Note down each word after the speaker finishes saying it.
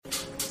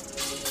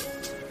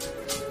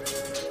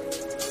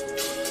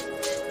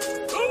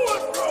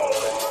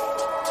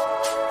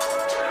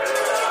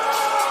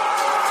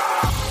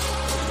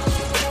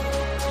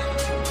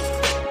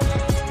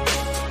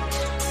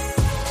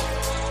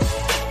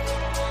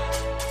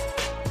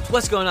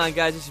What's going on,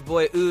 guys? It's your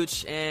boy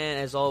Ooch, and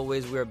as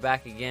always, we're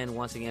back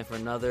once again for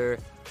another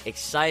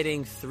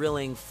exciting,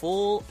 thrilling,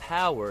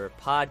 full-power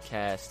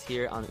podcast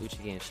here on the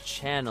Uchi Games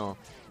channel.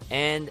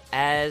 And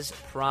as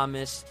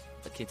promised,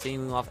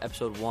 continuing off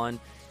episode 1,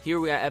 here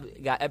we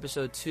got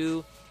episode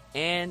 2,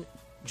 and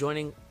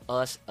joining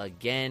us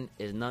again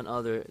is none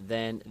other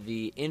than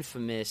the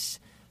infamous,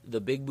 the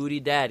Big Booty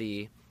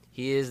Daddy.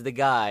 He is the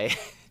guy.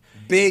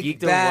 Big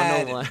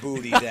Bad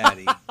Booty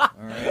Daddy. All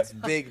right, it's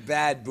Big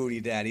Bad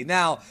Booty Daddy.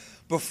 Now,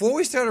 before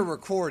we started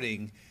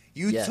recording,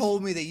 you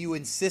told me that you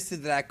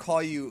insisted that I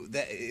call you,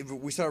 that if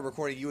we started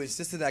recording, you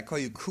insisted that I call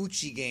you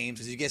Coochie Games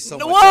because you get so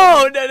much.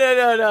 Whoa, of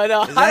it.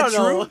 No. Is that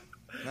true?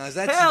 No, is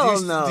that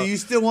Hell no. Do you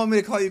still want me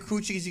to call you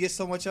Coochie because you get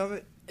so much of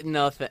it?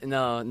 No,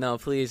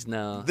 please,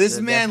 no. This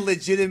man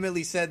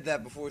legitimately said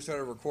that before we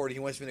started recording. He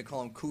wants me to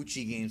call him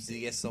Coochie Games because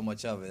he gets so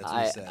much of it. That's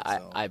what he said.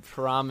 I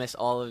promise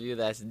all of you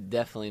that's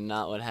definitely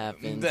not what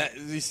happened.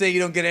 You say you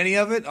don't get any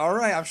of it? All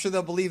right, I'm sure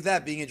they'll believe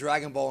that, being a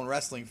Dragon Ball and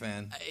wrestling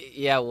fan.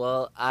 Yeah,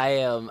 well, I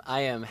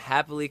am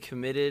happily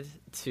committed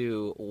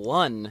to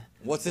one.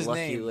 What's his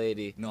lucky name?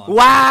 Lady. No,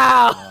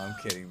 wow! No, I'm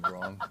kidding,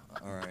 bro.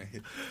 All right.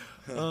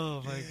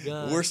 Oh my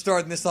god. We're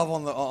starting this off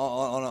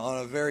on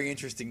a very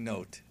interesting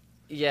note.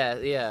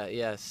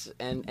 Yes,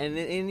 and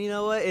you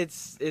know what?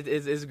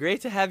 It's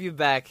great to have you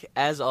back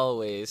as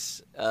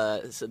always.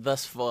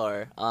 Thus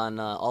far on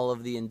all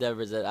of the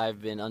endeavors that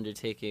I've been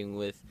undertaking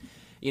with,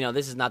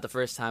 this is not the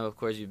first time. Of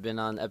course, you've been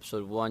on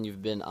episode 1.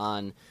 You've been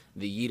on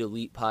the Yeet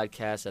Elite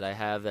podcast that I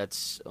have.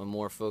 That's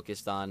more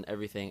focused on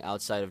everything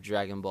outside of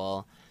Dragon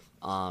Ball.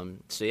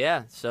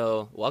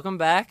 So welcome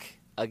back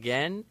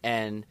again,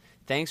 and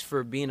thanks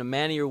for being a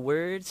man of your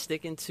word,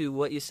 sticking to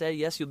what you said.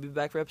 Yes, you'll be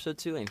back for episode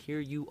 2, and here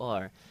you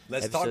are.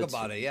 Let's talk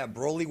about it. Yeah,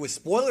 Broly with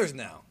spoilers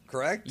now,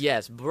 correct?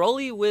 Yes,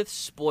 Broly with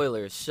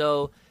spoilers.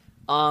 So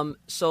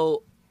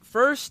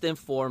first and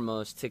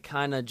foremost, to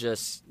kind of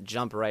just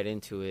jump right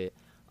into it,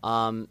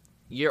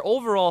 your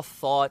overall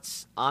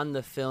thoughts on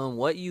the film,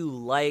 what you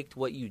liked,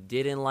 what you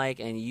didn't like,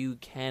 and you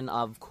can,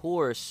 of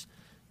course,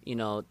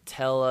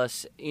 tell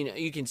us,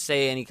 you can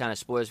say any kind of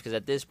spoilers, because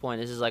at this point,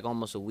 this is like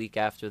almost a week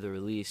after the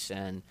release,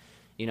 and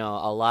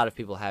a lot of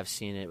people have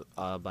seen it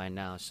by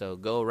now. So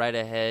go right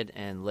ahead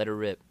and let it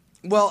rip.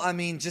 Well, I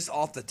mean, just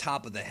off the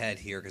top of the head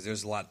here, because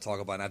there's a lot to talk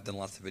about, and I've done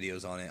lots of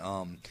videos on it.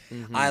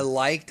 I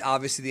liked,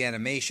 obviously, the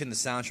animation, the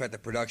soundtrack, the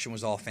production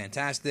was all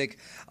fantastic.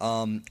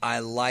 I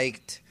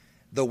liked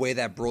the way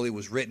that Broly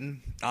was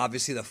written.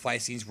 Obviously, the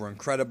fight scenes were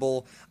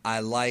incredible.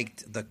 I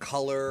liked the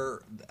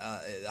color,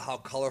 how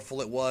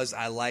colorful it was.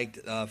 I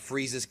liked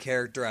Frieza's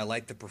character. I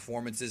liked the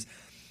performances.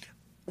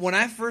 When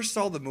I first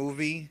saw the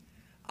movie,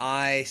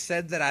 I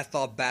said that I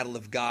thought Battle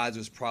of Gods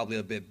was probably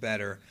a bit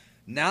better.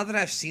 Now that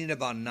I've seen it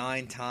about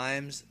 9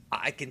 times,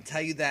 I can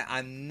tell you that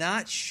I'm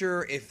not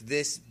sure if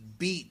this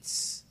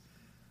beats.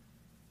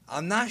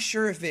 I'm not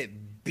sure if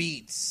it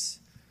beats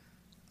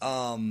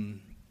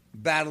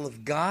Battle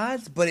of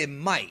Gods, but it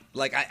might.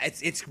 Like,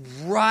 it's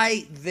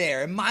right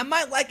there. I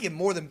might like it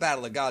more than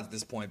Battle of Gods at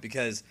this point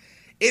because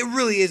it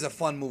really is a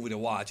fun movie to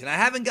watch, and I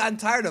haven't gotten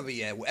tired of it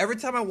yet. Every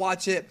time I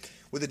watch it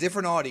with a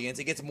different audience,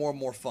 it gets more and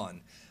more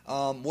fun.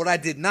 What I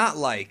did not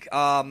like,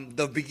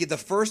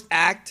 the first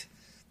act,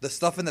 the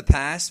stuff in the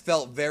past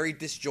felt very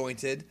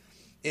disjointed.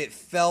 It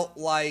felt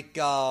like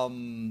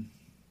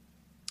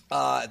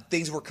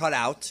things were cut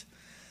out,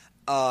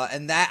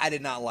 and that I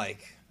did not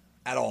like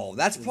at all.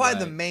 That's probably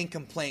the main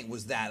complaint,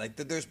 was that. Like,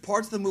 there's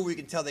parts of the movie you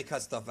can tell they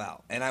cut stuff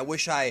out, and I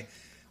wish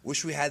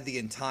we had the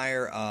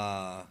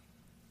entire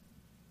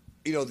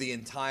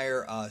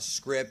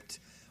script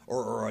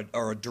or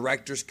a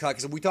director's cut,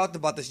 because we talked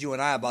about this, you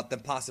and I, about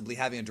them possibly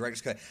having a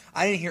director's cut.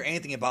 I didn't hear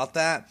anything about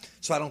that,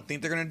 so I don't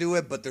think they're going to do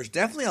it, but there's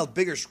definitely a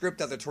bigger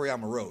script out that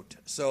Toriyama wrote.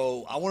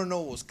 So I want to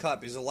know what was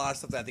cut, because there's a lot of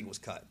stuff that I think was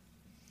cut.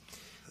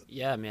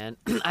 Yeah, man.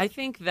 I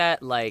think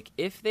that, like,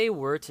 if they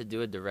were to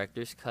do a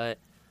director's cut,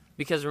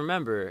 because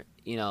remember,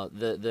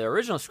 the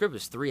original script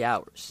was 3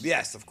 hours.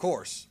 Yes, of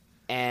course.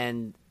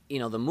 And,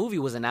 the movie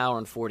was 1 hour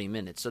and 40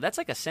 minutes, so that's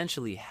like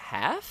essentially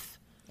half.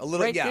 A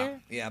little, right yeah,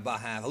 there? Yeah, about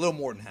half. A little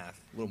more than half.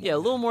 A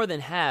little more than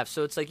half.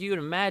 So it's like you would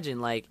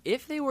imagine, like,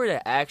 if they were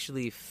to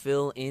actually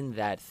fill in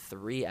that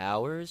 3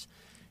 hours,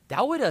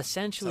 that would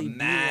essentially be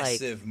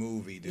massive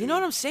movie, dude. You know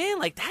what I'm saying?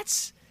 Like,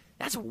 that's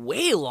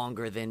way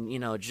longer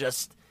than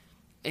just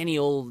any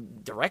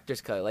old director's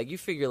cut. Like, you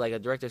figure like a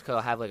director's cut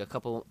will have like a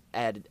couple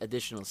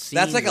additional scenes.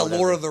 That's like a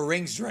Lord of the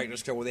Rings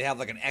director's cut where they have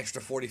like an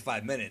extra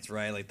 45 minutes,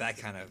 right? Like that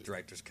kind of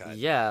director's cut.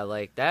 Yeah,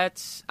 like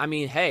that's. I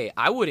mean, hey,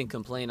 I wouldn't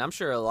complain. I'm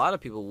sure a lot of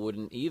people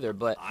wouldn't either.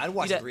 But I'd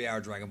watch a 3-hour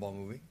Dragon Ball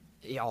movie.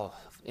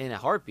 In a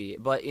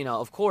heartbeat. But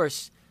of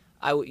course,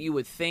 you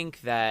would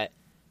think that.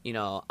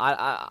 The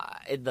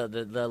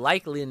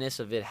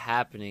likeliness of it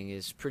happening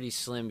is pretty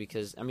slim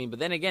because but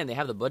then again they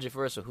have the budget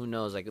for it, so who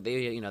knows? Like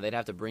they'd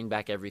have to bring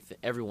back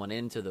everyone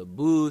into the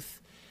booth,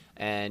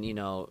 and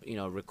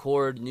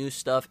record new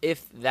stuff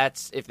if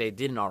they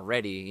didn't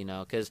already,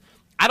 because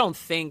I don't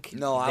think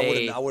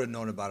I would have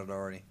known about it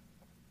already.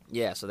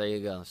 Yeah, so there you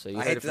go. So you I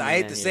heard hate it to, from I the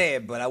hate man to here. say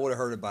it, but I would have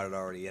heard about it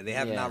already. Yeah, they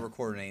have Yeah. not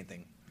recorded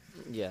anything.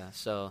 Yeah,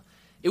 so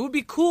it would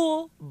be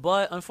cool,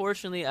 but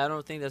unfortunately, I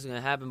don't think that's going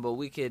to happen. But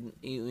we could,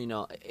 you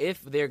know,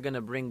 if they're going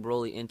to bring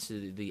Broly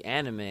into the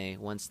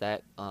anime once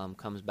that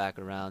comes back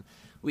around,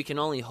 we can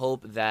only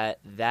hope that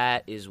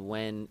that is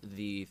when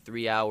the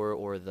 3 hour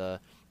or the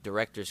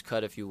director's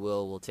cut, if you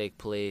will take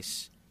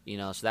place. You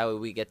know, so that way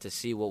we get to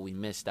see what we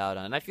missed out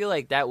on. And I feel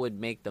like that would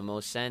make the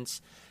most sense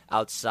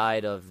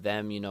outside of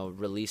them, you know,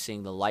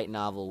 releasing the light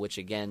novel, which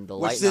again, the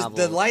light novel.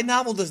 The light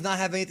novel does not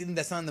have anything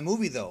that's not in the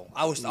movie, though.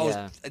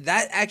 Yeah.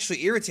 That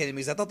actually irritated me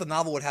because I thought the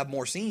novel would have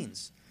more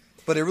scenes,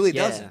 but it really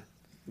doesn't.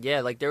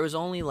 Yeah, like there was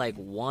only like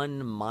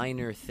one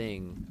minor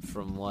thing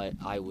from what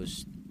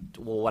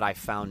I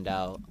found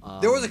out.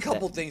 There was a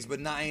couple things, but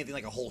not anything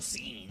like a whole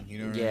scene. You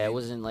know what I mean? It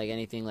wasn't like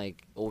anything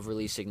like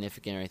overly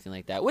significant or anything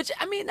like that. Which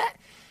I mean that.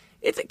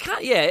 It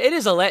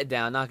is a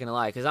letdown. Not gonna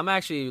lie, because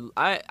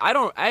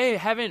I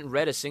haven't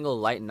read a single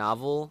light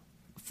novel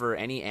for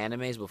any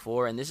animes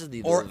before, and this is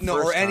the first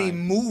any time.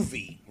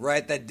 movie,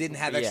 right? That didn't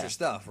have extra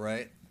stuff,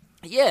 right?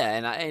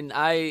 Yeah, and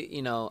I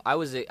you know I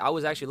was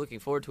actually looking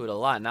forward to it a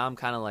lot. Now I'm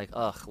kind of like,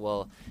 ugh,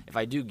 well, if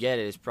I do get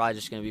it, it's probably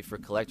just gonna be for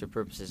collector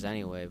purposes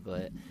anyway.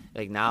 But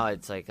like now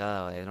it's like,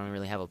 oh, I don't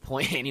really have a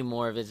point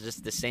anymore if it's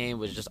just the same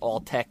with just all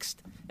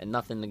text and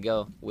nothing to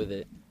go with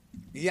it.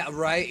 Yeah,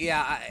 right.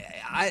 Yeah,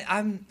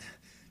 I'm,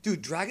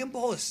 dude. Dragon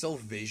Ball is so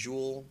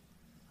visual.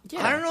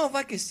 Yeah. I don't know if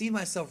I could see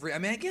myself. I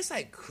mean, I guess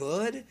I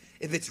could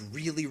if it's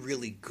really,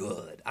 really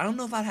good. I don't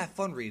know if I'd have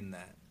fun reading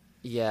that.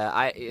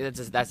 Yeah,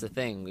 that's the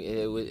thing.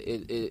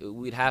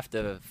 We'd have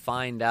to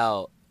find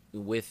out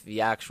with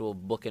the actual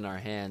book in our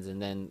hands,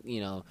 and then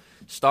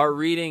start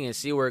reading and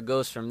see where it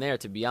goes from there.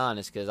 To be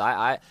honest, because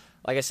I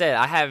like I said,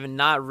 I have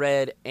not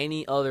read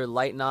any other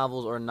light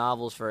novels or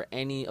novels for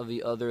any of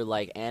the other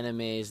like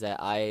animes that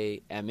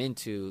I am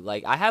into.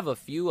 Like I have a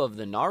few of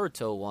the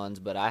Naruto ones,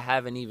 but I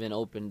haven't even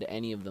opened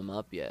any of them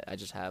up yet. I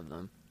just have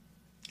them.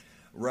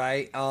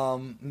 Right.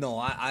 No,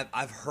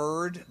 I've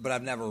heard, but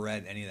I've never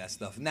read any of that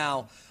stuff.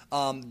 Now,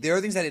 the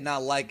other things I did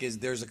not like is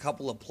there's a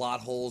couple of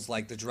plot holes,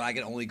 like the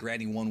dragon only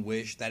granting one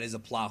wish. That is a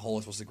plot hole.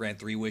 It's supposed to grant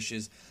 3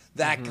 wishes.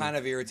 That kind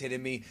of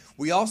irritated me.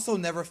 We also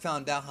never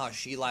found out how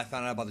Sheila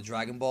found out about the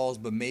Dragon Balls,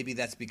 but maybe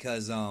that's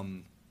because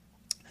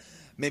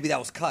maybe that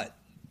was cut.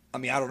 I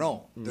mean, I don't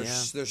know.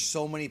 There's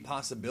so many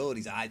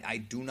possibilities. I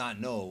do not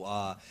know.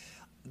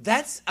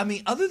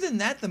 Other than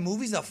that, the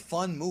movie's a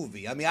fun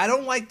movie. I mean, I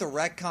don't like the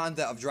retcon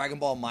of Dragon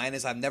Ball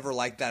Minus. I've never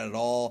liked that at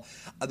all.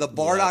 The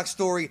Bardock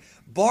story.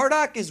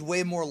 Bardock is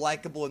way more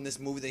likable in this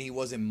movie than he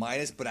was in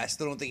Minus, but I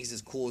still don't think he's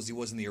as cool as he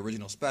was in the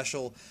original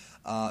special.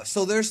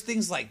 So there's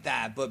things like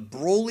that. But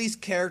Broly's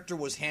character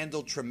was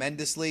handled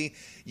tremendously.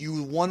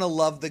 You want to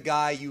love the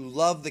guy. You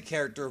love the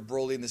character of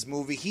Broly in this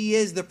movie. He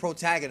is the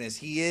protagonist.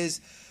 He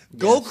is...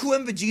 Yes. Goku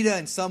and Vegeta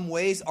in some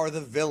ways are the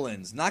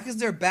villains. Not because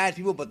they're bad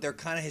people, but they're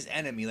kind of his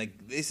enemy.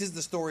 Like, this is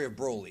the story of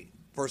Broly,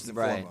 first and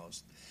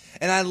foremost.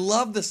 And I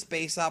love the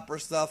space opera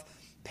stuff.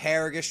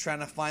 Paragus trying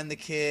to find the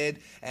kid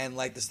and,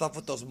 like, the stuff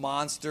with those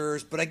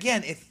monsters. But,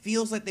 again, it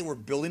feels like they were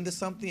building to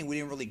something and we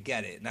didn't really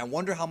get it. And I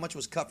wonder how much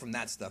was cut from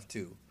that stuff,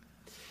 too.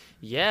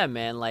 Yeah,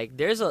 man. Like,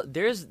 there's a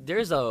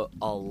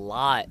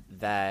lot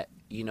that...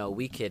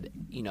 we could,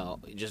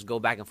 just go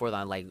back and forth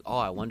on like, oh,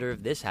 I wonder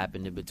if this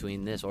happened in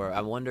between this, or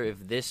I wonder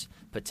if this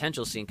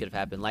potential scene could have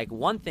happened. Like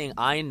one thing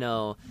I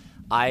know,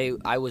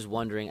 I was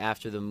wondering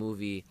after the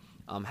movie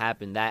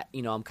happened that,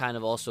 I'm kind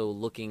of also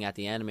looking at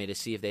the anime to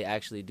see if they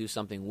actually do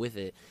something with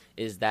it,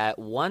 is that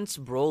once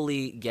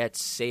Broly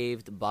gets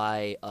saved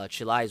by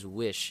Chilai's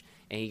wish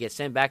and he gets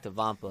sent back to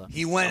Vampa.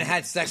 He went and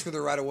had sex with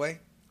her right away?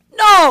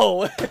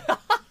 No!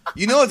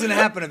 You know it's going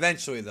to happen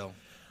eventually, though.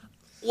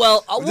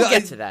 Well, we'll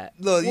get to that.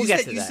 Look, you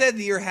said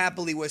that you're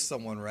happily with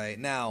someone right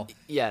now.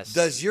 Yes.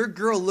 Does your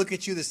girl look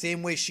at you the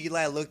same way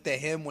Sheila looked at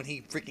him when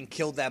he freaking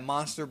killed that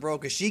monster, bro?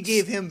 Because she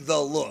gave him the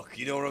look.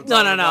 You know what I'm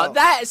talking about?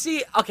 No.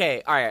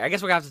 Okay, all right. I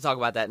guess we're going to have to talk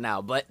about that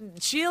now. But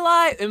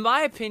Sheila, in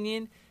my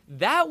opinion,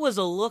 that was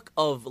a look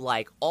of,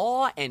 like,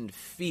 awe and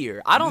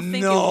fear. I don't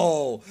think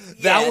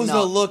that was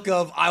a look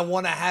of, I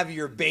want to have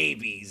your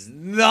babies.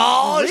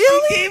 No,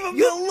 really? She gave him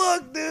the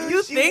look, dude.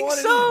 You think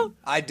so? Him.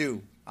 I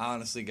do.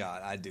 Honestly,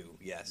 God, I do.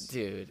 Yes,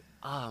 dude.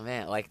 Oh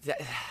man, like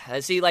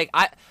see, like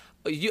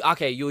you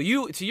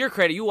to your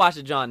credit, you watched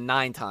it, John,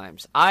 9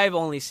 times. I've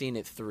only seen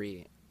it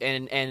 3,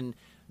 and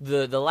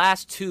the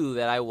last 2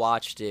 that I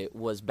watched it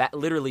was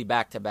literally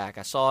back to back.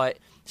 I saw it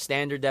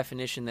standard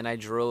definition, then I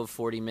drove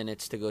 40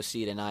 minutes to go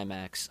see it in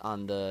IMAX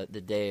on the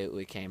day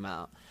it came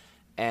out,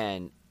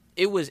 and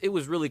it was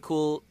really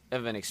cool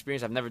of an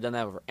experience. I've never done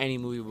that for any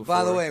movie before.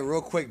 By the way,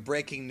 real quick,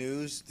 breaking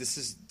news. This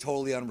is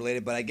totally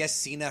unrelated, but I guess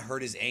Cena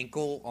hurt his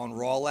ankle on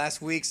Raw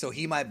last week, so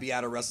he might be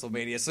out of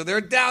WrestleMania. So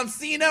they're down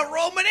Cena,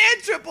 Roman,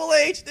 and Triple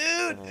H,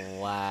 dude.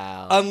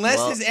 Wow.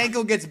 Unless his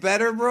ankle gets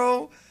better,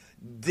 bro.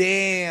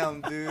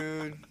 Damn,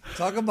 dude.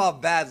 Talk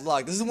about bad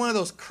luck. This is one of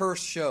those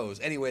cursed shows.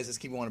 Anyways, let's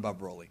keep going about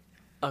Broly.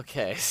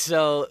 Okay,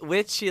 so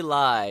with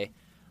Chilai,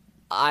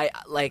 I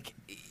like...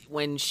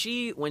 When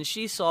she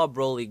saw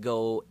Broly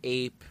go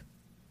ape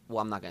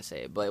well, I'm not gonna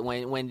say it, but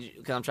when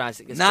because I'm trying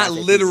to not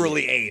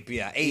literally ape,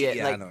 ape,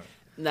 yeah, like, I know.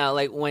 Now,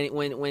 like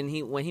when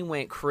he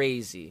went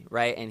crazy,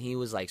 right, and he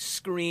was like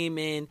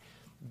screaming,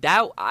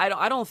 that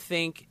I don't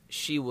think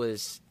she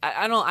was.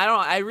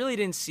 I really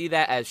didn't see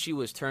that as she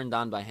was turned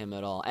on by him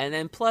at all. And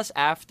then plus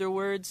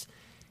afterwards,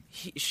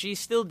 she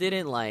still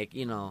didn't like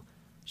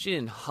she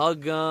didn't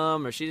hug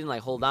him or she didn't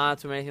like hold on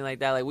to him or anything like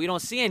that. Like we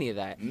don't see any of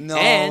that. No,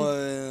 and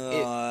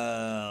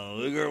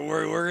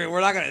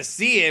we're not gonna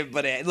see it.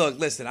 But look,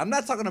 listen, I'm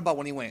not talking about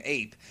when he went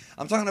ape.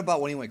 I'm talking about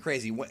when he went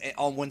crazy.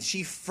 When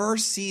she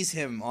first sees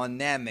him on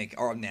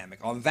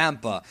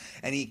Vampa,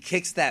 and he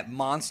kicks that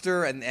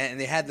monster, and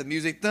they had the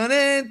music,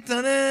 dun-dun,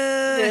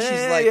 dun-dun,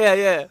 she's like,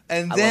 yeah.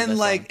 And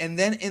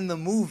then in the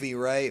movie,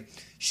 right?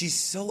 She's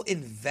so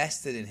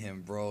invested in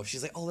him, bro.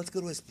 She's like, oh, let's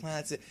go to his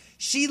planet.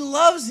 She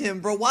loves him,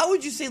 bro. Why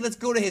would you say let's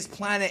go to his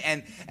planet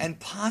and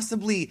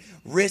possibly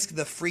risk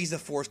the Frieza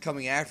Force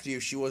coming after you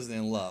if she wasn't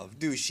in love?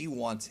 Dude, she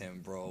wants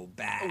him, bro.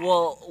 Bad.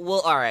 Well,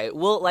 all right.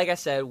 Well, like I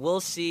said, we'll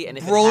see. And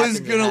if bro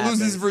is going to lose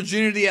his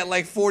virginity at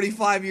like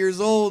 45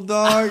 years old,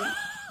 dog.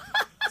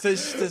 to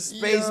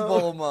Space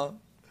Bulma.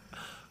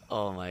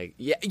 Oh, my.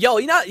 Yeah. Yo,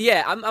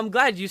 I'm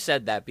glad you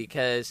said that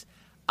because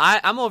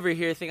I'm over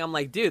here thinking, I'm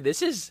like, dude,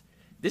 this is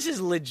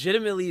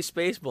legitimately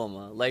Space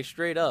Bulma, like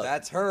straight up.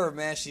 That's her,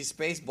 man. She's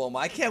Space Bulma.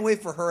 I can't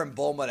wait for her and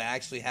Bulma to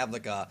actually have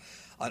like an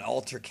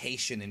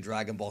altercation in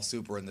Dragon Ball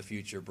Super in the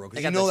future, bro.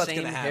 Because you know that's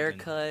gonna happen.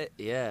 Haircut,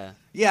 yeah.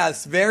 Yeah,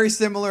 it's very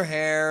similar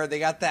hair. They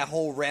got that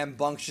whole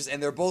rambunctious,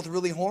 and they're both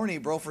really horny,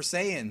 bro, for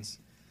Saiyans.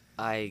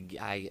 I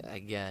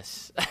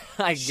guess.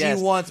 She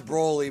wants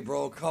Broly,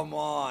 bro. Come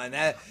on.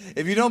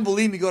 If you don't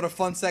believe me, go to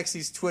Fun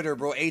Sexy's Twitter,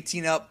 bro.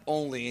 18 up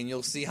only, and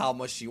you'll see how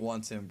much she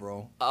wants him,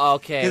 bro.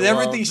 Okay. Because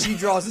everything she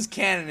draws is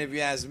canon, if you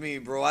ask me,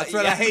 bro. That's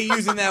right. I hate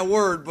using that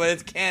word, but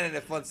it's canon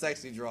if Fun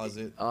Sexy draws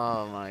it.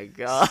 Oh my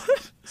god.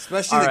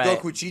 Especially the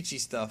Goku Chi-Chi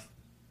stuff.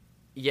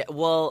 Yeah.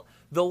 Well,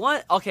 the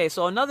one. Okay.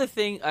 So another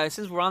thing,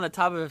 since we're on the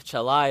topic of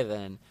Chalai,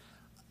 then.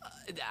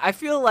 I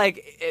feel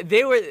like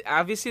they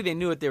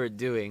knew what they were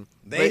doing.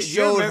 They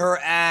showed her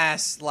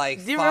ass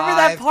like do you remember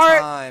that part?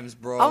 Times,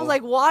 bro. I was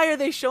like, why are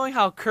they showing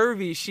how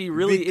curvy she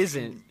really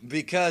isn't?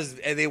 Because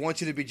they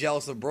want you to be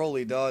jealous of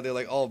Broly, dog. They're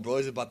like, oh,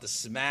 Broly's about to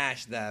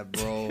smash that,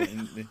 bro.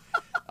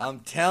 I'm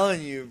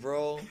telling you,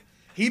 bro.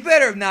 She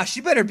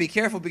better be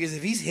careful because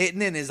if he's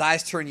hitting it and his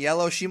eyes turn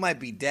yellow, she might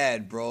be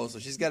dead, bro. So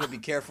she's got to be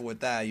careful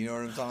with that. You know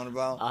what I'm talking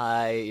about?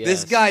 Yes.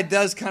 This guy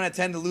does kind of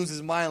tend to lose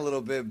his mind a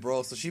little bit,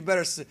 bro. So she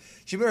better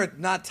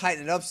not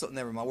tighten it up. So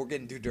never mind, we're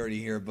getting too dirty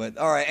here. But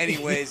all right,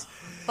 anyways,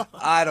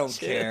 I don't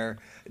care.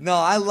 No,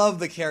 I love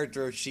the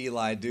character of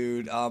Sheila,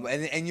 dude.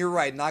 And you're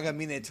right,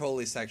 Nagamine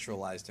totally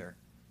sexualized her.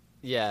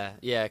 Yeah,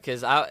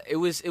 because it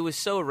was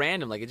so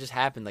random. Like it just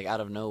happened like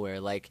out of nowhere.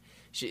 Like.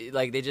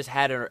 They just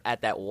had her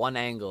at that one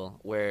angle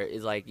where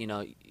it's like,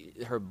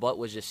 her butt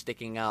was just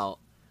sticking out,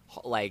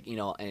 like,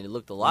 and it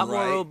looked a lot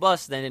more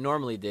robust than it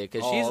normally did.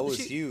 Cause it was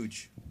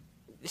huge.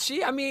 She's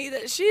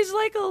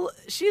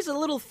a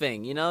little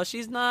thing,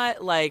 She's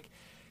not like.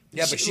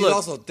 Yeah, but she's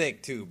also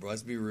thick too, bro.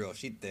 Let's be real.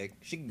 She's thick.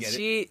 She can get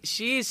it.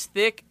 She's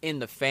thick in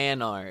the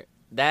fan art.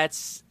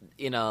 That's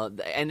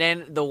and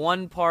then the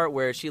one part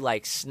where she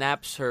like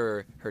snaps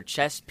her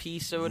chest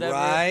piece or whatever.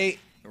 Right.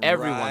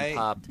 Everyone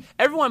popped.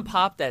 Everyone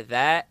popped at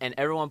that, and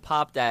everyone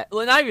popped at.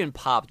 Well, not even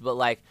popped, but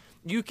like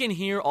you can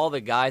hear all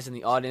the guys in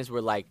the audience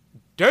were like,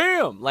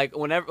 "Damn!" Like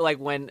whenever, like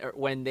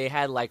when they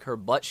had like her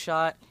butt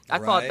shot, I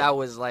thought that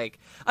was like,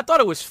 I thought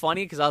it was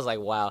funny because I was like,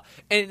 "Wow!"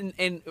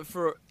 And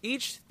for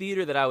each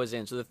theater that I was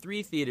in, so the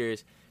 3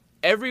 theaters,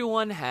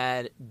 everyone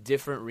had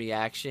different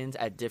reactions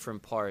at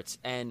different parts,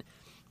 and.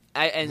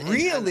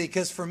 Really?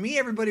 Because for me,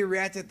 everybody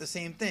reacted the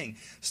same thing.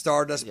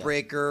 Stardust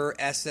Breaker,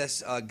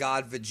 SS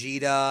God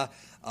Vegeta,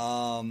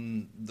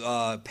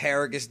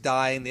 Paragus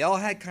dying. They all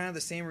had kind of the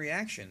same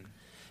reaction.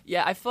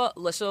 Yeah, I felt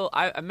so.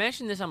 I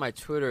mentioned this on my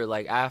Twitter.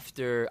 Like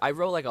after I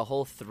wrote like a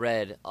whole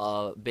thread,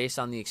 based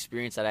on the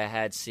experience that I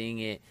had seeing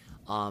it,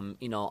 on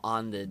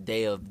the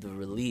day of the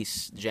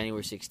release,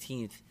 January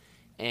 16th,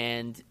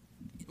 and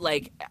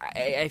like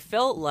I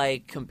felt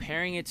like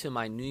comparing it to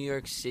my New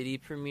York City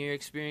premiere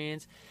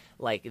experience.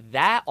 Like,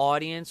 that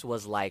audience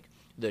was, like,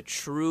 the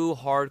true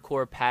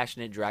hardcore,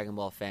 passionate Dragon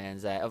Ball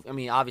fans.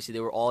 Obviously, they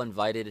were all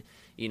invited,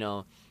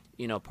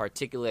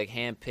 particularly, like,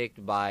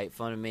 handpicked by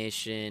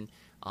Funimation.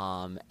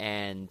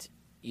 And,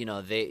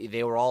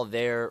 they were all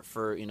there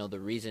for, the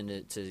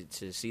reason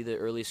to see the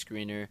early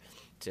screener,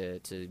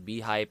 to be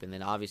hype, and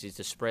then, obviously,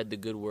 to spread the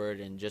good word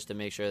and just to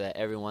make sure that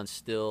everyone's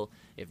still,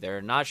 if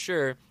they're not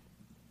sure,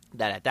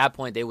 that at that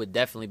point they would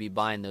definitely be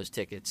buying those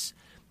tickets.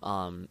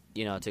 To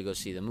go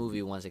see the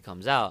movie once it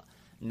comes out.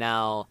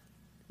 Now,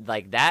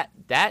 like that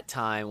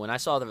time when I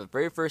saw it the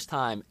very first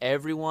time,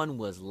 everyone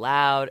was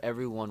loud,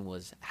 everyone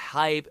was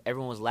hype,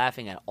 everyone was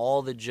laughing at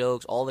all the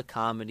jokes, all the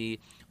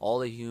comedy, all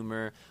the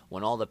humor.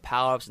 When all the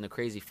power-ups and the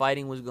crazy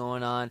fighting was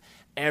going on,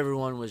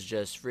 everyone was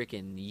just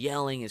freaking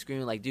yelling and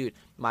screaming. Like, dude,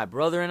 my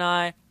brother and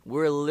I,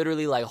 we're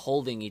literally like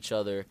holding each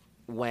other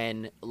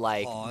when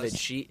like the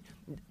cheat.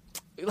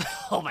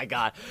 Oh my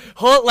god!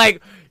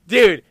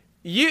 Dude,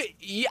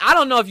 I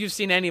don't know if you've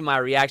seen any of my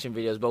reaction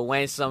videos, but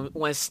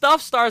when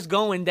stuff starts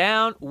going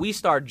down, we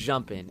start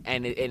jumping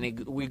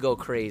and we go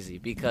crazy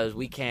because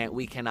we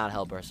cannot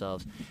help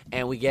ourselves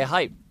and we get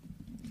hyped.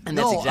 And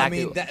that's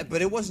exactly.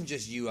 But it wasn't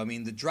just you. I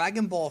mean, the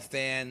Dragon Ball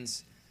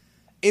fans,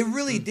 it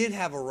really did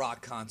have a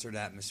rock concert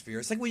atmosphere.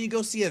 It's like when you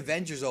go see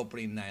Avengers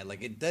opening night,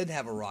 like it did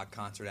have a rock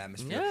concert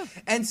atmosphere. Yeah.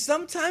 And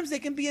sometimes they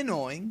can be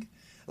annoying.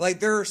 Like,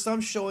 there are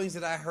some showings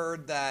that I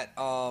heard that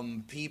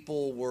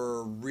people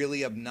were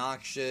really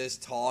obnoxious,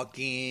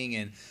 talking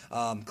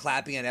and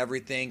clapping at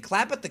everything.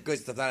 Clap at the good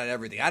stuff, not at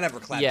everything. I never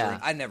clap. Yeah.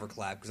 I never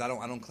clap because I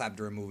don't clap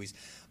during movies.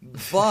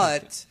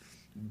 But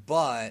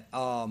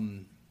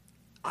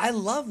I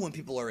love when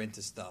people are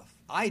into stuff.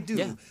 I do.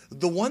 Yeah.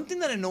 The one thing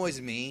that annoys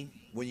me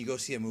when you go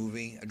see a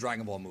movie, a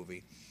Dragon Ball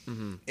movie,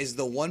 is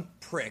the one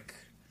prick.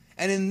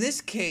 And in this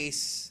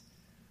case,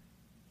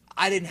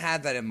 I didn't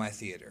have that in my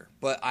theater,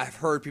 but I've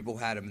heard people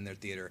had them in their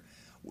theater.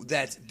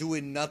 That's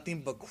doing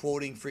nothing but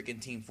quoting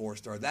freaking Team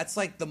 4-Star. That's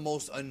like the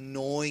most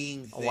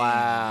annoying thing.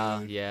 Wow,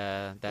 dude.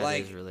 yeah, that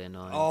is really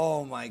annoying.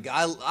 Oh my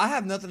god, I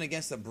have nothing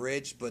against the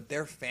Bridge, but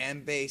their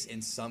fan base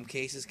in some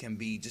cases can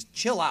be just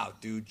chill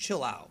out, dude.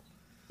 Chill out.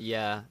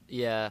 Yeah.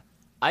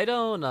 I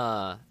don't.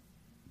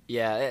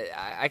 Yeah,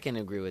 I can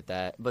agree with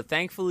that. But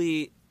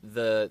thankfully,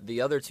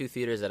 the other two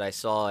theaters that I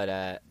saw it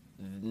at,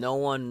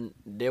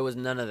 there was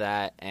none of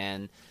that.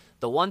 And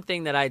the one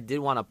thing that I did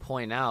want to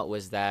point out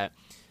was that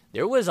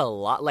there was a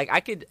lot. Like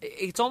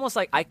it's almost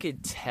like I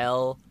could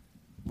tell,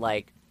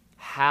 like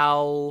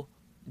how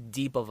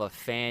deep of a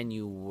fan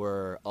you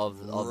were of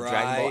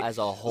Dragon Ball as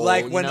a whole.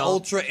 Like when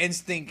Ultra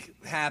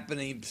Instinct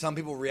happened, some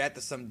people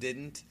reacted, some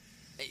didn't.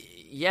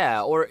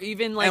 Yeah, or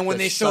even like and when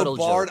they show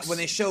jokes. when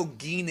they show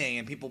Guine,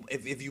 and people,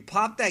 if you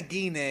pop that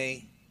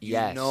Guine,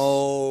 yes. you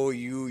know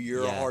you're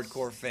yes. a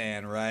hardcore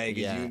fan, right?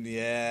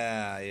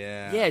 Yeah.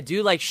 Yeah,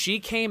 dude. Like she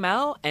came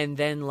out, and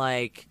then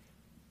like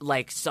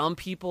some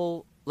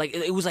people. Like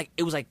it was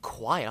like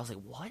quiet. I was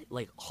like, "What?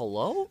 Like,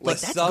 hello? Like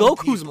that's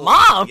Goku's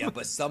mom." Yeah,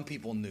 but some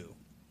people knew,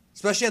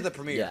 especially at the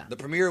premiere. Yeah. The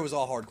premiere was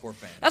all hardcore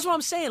fans. That's what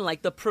I'm saying.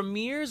 Like the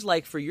premieres,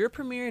 like for your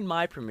premiere and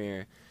my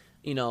premiere,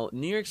 you know,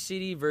 New York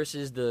City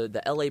versus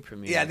the LA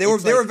premiere. Yeah, they were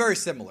very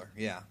similar.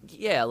 Yeah.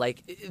 Yeah,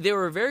 like they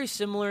were very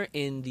similar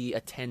in the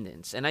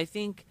attendance, and I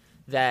think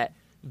that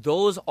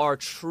those are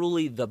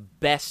truly the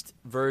best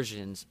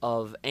versions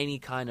of any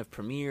kind of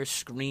premiere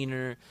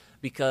screener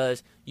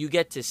because you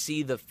get to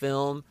see the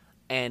film.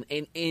 And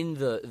in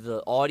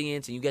the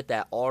audience, and you get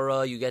that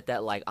aura, you get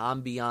that like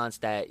ambiance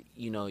that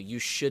you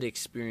should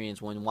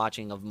experience when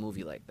watching a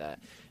movie like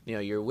that.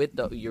 You're with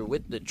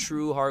the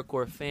true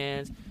hardcore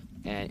fans,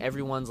 and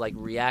everyone's like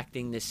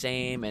reacting the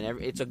same,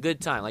 and it's a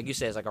good time. Like you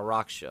said, it's like a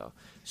rock show.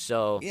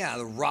 So yeah,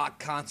 the rock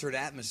concert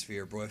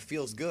atmosphere, bro. It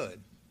feels good.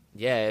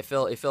 Yeah, it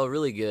felt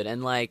really good,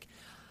 and like.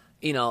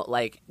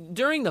 Like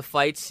during the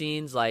fight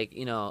scenes, like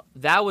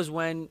that was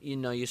when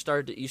you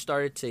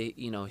started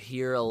to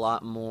hear a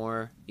lot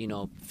more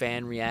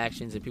fan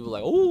reactions and people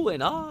like oh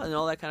and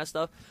all that kind of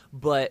stuff.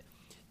 But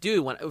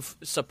dude,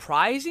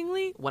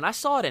 surprisingly, when I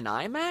saw it in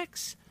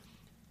IMAX,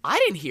 I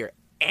didn't hear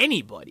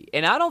anybody,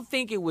 and I don't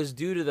think it was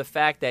due to the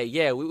fact that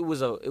it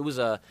was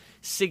a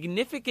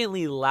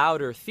significantly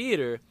louder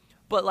theater.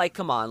 But like,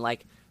 come on,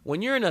 like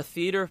when you're in a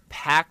theater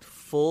packed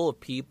full of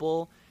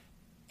people.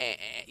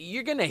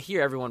 You're gonna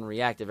hear everyone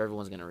react if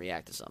everyone's gonna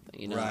react to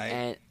something,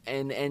 Right.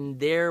 And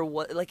there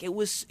was like it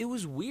was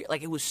weird,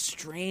 like it was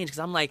strange because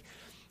I'm like,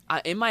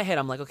 in my head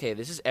I'm like, okay,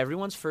 this is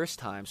everyone's first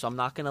time, so I'm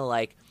not gonna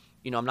like,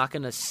 I'm not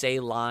gonna say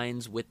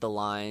lines with the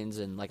lines,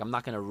 and like I'm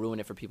not gonna ruin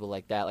it for people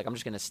like that. Like I'm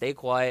just gonna stay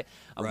quiet.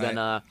 I'm right.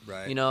 gonna,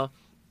 right.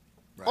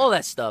 all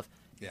that stuff.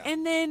 Yeah.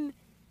 And then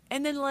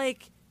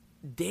like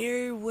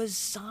there was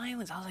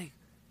silence. I was like,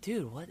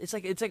 dude, what? It's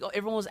like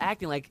everyone was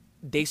acting like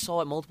they saw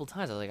it multiple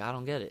times. I was like, I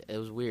don't get it. It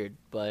was weird,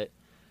 but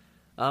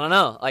I don't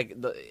know. Like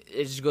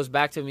it just goes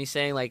back to me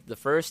saying like the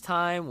first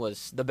time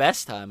was the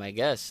best time, I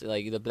guess.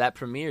 Like that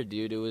premiere,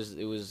 dude, it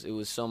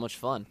was so much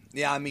fun.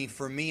 Yeah, I mean,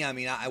 for me,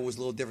 I was a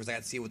little different. I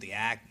got to see it with the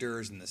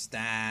actors and the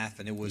staff,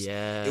 and it was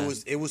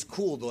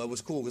cool though. It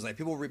was cool because like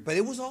people, but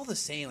it was all the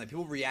same. Like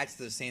people reacted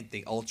to the same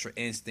thing. Ultra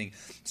Instinct,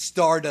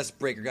 Stardust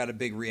Breaker got a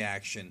big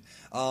reaction.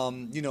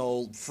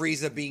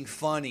 Frieza being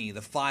funny, the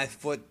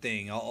 5-foot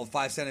thing,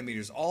 5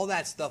 centimeters, all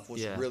that stuff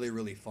was really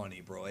really funny,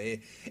 bro.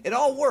 It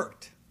all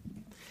worked.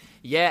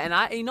 Yeah, and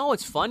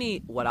it's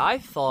funny. What I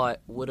thought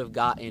would have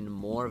gotten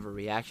more of a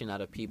reaction out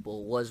of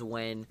people was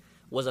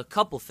a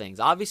couple things.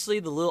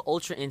 Obviously, the little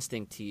Ultra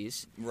Instinct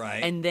tease,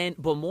 right? And then,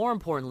 but more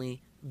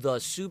importantly, the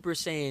Super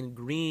Saiyan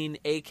Green,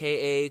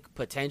 aka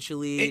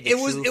potentially it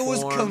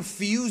was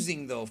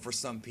confusing though for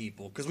some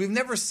people because we've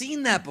never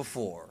seen that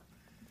before.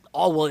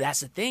 Oh, well,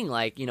 that's the thing.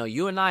 Like,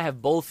 you and I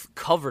have both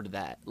covered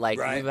that. Like,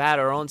 right. We've had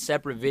our own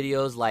separate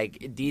videos,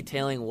 like,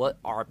 detailing what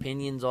our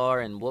opinions are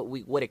and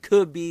what it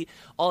could be,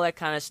 all that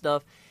kind of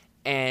stuff.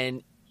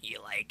 And,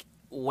 like,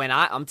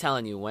 I'm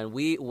telling you, when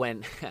we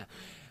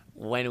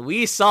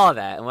saw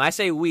that, and when I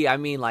say we, I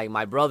mean, like,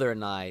 my brother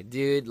and I,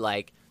 dude,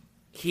 like,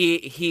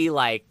 he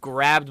like,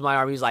 grabbed my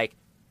arm. He was like,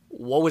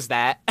 what was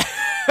that?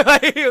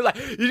 like,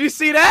 did you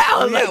see that?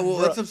 I was like, well,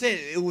 bro. that's what I'm saying.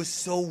 It was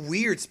so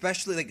weird,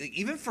 especially like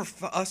even for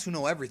us who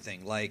know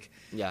everything. Like,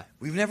 Yeah.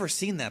 we've never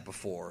seen that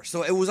before.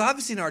 So it was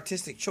obviously an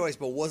artistic choice,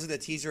 but was it a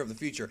teaser of the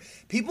future?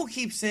 People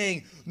keep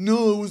saying,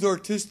 no, it was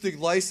artistic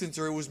license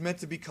or it was meant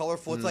to be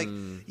colorful. It's like,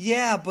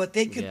 yeah, but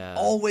they could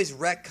always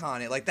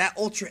retcon it. Like that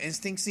Ultra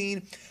Instinct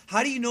scene.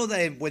 How do you know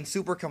that when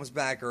Super comes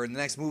back or in the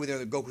next movie,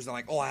 there, Goku's not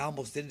like, oh, I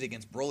almost did it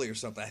against Broly or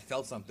something. I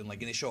felt something. Like,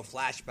 and they show a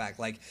flashback.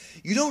 Like,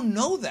 you don't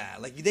know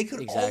that. Like, they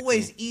could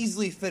always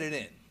easily fit it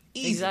in.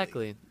 Easily.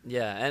 Exactly.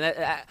 Yeah,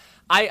 and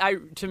I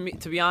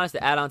to be honest,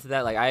 to add on to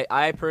that, like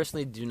I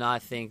personally do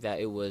not think that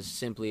it was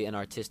simply an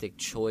artistic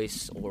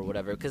choice or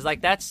whatever, because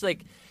like that's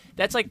like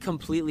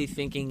completely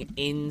thinking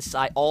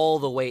inside, all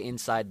the way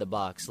inside the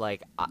box.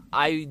 Like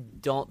I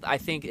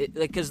think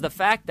because the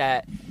fact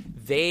that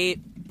they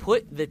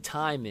put the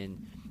time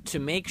in to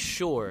make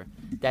sure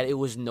that it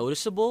was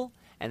noticeable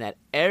and that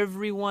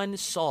everyone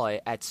saw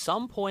it at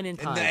some point in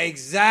time.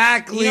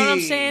 Exactly. You know what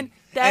I'm saying?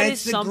 That and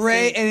is it's something.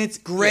 It's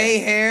gray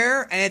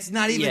hair, and it's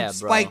not even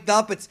spiked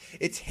up.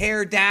 It's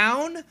hair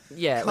down.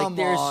 Yeah, come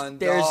like on,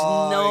 there's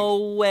dog.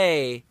 no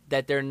way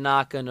that they're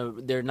not gonna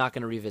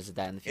revisit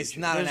that in the future. It's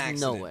not an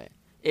accident. No way.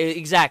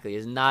 Exactly,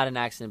 it's not an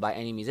accident by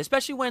any means.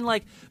 Especially when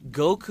like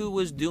Goku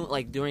was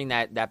during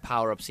that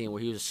power up scene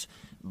where he was.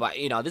 But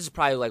this is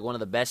probably like one of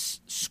the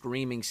best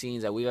screaming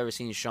scenes that we've ever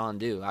seen Sean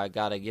do. I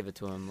gotta give it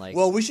to him. Like,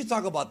 well, we should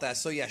talk about that.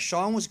 So yeah,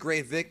 Sean was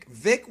great.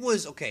 Vic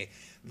was okay.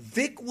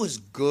 Vic was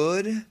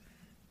good.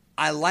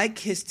 I like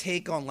his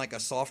take on like a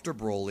softer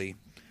Broly.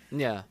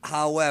 Yeah.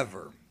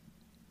 However,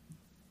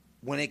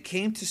 when it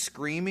came to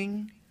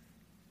screaming,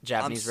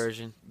 Japanese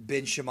version,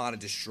 Ben Shimada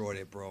destroyed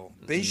it, bro.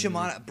 Ben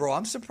Shimada, bro.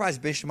 I'm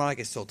surprised Ben Shimada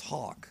can still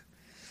talk.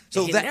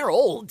 So they're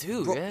old,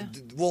 dude. Bro, yeah.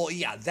 Well,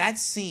 yeah, that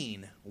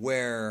scene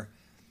where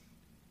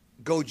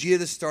Gogeta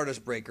the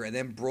Stardust Breaker and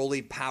then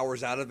Broly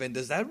powers out of it and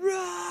does that.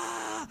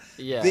 Rah!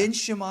 Yeah. Ben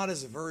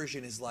Shimada's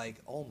version is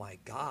like, oh my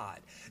god.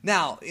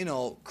 Now,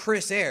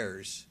 Chris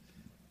Ayres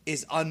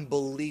is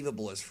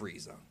unbelievable as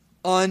Frieza.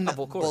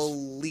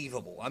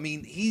 Unbelievable. I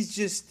mean, he's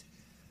just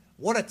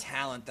what a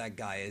talent that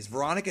guy is.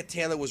 Veronica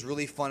Taylor was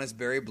really fun as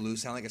Berry Blue,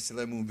 sound like a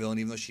Sailor Moon villain,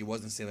 even though she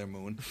wasn't Sailor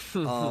Moon.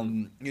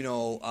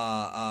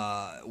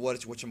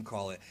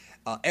 Whatchamacallit?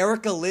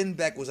 Erica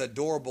Lindbeck was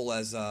adorable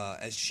as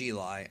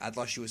Sheila. I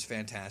thought she was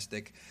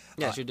fantastic.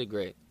 Yeah, she did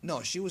great.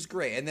 No, she was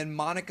great. And then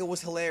Monica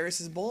was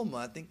hilarious as Bulma.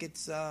 I think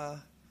it's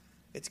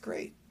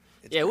great.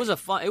 It was a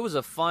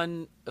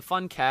fun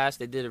cast.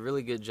 They did a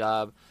really good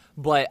job.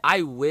 But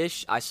I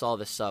wish I saw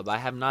the sub. I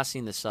have not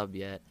seen the sub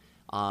yet.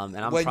 And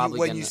I'm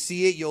when you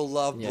see it, you'll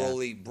love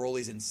Broly.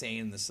 Broly's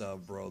insane in the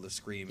sub, bro. The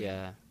screaming.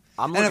 Yeah.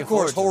 And of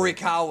course,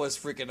 Horikawa's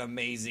freaking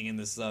amazing in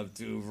the sub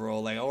too, bro.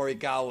 Like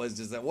Horikawa's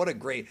just what a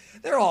great.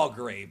 They're all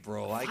great,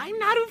 bro. I'm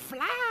not a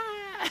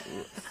fly.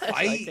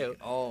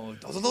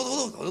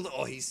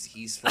 He's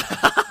he is.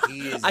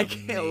 I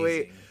can't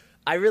wait.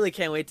 I really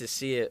can't wait to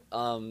see it.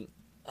 Oh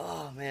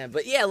man,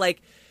 but yeah,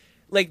 like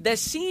that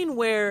scene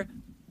where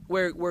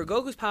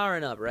Goku's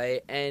powering up,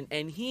 right? And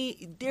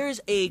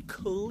there's a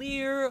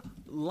clear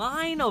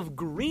line of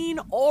green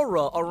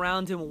aura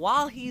around him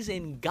while he's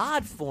in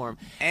God form.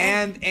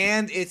 And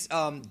it's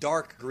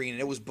dark green.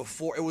 It was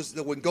before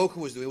when Goku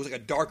was doing it was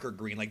like a darker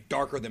green, like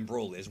darker than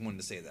Broly. I just wanted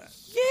to say that.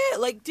 Yeah,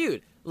 like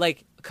dude,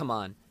 like come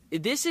on.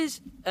 This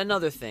is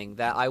another thing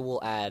that I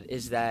will add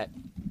is that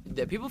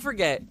people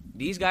forget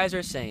these guys are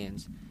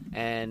Saiyans.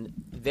 And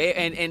they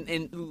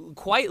and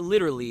quite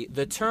literally,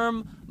 the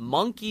term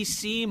monkey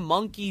see,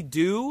 monkey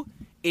do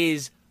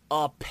is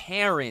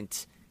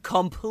apparent,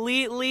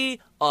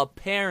 completely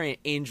apparent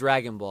in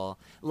Dragon Ball.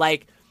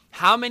 Like,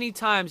 how many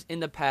times in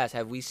the past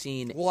have we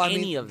seen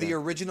any of them? The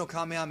original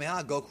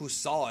Kamehameha, Goku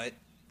saw it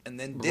and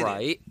then did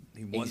it.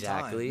 One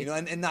exactly.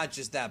 time. And not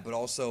just that, but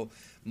also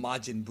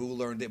Majin Buu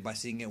learned it by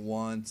seeing it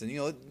once. And,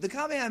 the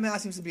Kamehameha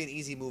seems to be an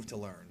easy move to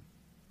learn.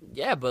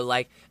 Yeah, but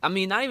like, I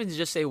mean, not even to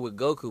just say with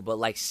Goku, but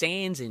like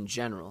Saiyans in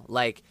general.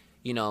 Like,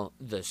 the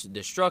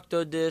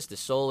Destructo Disc, the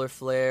Solar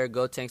Flare,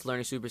 Gotenks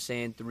learning Super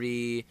Saiyan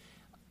 3,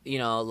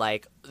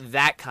 like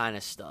that kind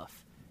of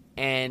stuff.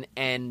 And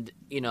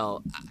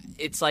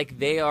it's like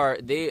they're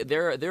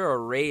a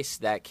race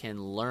that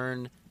can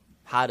learn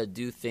how to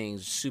do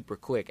things super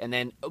quick. And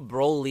then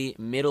Broly,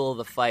 middle of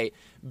the fight,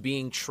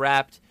 being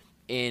trapped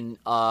in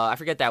I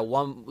forget that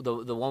one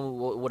the one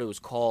what it was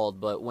called,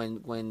 but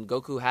when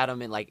Goku had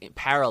him in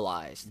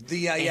paralyzed.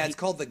 It's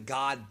called the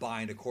God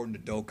Bind according to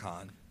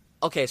Dokkan.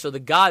 Okay, so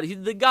the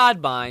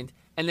God Bind,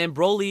 and then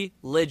Broly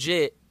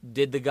legit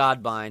did the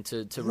God Bind to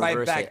reverse it.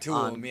 Right back to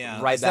him,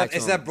 yeah. It's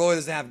that Broly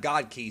doesn't have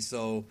God Ki,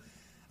 so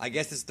I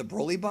guess it's the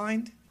Broly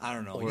Bind. I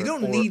don't know.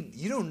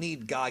 You don't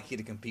need God Ki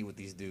to compete with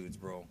these dudes,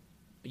 bro.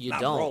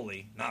 Not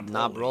Broly.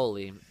 Not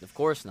Broly. Of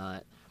course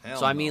not.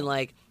 Hell I mean,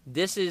 like,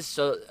 this is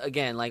so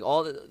again, like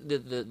all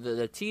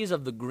the tease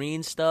of the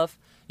green stuff,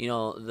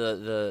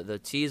 the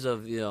tease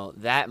of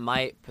that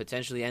might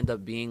potentially end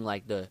up being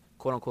like the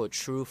quote unquote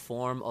true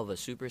form of a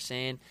Super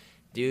Saiyan.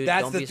 dude,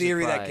 That's don't the be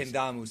theory that surprised.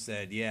 Kendamu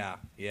said. Yeah.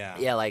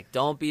 Yeah, like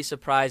don't be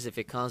surprised if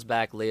it comes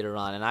back later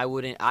on. And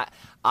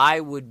I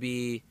would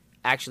be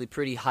actually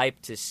pretty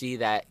hyped to see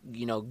that,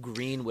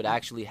 Green would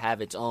actually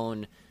have its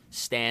own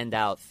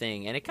standout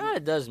thing. And it kind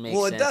of does make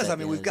sense. Well, it does. at I the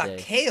mean, end we've of the got day.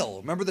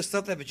 Kale. Remember the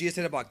stuff that Vegeta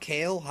said about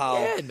Kale? How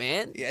Yeah,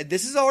 man. Yeah,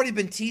 this has already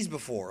been teased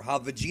before. How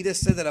Vegeta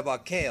said that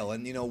about Kale,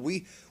 and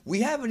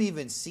we haven't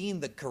even seen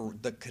the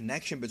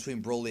connection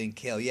between Broly and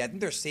Kale. Yeah, I think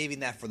they're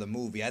saving that for the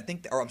movie.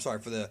 I'm sorry,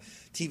 for the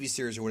TV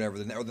series or whatever,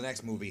 or the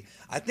next movie.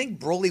 I think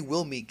Broly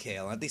will meet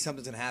Kale. And I think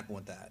something's gonna happen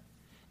with that.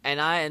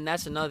 And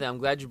that's another thing. I'm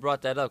glad you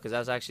brought that up because that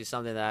was actually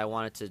something that I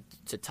wanted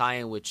to tie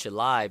in with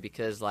Chilai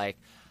because, like,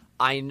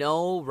 I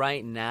know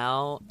right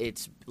now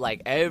it's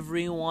like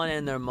everyone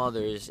and their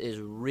mothers is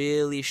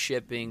really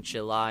shipping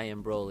Chilai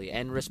and Broly.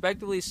 And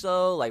respectively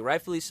so, like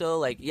rightfully so,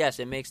 like yes,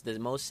 it makes the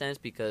most sense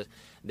because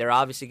they're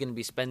obviously going to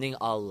be spending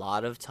a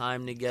lot of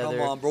time together.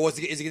 Come on, bro. Is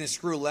he going to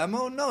screw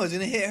Lemo? No, he's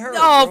going to hit her. No,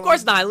 bro. of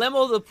course not.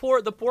 Lemo, the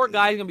poor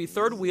guy is going to be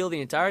third wheel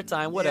the entire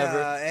time, whatever.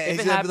 Yeah, if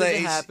he's it gonna happens, be like,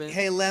 it happens.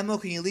 Hey, Lemo,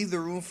 can you leave the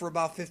room for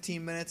about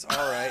 15 minutes?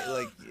 All right,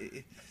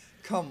 like,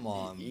 come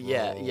on, bro.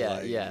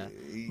 Yeah.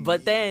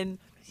 But then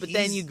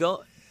you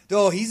go...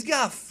 Though he's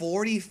got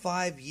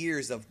 45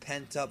 years of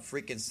pent up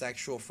freaking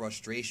sexual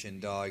frustration,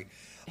 dog.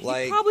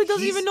 Like, he probably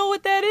doesn't even know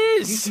what that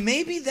is.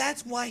 Maybe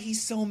that's why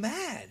he's so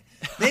mad.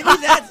 Maybe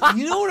that's,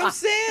 you know what I'm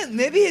saying?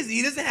 Maybe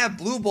he doesn't have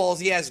blue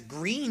balls, he has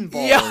green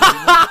balls.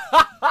 Yeah.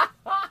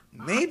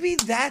 Maybe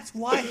that's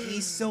why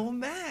he's so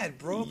mad,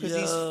 bro. Because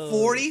he's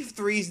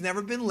 43, he's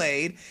never been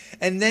laid,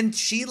 and then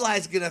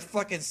Chilai's gonna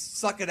fucking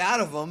suck it out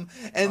of him,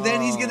 and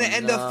then he's gonna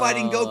end up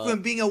fighting Goku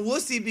and being a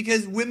wussy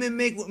because women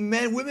make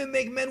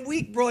men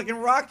weak, bro, like in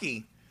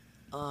Rocky.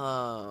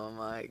 Oh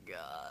my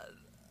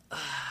god.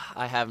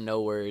 I have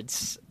no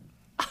words.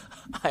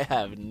 I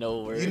have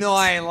no words. You know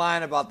I ain't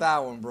lying about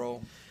that one,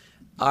 bro.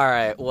 All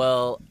right,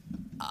 well,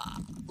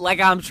 like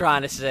I'm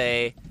trying to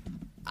say,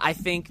 I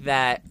think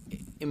that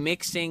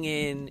mixing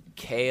in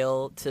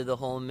Kale to the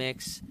whole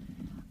mix,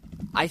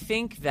 I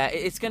think that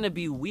it's going to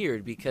be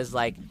weird because,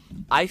 like,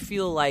 I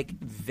feel like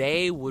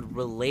they would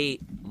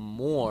relate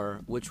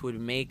more, which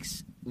would make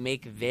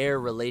their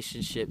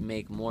relationship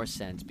make more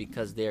sense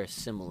because they're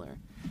similar.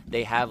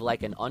 They have,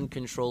 like, an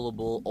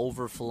uncontrollable,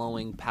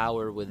 overflowing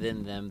power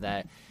within them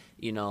that,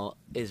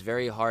 is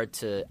very hard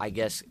to, I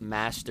guess,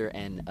 master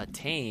and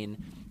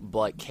attain,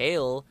 but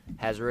Kale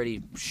has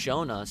already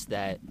shown us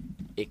that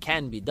it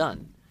can be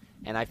done.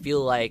 And I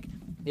feel like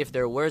if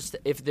there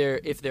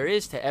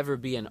is to ever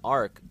be an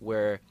arc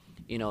where,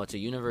 it's a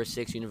Universe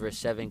 6, Universe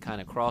 7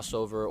 kind of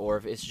crossover, or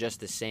if it's just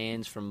the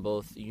Saiyans from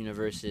both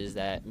universes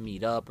that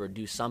meet up or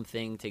do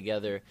something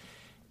together,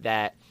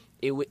 that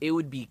it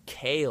would be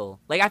Kale.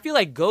 Like, I feel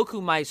like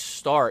Goku might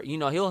start,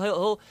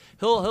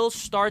 he'll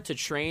start to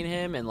train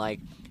him and, like,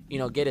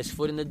 get his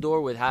foot in the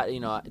door with how,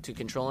 to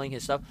controlling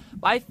his stuff.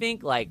 But I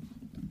think, like,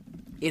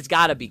 it's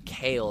got to be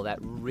Kale that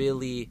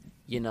really,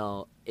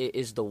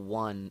 is the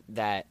one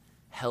that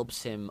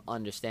helps him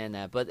understand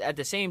that. But at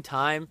the same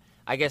time,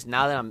 I guess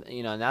now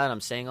that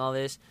I'm saying all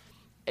this,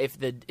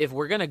 if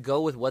we're gonna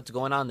go with what's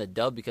going on in the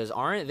dub, because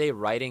aren't they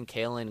writing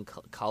Kale and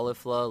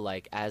Caulifla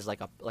like as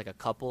like a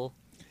couple?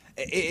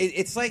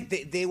 It's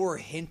like they were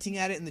hinting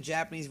at it in the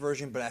Japanese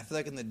version, but I feel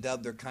like in the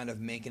dub they're kind of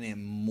making it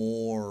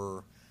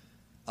more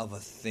of a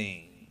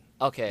thing.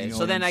 Okay, you know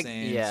so then I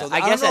guess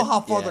don't know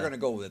how far they're gonna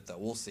go with it though.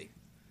 We'll see.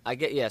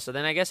 So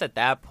then I guess at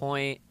that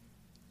point,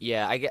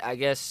 yeah, I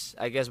guess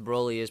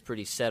Broly is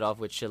pretty set off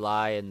with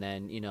Chilai, and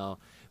then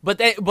but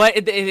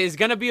it is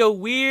gonna be a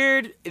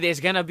weird. There's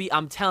gonna be.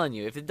 I'm telling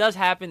you, if it does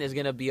happen, there's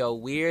gonna be a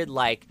weird,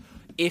 like,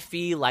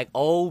 iffy, like,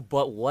 oh,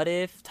 but what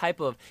if type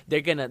of. They're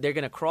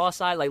gonna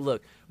cross eye. Like,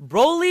 look,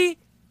 Broly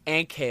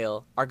and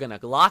Kale are gonna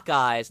lock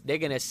eyes. They're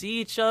gonna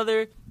see each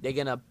other. They're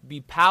gonna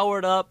be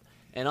powered up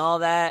and all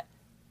that.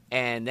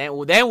 And then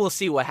we'll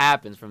see what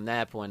happens from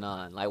that point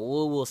on. Like,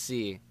 we'll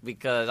see,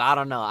 because I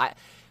don't know.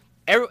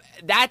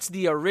 That's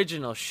the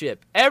original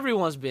ship.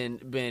 Everyone's been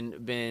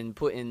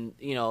putting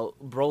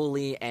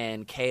Broly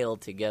and Kale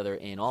together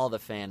in all the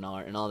fan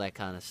art and all that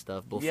kind of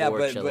stuff before. Yeah,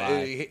 but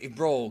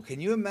Chilai. Can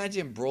you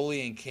imagine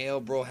Broly and Kale,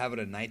 bro, having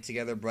a night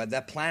together, bro?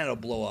 That planet will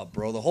blow up,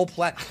 bro. The whole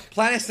planet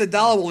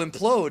Sadala will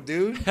implode,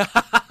 dude.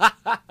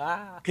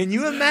 Can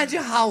you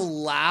imagine how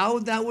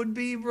loud that would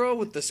be, bro,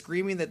 with the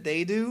screaming that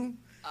they do?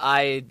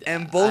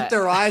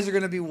 Their eyes are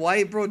gonna be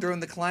white, bro, during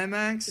the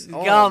climax.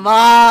 Come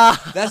on,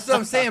 that's what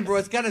I'm saying, bro.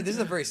 This is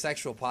a very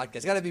sexual podcast.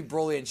 It's gotta be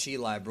Broly and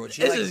Chilai, bro. This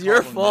is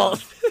your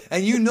fault.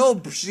 And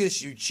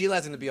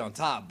Chilai's gonna be on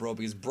top, bro,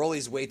 because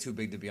Broly's way too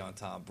big to be on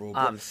top, bro.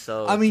 I'm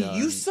so. I mean, done.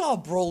 You saw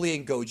Broly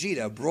and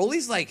Gogeta.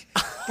 Broly's like,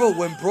 bro,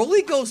 when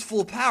Broly goes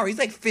full power, he's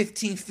like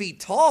 15 feet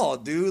tall,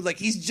 dude. Like,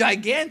 he's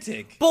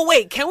gigantic. But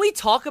wait, can we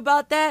talk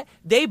about that?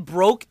 They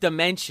broke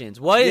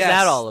dimensions. What is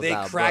that all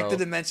about? They cracked bro? the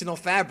dimensional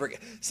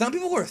fabric. Some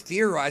people were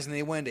theorizing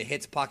they went into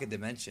Hit's pocket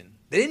dimension.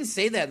 They didn't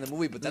say that in the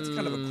movie, but that's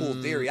kind of a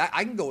cool theory.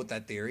 I can go with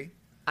that theory.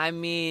 I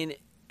mean,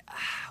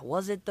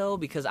 Was it though?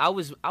 Because I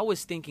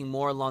was thinking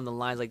more along the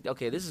lines like,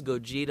 okay, this is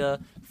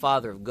Gogeta,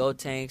 father of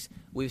Gotenks.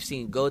 We've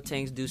seen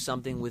Gotenks do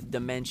something with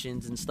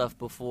dimensions and stuff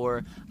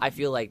before. I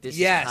feel like this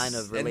is kind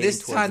of relating and this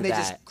towards time they that.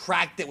 just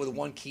cracked it with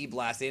one ki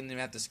blast. They didn't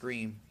even have to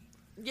scream.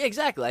 Yeah,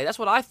 exactly. Like, that's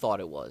what I thought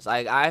it was.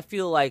 I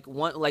feel like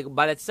when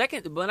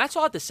I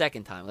saw it the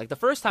second time, like the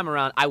first time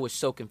around, I was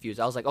so confused.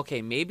 I was like,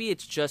 okay, maybe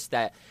it's just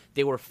that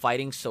they were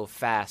fighting so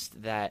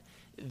fast that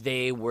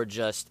they were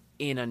just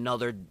in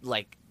another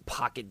like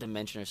pocket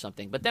dimension or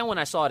something. But then when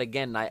I saw it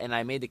again, and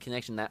I made the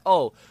connection that,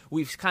 oh,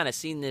 we've kind of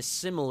seen this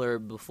similar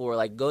before.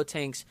 Like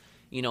Gotenks,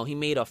 he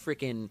made a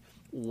freaking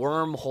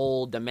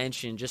wormhole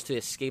dimension just to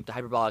escape the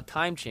hyperbolic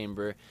time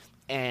chamber,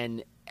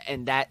 and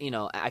that,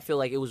 I feel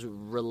like it was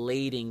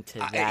relating to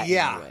that.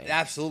 Anyway.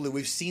 Absolutely.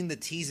 We've seen the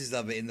teases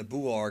of it in the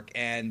Buu arc,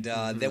 and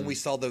then we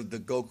saw the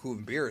Goku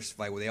and Beerus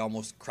fight where they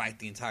almost cracked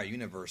the entire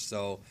universe.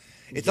 So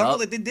it's almost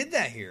like they did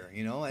that here,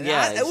 and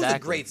it was a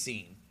great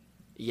scene.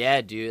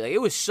 Yeah, dude, like,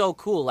 it was so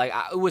cool. Like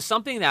it was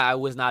something that I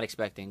was not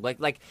expecting. Like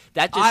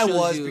that just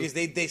shows you... because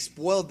they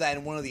spoiled that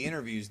in one of the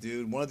interviews,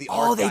 dude. One of the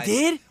art guys, they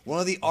did? One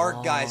of the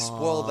art guys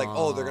spoiled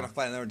they're gonna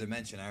fight another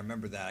dimension. I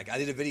remember that. I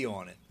did a video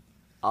on it.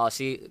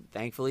 See,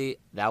 thankfully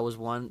that was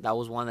one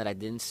that I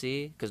didn't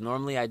see, because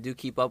normally I do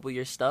keep up with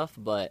your stuff,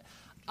 but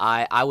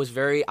I was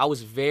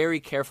very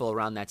careful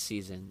around that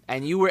season.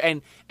 And you were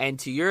and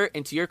to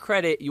your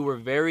credit, you were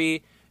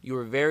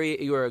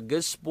a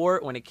good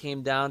sport when it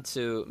came down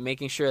to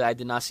making sure that I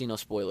did not see no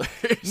spoilers.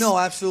 No,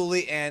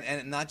 absolutely,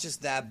 and not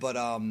just that, but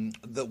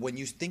when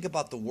you think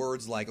about the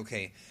words like,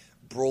 okay,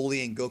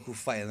 Broly and Goku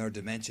fight in another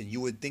dimension,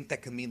 you would think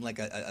that could mean like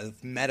a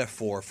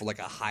metaphor for like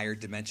a higher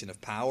dimension of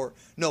power.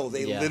 No,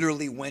 they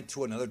literally went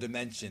to another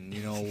dimension,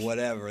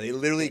 whatever. They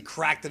literally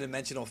cracked the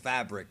dimensional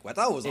fabric. I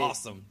thought it was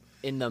awesome.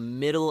 In the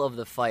middle of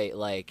the fight,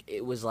 like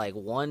it was like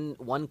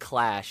one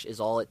clash is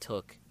all it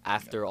took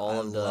after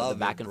all of the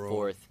back and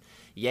forth.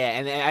 Yeah,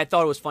 and I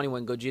thought it was funny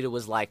when Gogeta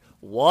was like,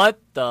 "What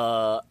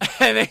the?"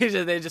 and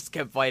they just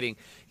kept fighting.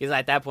 Because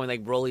at that point,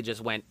 like Broly just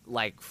went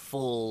like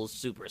full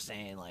Super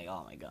Saiyan. Like,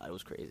 oh my god, it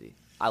was crazy.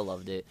 I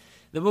loved it.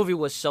 The movie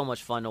was so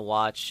much fun to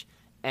watch,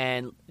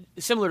 and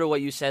similar to what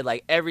you said,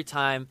 like every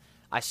time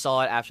I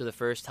saw it after the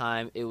first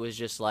time, it was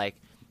just like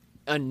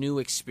a new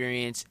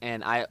experience.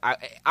 And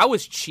I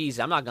was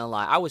cheesy. I'm not gonna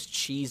lie, I was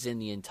cheesing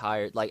the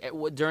entire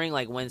during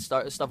like when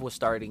stuff was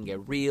starting to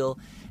get real.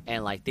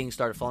 And, like, things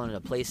started falling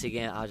into place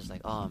again. I was just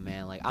like, oh,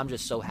 man, like, I'm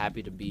just so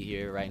happy to be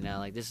here right now.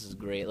 Like, this is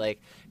great. Like,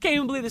 can't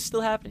even believe this is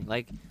still happening.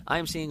 Like, I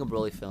am seeing a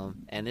Broly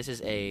film, and this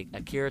is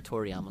Akira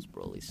Toriyama's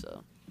Broly,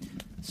 so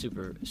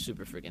super,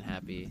 super freaking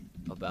happy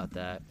about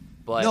that.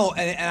 But no,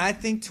 and I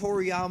think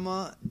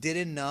Toriyama did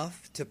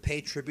enough to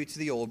pay tribute to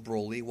the old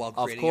Broly while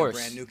creating a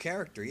brand new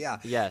character. Yeah.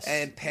 Yes.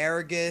 And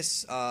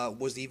Paragus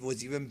was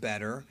even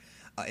better.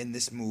 In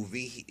this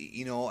movie,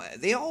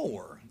 they all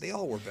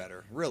were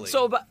better, really.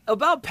 So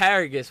about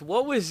Paragus,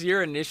 what was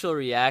your initial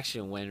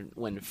reaction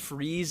when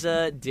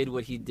Frieza did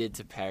what he did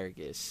to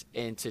Paragus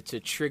and to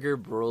trigger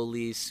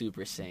Broly's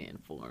Super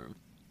Saiyan form?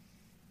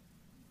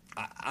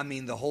 I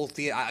mean, the whole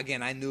thing.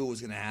 Again, I knew it was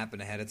going to happen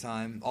ahead of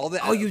time.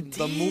 You did?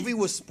 The movie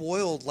was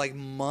spoiled like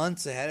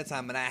months ahead of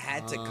time, and I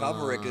had to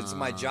cover it because it's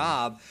my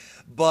job.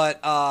 But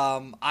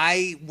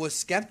I was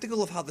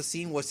skeptical of how the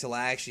scene was till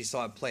I actually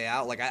saw it play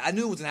out. Like I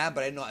knew it was going to happen,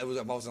 but I didn't know I was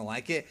going to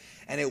like it,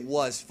 and it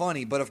was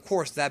funny. But of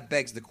course, that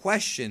begs the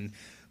question,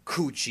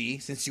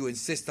 Coochie, since you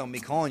insist on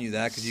me calling you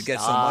that because you get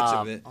so much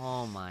of it.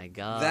 Oh my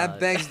god! That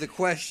begs the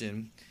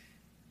question.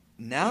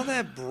 Now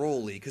that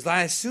Broly, because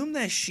I assume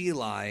that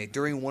Sheila,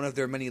 during one of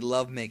their many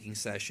lovemaking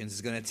sessions,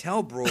 is going to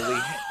tell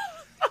Broly,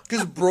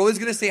 because Broly's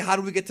going to say, how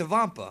do we get to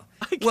Vampa?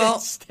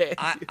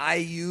 I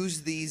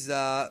use these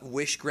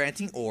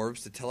wish-granting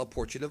orbs to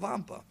teleport you to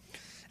Vampa.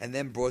 And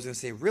then Broly's going to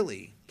say,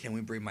 really, can we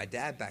bring my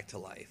dad back to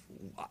life?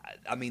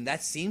 I mean,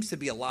 that seems to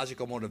be a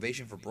logical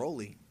motivation for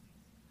Broly.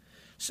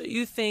 So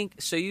you think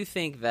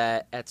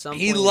that at some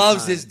point he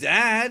loves his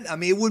dad? I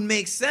mean, it would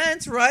make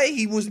sense, right?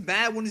 He was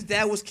mad when his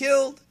dad was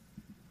killed.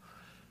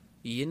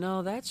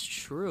 That's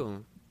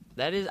true.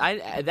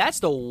 That's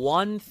the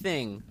one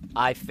thing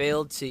I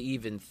failed to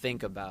even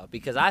think about,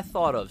 because I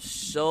thought of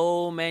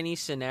so many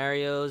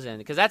scenarios, and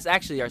because that's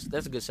actually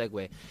that's a good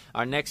segue.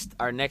 Our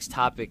next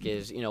topic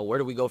is, where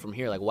do we go from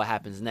here? Like, what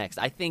happens next?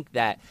 I think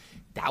that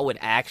would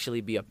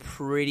actually be a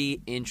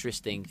pretty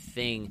interesting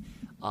thing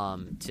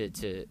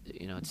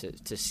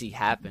to see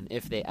happen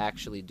if they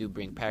actually do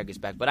bring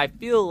Paragus back. But I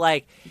feel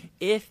like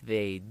if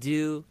they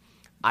do,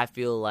 I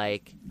feel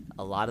like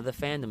a lot of the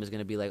fandom is going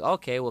to be like,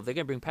 okay, well, if they're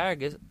going to bring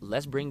Paragus,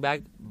 let's bring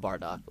back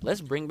Bardock. Let's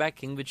bring back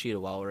King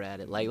Vegeta while we're at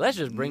it. Like, let's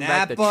just bring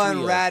back the trio. Nappa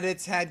and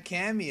Raditz had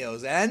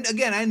cameos. And,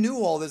 again, I knew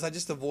all this. I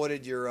just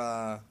avoided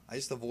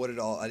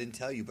all. I didn't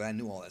tell you, but I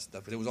knew all that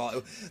stuff. It was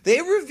all.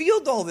 They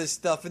revealed all this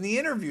stuff in the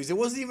interviews. It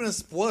wasn't even a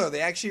spoiler. They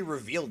actually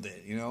revealed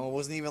it. It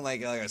wasn't even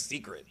like a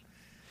secret.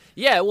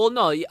 Yeah, well,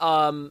 no,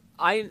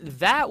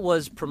 that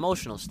was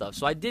promotional stuff.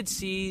 So I did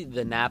see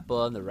the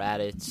Nappa and the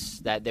Raditz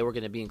that they were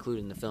going to be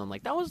included in the film.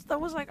 Like that was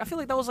like I feel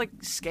like that was like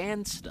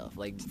scanned stuff,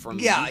 like from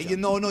Yeah,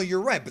 V-Jump. no,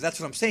 you're right, but that's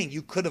what I'm saying.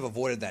 You could have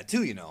avoided that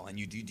too, and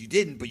you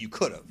didn't, but you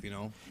could have,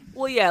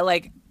 Well, yeah,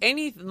 like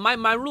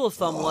my rule of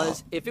thumb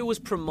was if it was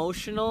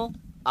promotional,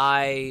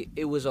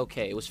 it was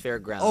okay. It was fair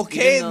ground.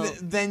 Okay, Though,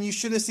 then you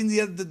should have seen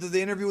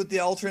the interview with the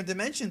alternate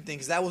dimension thing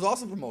because that was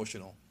also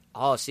promotional.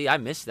 oh, see, I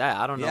missed that.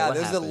 I don't know. Yeah, what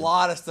there's happened. a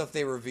lot of stuff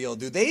they revealed,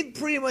 dude. They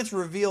pretty much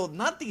revealed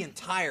not the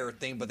entire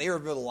thing, but they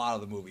revealed a lot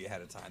of the movie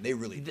ahead of time. They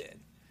really did.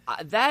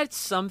 That's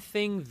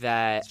something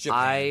that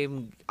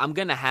I'm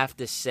gonna have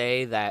to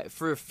say that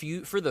for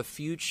the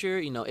future,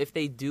 if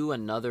they do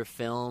another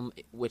film,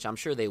 which I'm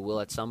sure they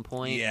will at some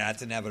point. Yeah,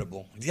 it's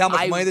inevitable. Do you know how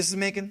much money this is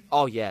making?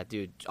 Oh yeah,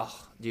 dude.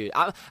 Oh, dude.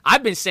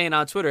 I've been saying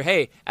on Twitter,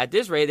 hey, at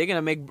this rate, they're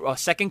gonna make a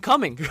second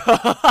coming.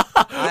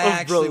 I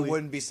actually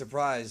wouldn't be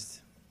surprised.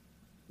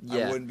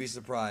 Yeah. I wouldn't be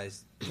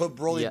surprised. Put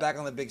Broly back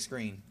on the big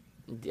screen.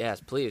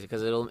 Yes, please,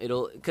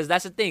 because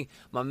that's the thing.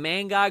 My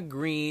man got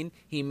green.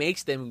 He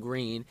makes them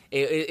green.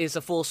 It's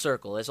a full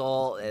circle. It's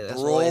all.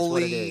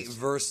 What it is.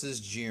 Versus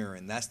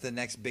Jiren. That's the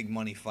next big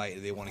money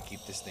fight. They want to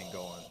keep this thing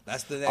going.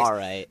 That's the next. All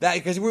right.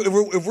 Because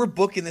if we're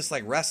booking this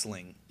like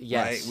wrestling,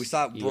 yes, right? We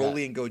saw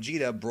Broly and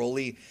Gogeta,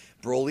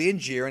 Broly and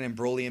Jiren, and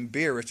Broly and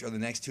Beerus are the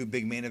next two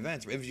big main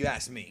events. If you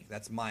ask me,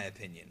 that's my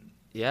opinion.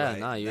 Yeah, right?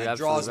 no, you're that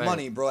absolutely draws right.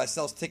 money, bro. That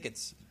sells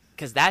tickets.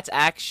 Because that's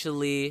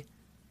actually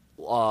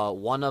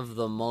one of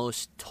the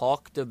most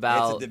talked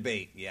about. It's a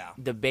debate, yeah.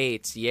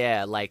 Debates,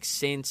 yeah. Like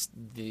since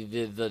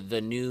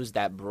the news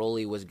that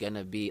Broly was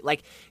gonna be,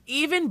 like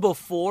even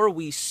before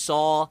we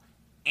saw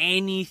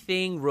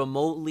anything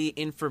remotely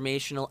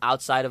informational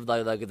outside of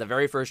the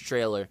very first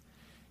trailer,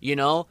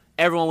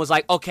 everyone was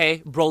like, okay,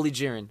 Broly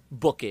Jiren,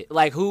 book it.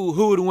 Like who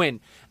would win?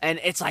 And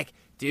it's like,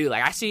 dude,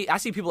 like I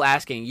see people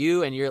asking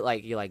you, and you're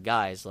like,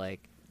 guys,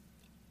 like.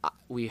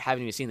 We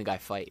haven't even seen the guy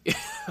fight.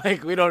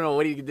 Like we don't know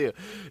what he can do,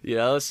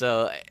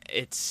 So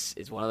it's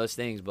one of those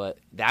things. But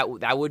that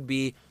would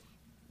be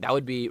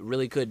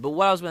really good. But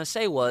what I was going to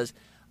say was,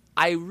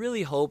 I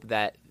really hope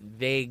that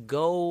they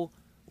go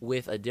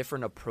with a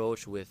different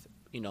approach with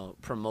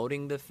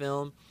promoting the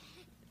film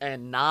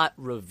and not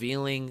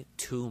revealing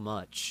too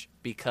much,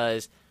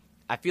 because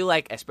I feel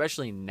like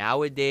especially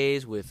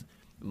nowadays with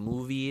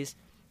movies,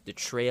 the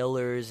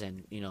trailers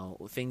and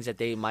things that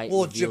they might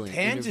reveal Japan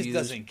in interviews. just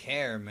doesn't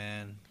care,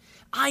 man.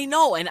 I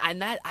know,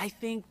 and that I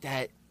think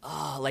that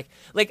like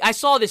I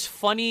saw this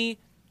funny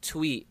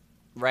tweet,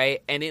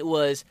 right? And it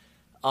was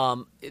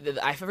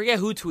I forget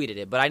who tweeted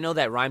it, but I know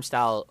that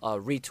Rhymestyle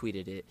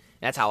retweeted it.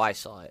 That's how I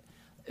saw it.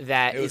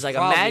 That it was like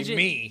probably imagine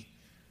me.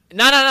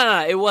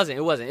 No, it wasn't.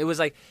 It was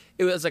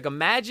like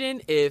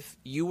imagine if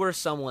you were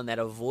someone that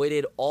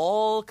avoided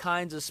all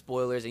kinds of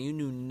spoilers and you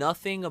knew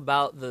nothing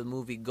about the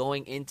movie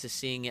going into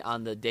seeing it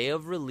on the day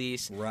of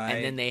release, right?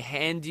 And then they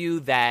hand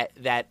you that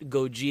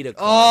Gogeta card.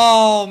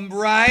 Oh,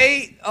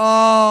 right.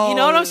 Oh, you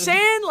know what I'm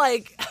saying?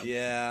 Like,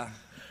 yeah.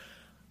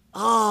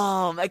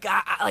 Like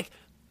I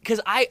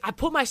because I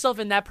put myself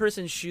in that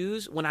person's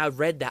shoes when I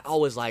read that. I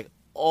was like,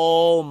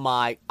 oh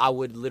my! I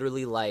would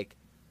literally like.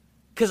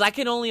 Because I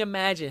can only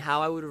imagine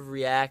how I would have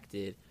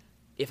reacted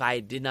if I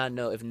did not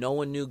know, if no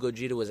one knew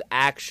Gogeta was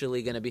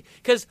actually going to be.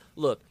 Because,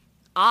 look,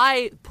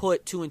 I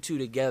put 2 and 2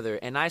 together,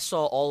 and I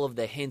saw all of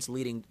the hints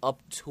leading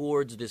up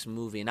towards this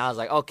movie, and I was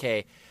like,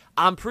 okay,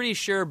 I'm pretty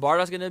sure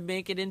Bardock's going to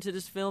make it into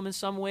this film in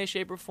some way,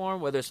 shape, or form,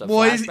 whether it's a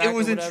flashback it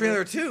was or in whatever.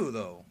 trailer 2,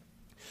 though.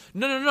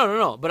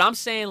 No. But I'm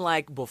saying,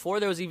 like, before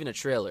there was even a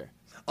trailer.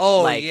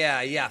 Oh, like,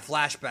 yeah,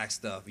 flashback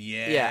stuff.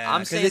 Yeah,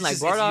 I'm saying, like,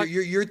 Bardock...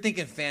 You're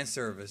thinking fan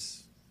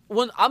service.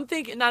 Well, I'm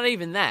thinking not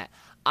even that.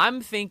 I'm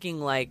thinking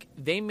like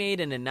they made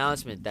an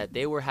announcement that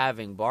they were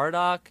having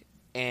Bardock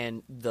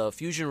and the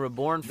Fusion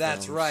Reborn films.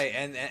 That's right,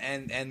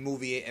 and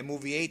movie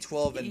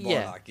A12 and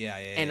Bardock. Yeah.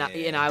 And I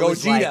Gogeta,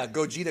 was like,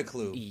 Gogeta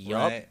clue.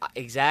 Yup, right?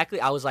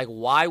 exactly. I was like,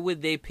 why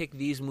would they pick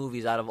these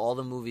movies out of all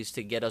the movies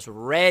to get us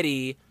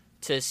ready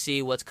to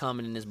see what's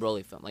coming in this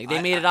Broly film? Like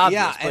they made it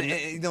obvious. Yeah,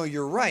 and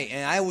you're right,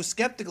 and I was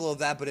skeptical of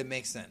that, but it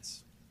makes sense.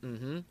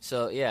 Mm-hmm.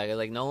 So yeah,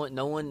 like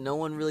no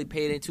one really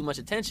paid too much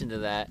attention to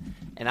that,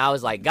 and I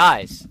was like,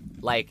 guys,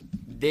 like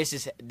this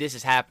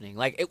is happening.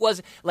 Like it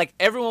was like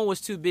everyone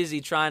was too busy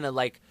trying to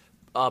like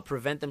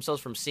prevent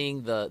themselves from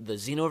seeing the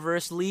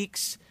Xenoverse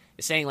leaks,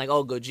 saying like,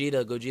 oh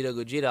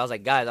Gogeta. I was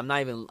like, guys, I'm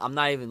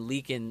not even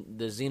leaking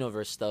the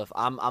Xenoverse stuff.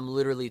 I'm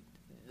literally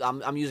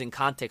using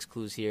context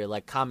clues here,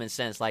 like common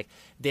sense. Like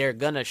they're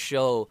gonna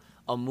show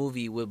a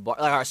movie with like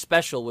our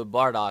special with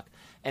Bardock.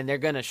 And they're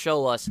going to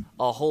show us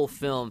a whole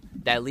film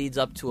that leads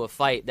up to a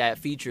fight that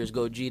features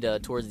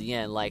Gogeta towards the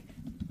end. Like,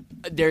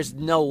 there's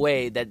no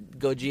way that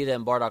Gogeta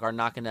and Bardock are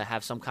not going to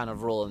have some kind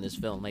of role in this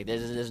film. Like,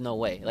 there's no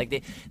way.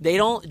 Like, they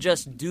don't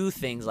just do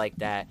things like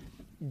that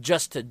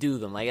just to do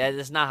them. Like,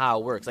 that's not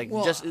how it works. Like,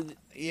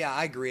 yeah,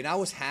 I agree. And I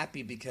was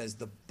happy because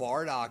the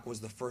Bardock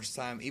was the first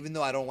time, even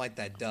though I don't like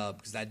that dub,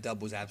 because that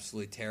dub was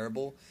absolutely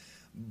terrible,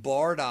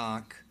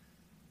 Bardock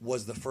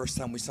was the first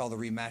time we saw the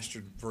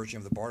remastered version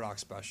of the Bardock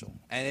special,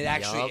 and it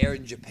actually Yup. aired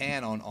in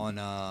Japan on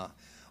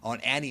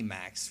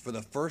Animax for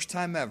the first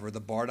time ever. The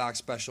Bardock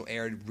special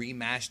aired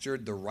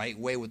remastered the right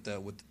way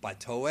by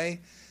Toei.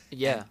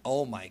 Yeah. And,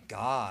 oh my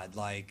god!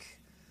 Like,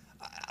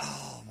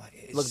 oh my,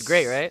 Looked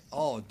great, right?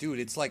 Oh, dude,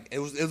 it's like it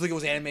was like it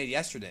was animated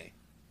yesterday.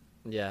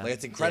 Yeah. Like,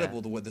 it's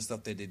incredible the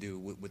stuff they do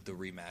with the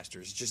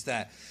remasters. It's just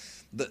that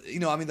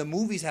the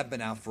movies have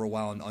been out for a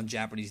while on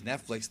Japanese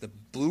Netflix. The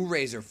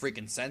Blu-rays are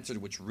freaking censored,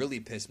 which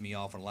really pissed me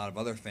off and a lot of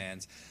other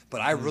fans.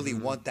 But I really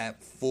want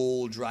that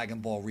full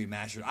Dragon Ball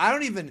remastered. I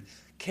don't even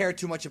care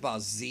too much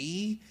about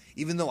Z,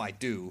 even though I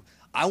do.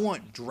 I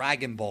want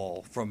Dragon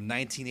Ball from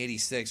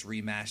 1986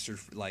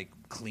 remastered, like,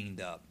 cleaned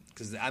up.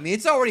 Because, I mean,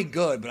 it's already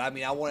good, but, I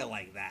mean, I want it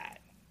like that.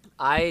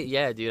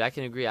 Yeah, dude, I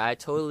can agree. I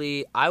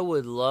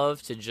would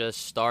love to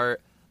just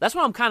start. That's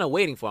what I'm kind of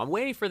waiting for. I'm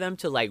waiting for them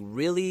to, like,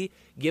 really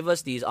give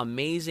us these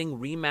amazing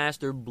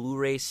remastered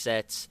Blu-ray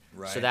sets.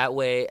 Right. So that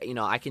way,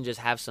 I can just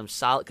have some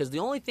solid. Because the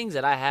only things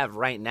that I have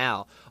right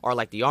now are,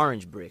 like, the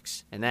orange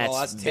bricks. And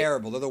that's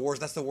terrible. They're the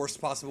worst. That's the worst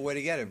possible way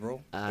to get it,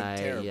 bro.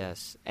 Terrible.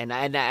 Yes. And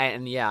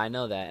yeah, I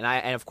know that.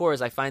 And of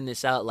course, I find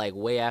this out, like,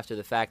 way after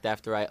the fact,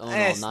 after I own all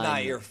 9. It's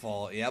not your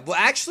fault, yeah. But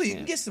actually, you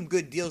can get some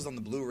good deals on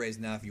the Blu-rays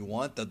now if you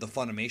want, the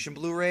Funimation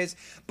Blu-rays.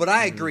 But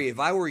I agree. If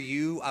I were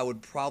you, I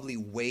would probably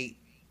wait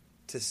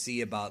to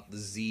see about the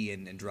Z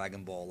and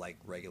Dragon Ball, like,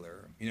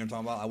 regular. You know what I'm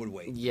talking about? I would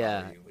wait.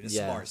 Yeah. It's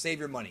smart. Save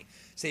your money.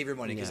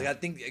 Because Yeah.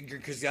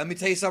 Because let me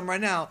tell you something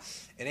right now.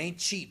 It ain't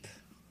cheap.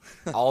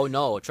 Oh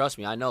no, trust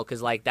me, I know,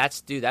 because like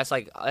that's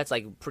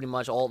like pretty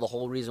much the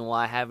whole reason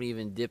why I haven't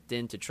even dipped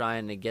into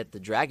trying to get the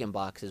Dragon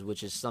boxes,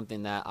 which is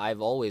something that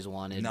I've always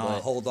wanted. No,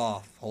 hold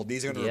off.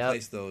 These are going to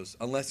replace those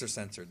unless they're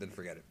censored. Then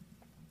forget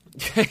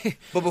it.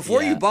 But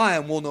before you buy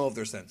them, we'll know if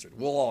they're censored.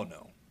 We'll all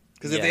know.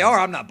 Because if they are,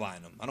 I'm not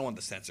buying them. I don't want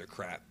the censored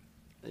crap.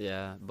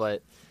 Yeah,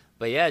 but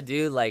yeah,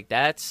 dude, like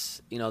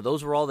that's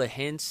those were all the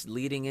hints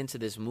leading into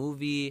this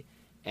movie.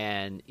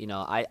 And,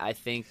 I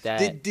think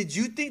that... Did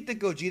you think the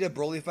Gogeta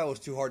Broly fight was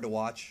too hard to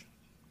watch?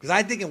 Because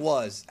I think it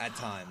was at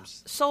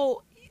times.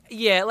 So,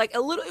 yeah, like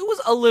it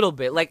was a little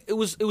bit. Like, it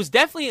was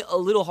definitely a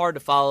little hard to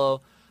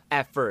follow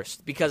at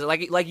first. Because,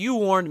 like you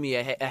warned me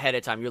ahead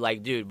of time. You're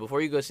like, dude,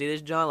 before you go see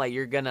this, John, like,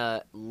 you're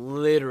gonna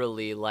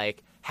literally,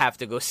 like, have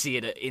to go see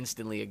it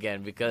instantly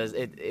again. Because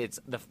it's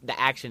the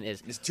action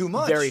is... It's too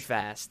much. Very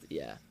fast,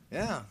 yeah.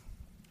 Yeah.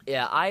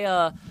 Yeah,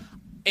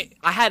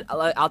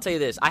 I'll tell you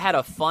this. I had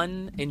a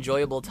fun,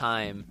 enjoyable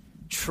time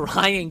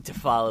trying to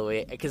follow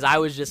it because I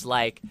was just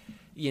like,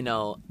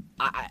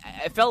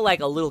 I felt like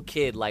a little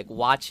kid, like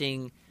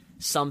watching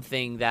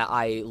something that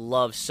I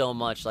love so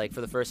much, like for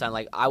the first time.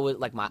 Like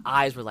my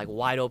eyes were like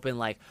wide open,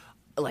 like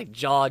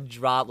jaw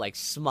dropped, like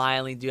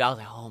smiling, dude. I was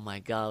like, oh my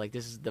god, like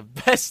this is the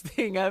best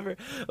thing ever.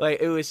 Like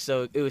it was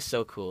so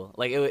cool.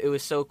 Like it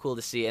was so cool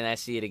to see, and I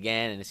see it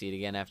again, and I see it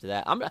again after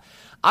that.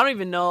 I don't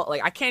even know.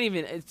 Like I can't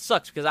even. It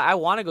sucks because I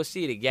want to go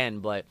see it again,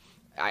 but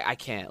I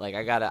can't. Like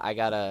I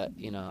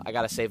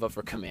gotta save up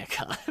for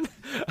Comic-Con.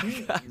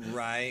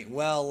 Right.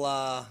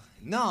 Well,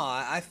 no,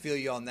 I feel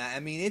you on that. I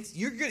mean,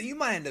 you're good. You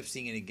might end up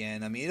seeing it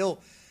again. I mean,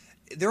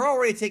 they're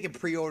already taking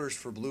pre-orders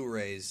for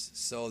Blu-rays,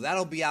 so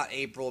that'll be out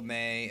April,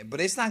 May.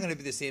 But it's not going to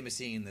be the same as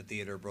seeing in the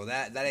theater, bro.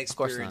 That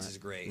experience is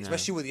great,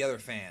 especially with the other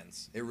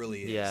fans. It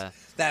really is. Yeah.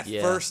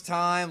 First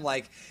time,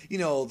 like,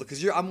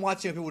 because I'm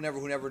watching people who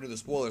never knew the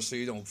spoilers, so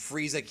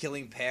Frieza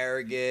killing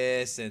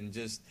Paragus and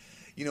just.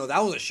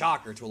 That was a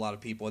shocker to a lot of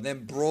people. And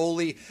then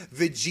Broly,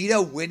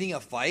 Vegeta winning a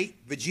fight.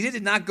 Vegeta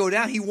did not go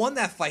down. He won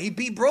that fight. He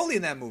beat Broly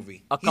in that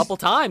movie. A couple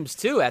times,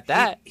 too, at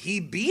that. He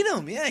beat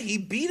him. Yeah, he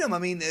beat him. I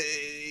mean,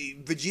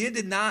 Vegeta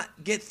did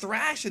not get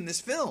thrashed in this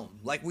film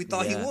like we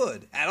thought he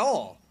would at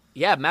all.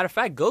 Yeah, matter of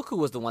fact, Goku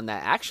was the one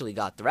that actually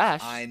got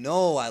thrashed. I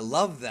know. I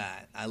love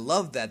that.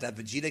 That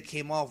Vegeta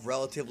came off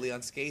relatively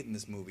unscathed in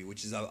this movie,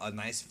 which is a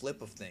nice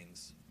flip of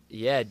things.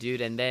 Yeah,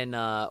 dude, and then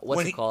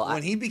what's it called?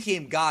 When he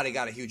became God, it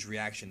got a huge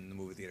reaction in the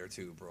movie theater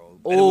too,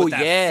 bro. Oh, with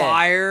that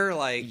fire,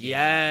 like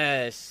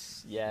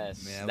yes,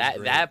 man,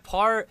 that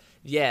part,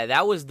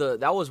 that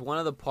was one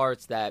of the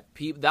parts that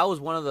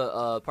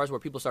parts where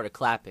people started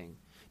clapping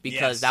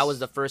because that was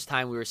the first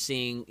time we were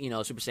seeing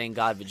Super Saiyan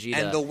God Vegeta,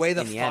 and the way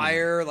the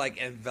fire like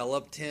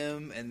enveloped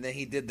him, and then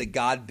he did the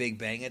God Big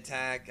Bang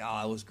attack.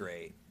 Oh, it was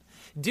great.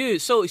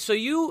 Dude, so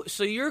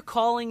you're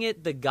calling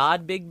it the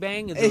God Big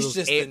Bang? It's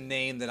just the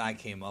name that I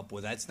came up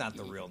with. That's not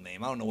the real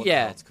name. I don't know what the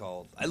hell it's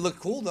called. It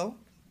looked cool though.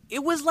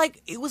 It was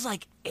like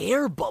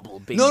air bubble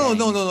Big Bang.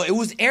 No. It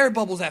was air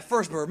bubbles at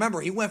first, but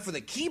remember he went for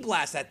the ki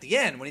blast at the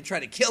end when he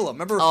tried to kill him.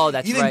 Remember? Oh,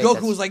 that's even right.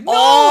 Goku was like, "No,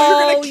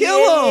 you're gonna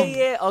kill him."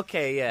 Yeah.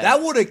 Okay, yeah.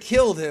 That would have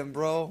killed him,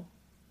 bro.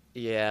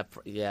 Yeah.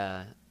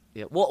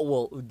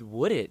 Well,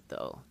 would it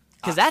though?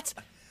 Because that's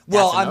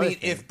I mean,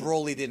 if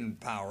Broly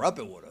didn't power up,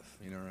 it would have.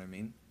 You know what I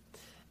mean?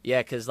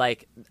 Yeah, because,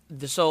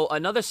 so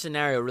another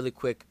scenario really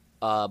quick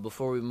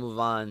before we move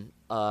on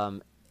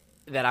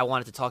that I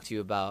wanted to talk to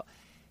you about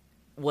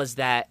was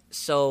that,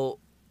 so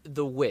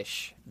the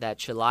wish that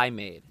Chilai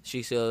made,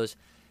 she goes,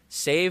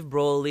 save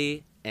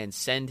Broly and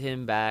send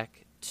him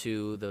back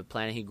to the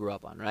planet he grew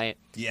up on, right?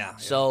 Yeah.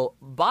 So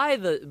by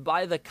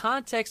the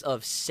context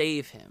of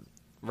save him,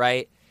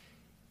 right?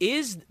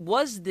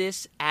 Was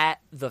this at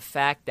the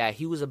fact that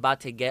he was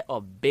about to get a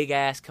big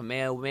ass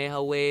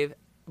Kamehameha wave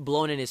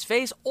blown in his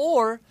face,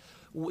 or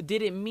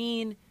did it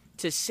mean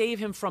to save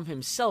him from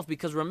himself?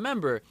 Because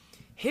remember,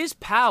 his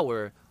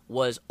power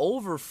was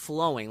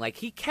overflowing. Like,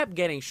 he kept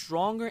getting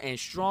stronger and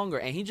stronger,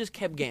 and he just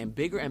kept getting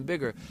bigger and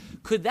bigger.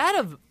 Could that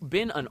have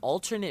been an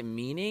alternate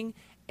meaning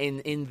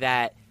in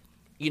that,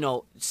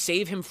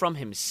 save him from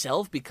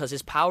himself, because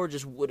his power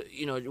just would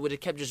have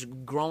kept just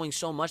growing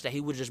so much that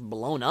he would just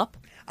blown up?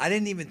 I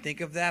didn't even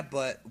think of that,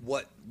 but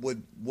what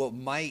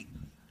might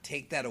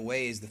take that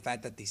away is the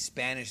fact that the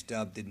Spanish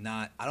dub did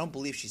not. I don't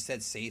believe she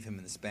said save him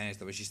in the Spanish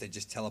dub, but she said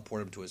just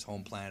teleport him to his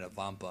home planet of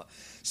Vampa.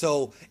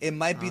 So it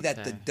might be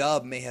that the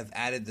dub may have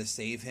added the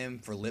save him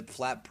for lip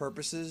flap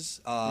purposes.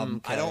 I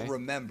don't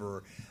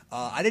remember.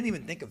 I didn't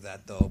even think of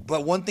that though.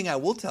 But one thing I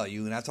will tell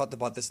you, and I've talked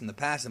about this in the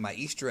past in my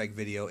Easter egg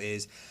video,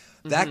 is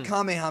that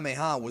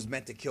Kamehameha was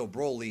meant to kill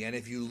Broly. And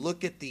if you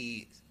look at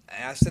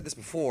I've said this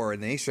before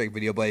in the Easter egg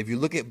video, but if you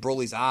look at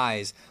Broly's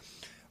eyes,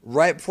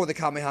 right before the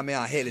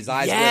Kamehameha hit, his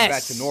eyes went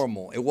back to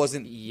normal. It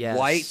wasn't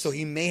white, so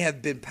he may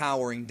have been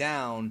powering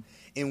down,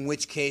 in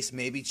which case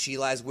maybe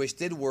Chi-Lai's wish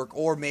did work,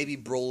 or maybe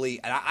Broly.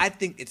 And I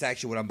think it's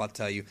actually what I'm about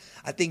to tell you.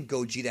 I think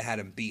Gogeta had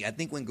him beat. I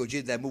think when Gogeta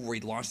did that move where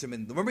he launched him,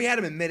 remember he had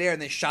him in midair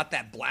and then shot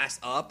that blast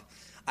up?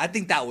 I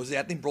think that was it.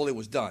 I think Broly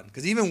was done.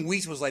 Because even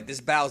Whis was like, this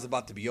battle's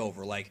about to be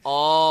over. Like,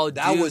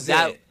 that was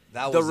it.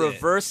 That was the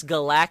reverse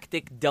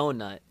galactic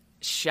donut.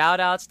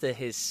 Shout-outs to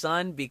his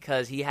son,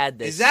 because he had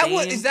the Is that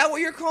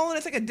what you're calling it?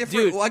 It's like a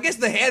different... Dude, well, I guess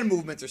the hand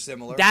movements are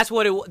similar. That's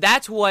what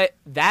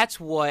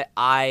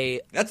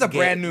I... That's a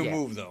brand new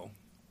move, though.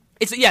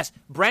 Yes,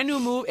 brand new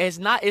move. It's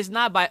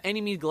not by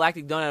any means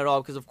Galactic Donut at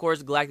all, because of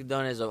course Galactic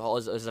Donut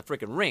is a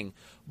freaking ring.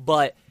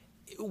 But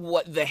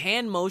what the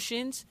hand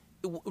motions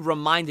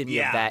reminded me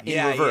of that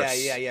in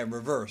reverse. Yeah,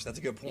 reverse. That's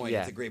a good point.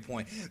 That's a great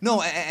point.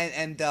 No,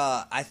 and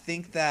I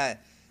think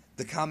that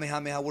the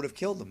Kamehameha would have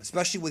killed him,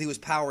 especially when he was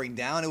powering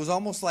down. It was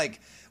almost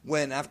like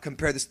when I've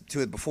compared this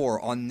to it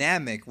before on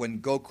Namek when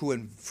Goku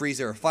and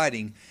Frieza are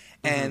fighting,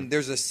 and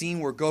there's a scene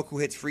where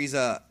Goku hits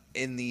Frieza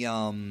in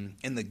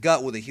the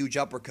gut with a huge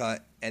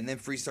uppercut, and then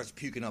Frieza starts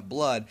puking up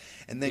blood,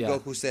 and then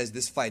Goku says,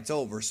 this fight's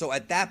over. So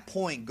at that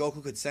point,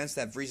 Goku could sense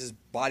that Frieza's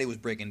body was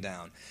breaking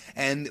down.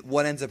 And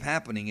what ends up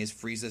happening is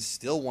Frieza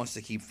still wants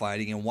to keep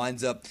fighting and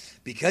winds up,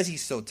 because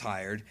he's so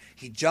tired,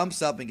 he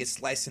jumps up and gets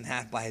sliced in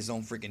half by his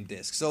own freaking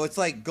disc. So it's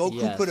like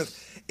Goku could have,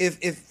 if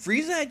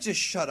Frieza had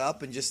just shut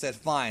up and just said,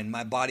 fine,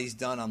 my body's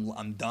done,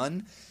 I'm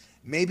done,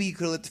 maybe he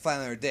could have lived to fight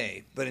another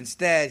day, but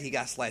instead he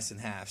got sliced in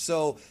half.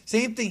 So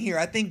same thing here.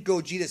 I think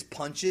Gogeta's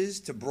punches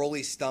to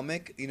Broly's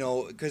stomach,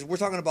 because we're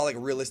talking about like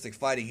realistic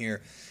fighting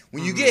here.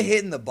 When you get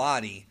hit in the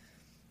body,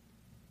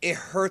 it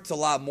hurts a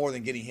lot more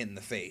than getting hit in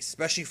the face,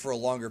 especially for a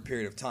longer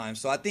period of time.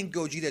 So I think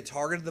Gogeta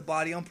targeted the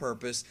body on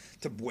purpose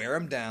to wear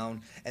him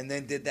down, and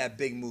then did that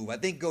big move. I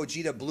think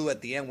Gogeta blew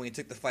at the end when he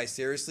took the fight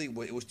seriously.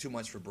 It was too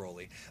much for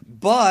Broly.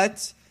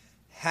 But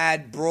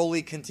had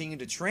Broly continued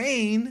to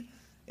train,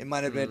 it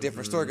might have been a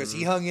different story, because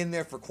he hung in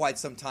there for quite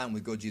some time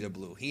with Gogeta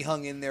Blue. He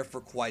hung in there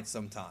for quite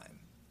some time.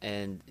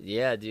 And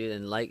yeah, dude,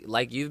 and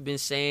like you've been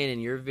saying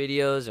in your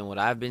videos and what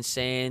I've been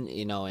saying,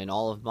 in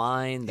all of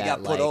mine, that he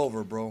got put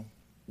over, bro.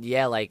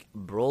 Yeah, like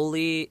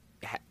Broly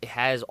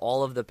has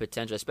all of the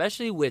potential,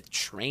 especially with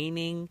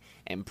training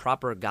and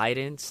proper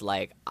guidance.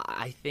 Like,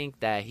 I think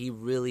that he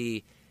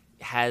really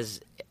has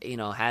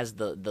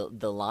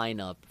the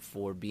lineup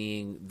for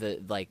being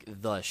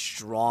the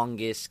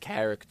strongest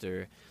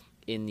character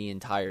in the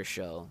entire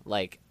show,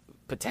 like,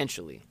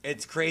 potentially.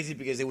 It's crazy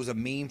because it was a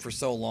meme for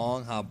so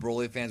long how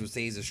Broly fans would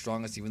say he's the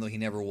strongest even though he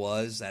never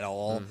was at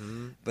all.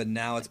 But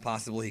now it's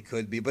possible he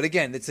could be. But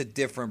again, it's a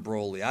different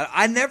Broly.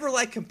 I never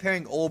like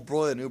comparing old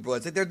Broly and new Broly.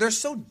 It's like they're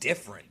so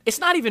different. It's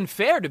not even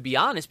fair, to be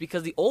honest,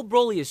 because the old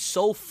Broly is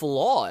so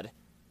flawed.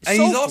 And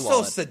he's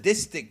also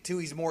sadistic too.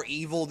 He's more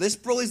evil. This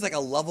Broly's like a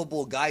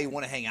lovable guy you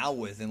want to hang out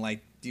with, and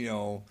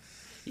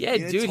yeah,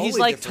 dude, totally he's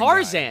like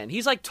Tarzan.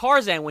 He's like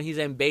Tarzan when he's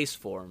in base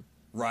form.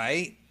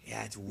 Right?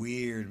 Yeah, it's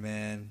weird,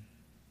 man.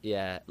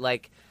 Yeah,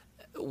 like,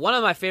 one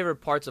of my favorite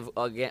parts of,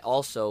 again,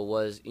 also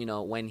was,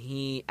 when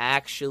he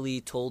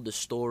actually told the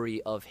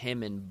story of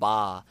him and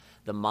Ba,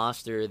 the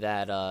monster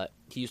that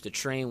he used to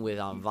train with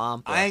on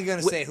Vampa. I ain't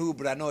gonna say who,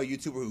 but I know a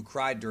YouTuber who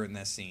cried during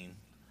that scene.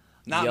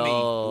 Not me. It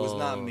was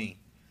not me.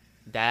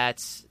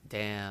 That's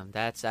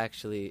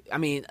actually, I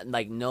mean,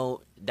 like, no,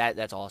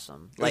 that's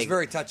awesome. It was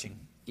very touching.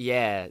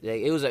 Yeah,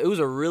 it was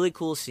a really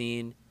cool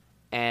scene.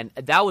 And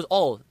that was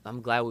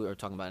I'm glad we were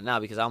talking about it now,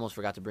 because I almost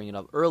forgot to bring it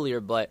up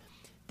earlier, but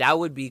that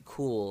would be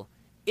cool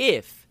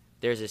if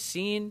there's a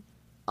scene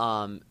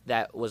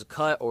that was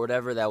cut or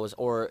whatever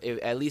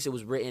at least it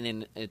was written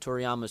in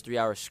Toriyama's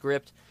 3-hour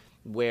script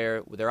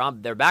where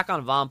they're back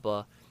on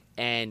Vampa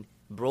and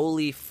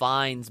Broly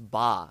finds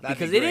Ba.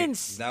 Because they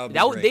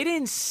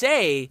didn't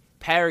say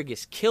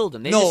Paragus killed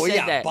him. They just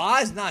said that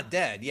Ba's not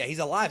dead. Yeah, he's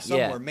alive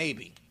somewhere,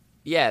 maybe.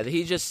 Yeah,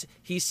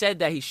 he said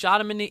that he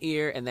shot him in the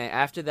ear, and then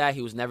after that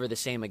he was never the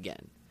same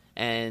again,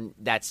 and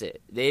that's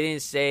it. They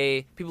didn't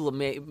say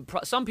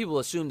some people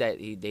assume that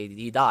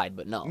he died,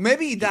 but no.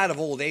 Maybe he died of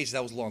old age.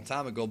 That was a long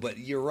time ago. But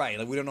you're right.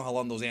 Like we don't know how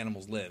long those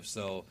animals live.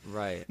 So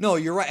right. No,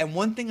 you're right. And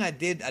one thing I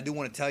do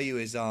want to tell you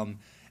is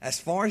as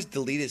far as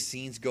deleted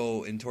scenes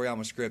go in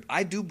Toriyama's script,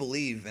 I do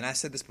believe, and I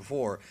said this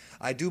before,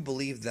 I do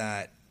believe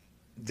that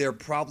there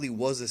probably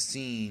was a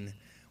scene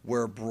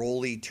where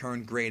Broly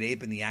turned Great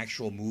Ape in the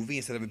actual movie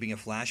instead of it being a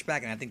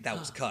flashback, and I think that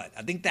was cut.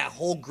 I think that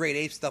whole Great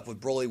Ape stuff with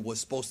Broly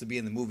was supposed to be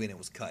in the movie, and it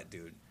was cut,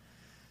 dude.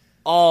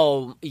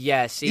 Oh,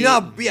 yeah, see? You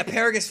know,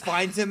 Paragus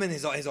finds him, and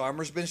his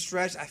armor's been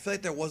stretched. I feel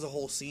like there was a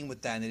whole scene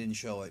with that, and they didn't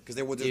show it, because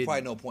there's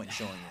probably no point in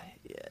showing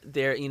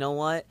it. You know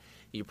what?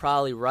 You're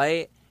probably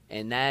right.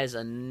 And that is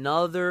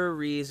another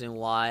reason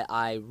why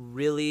I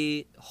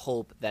really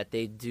hope that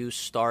they do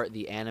start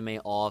the anime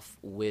off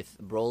with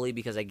Broly,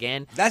 because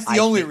again, that's the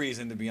only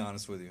reason, to be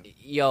honest with you.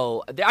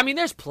 Yo, I mean,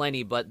 there's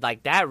plenty, but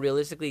like that,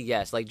 realistically,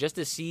 yes. Like just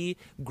to see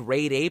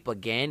Great Ape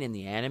again in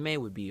the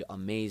anime would be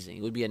amazing.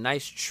 It would be a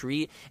nice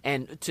treat,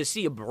 and to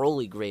see a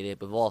Broly Great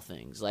Ape of all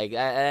things, like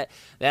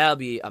that'll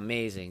be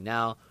amazing.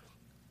 Now,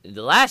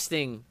 the last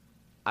thing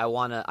I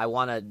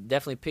wanna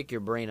definitely pick your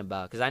brain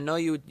about, because I know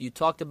you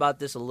talked about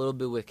this a little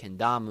bit with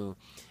Kendamu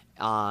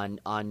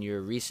on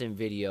your recent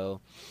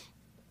video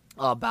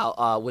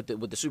about with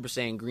the Super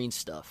Saiyan Green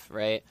stuff,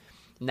 right?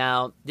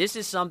 Now, this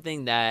is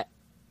something that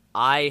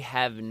I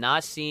have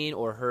not seen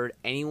or heard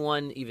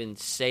anyone even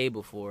say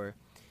before,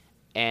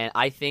 and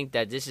I think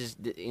that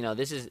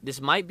this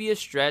might be a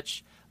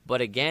stretch,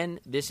 but again,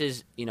 this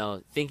is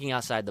thinking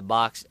outside the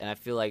box, and I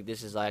feel like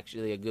this is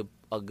actually a good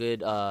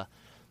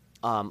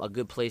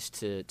place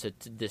to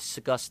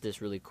discuss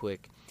this really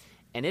quick.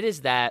 And it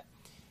is that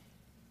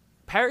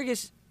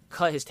Paragus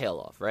cut his tail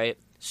off, right?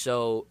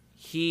 So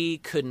he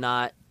could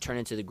not turn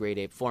into the Great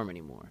Ape form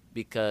anymore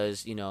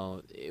because,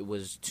 it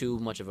was too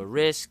much of a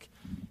risk.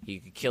 He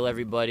could kill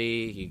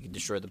everybody. He could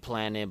destroy the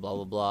planet,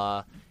 blah, blah,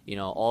 blah.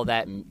 All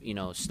that,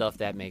 stuff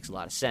that makes a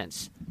lot of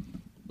sense.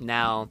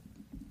 Now,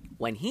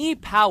 when he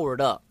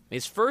powered up,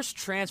 his first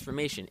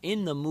transformation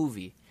in the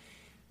movie,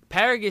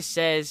 Paragus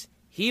says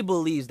he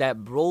believes that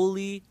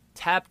Broly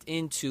tapped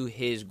into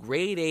his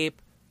Great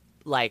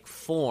Ape-like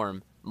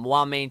form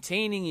while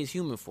maintaining his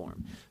human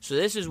form. So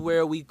this is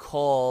where we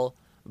call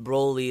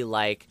Broly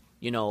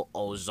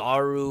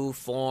Ozaru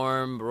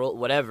form,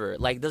 whatever.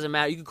 Like, doesn't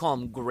matter. You could call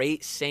him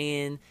Great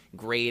Saiyan,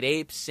 Great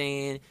Ape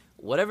Saiyan,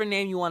 whatever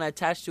name you want to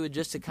attach to it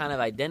just to kind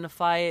of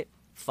identify it,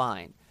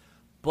 fine.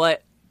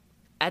 But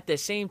at the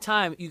same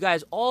time, you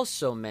guys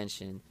also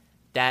mentioned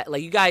that,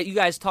 like, you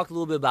guys talked a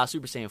little bit about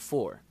Super Saiyan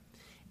 4.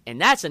 And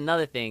that's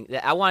another thing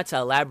that I wanted to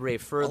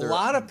elaborate further. A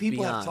lot of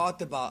people have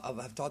talked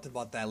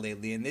about that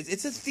lately, and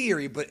it's a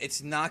theory, but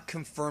it's not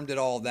confirmed at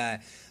all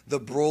that the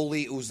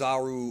Broly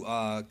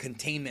Uzaru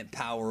containment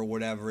power or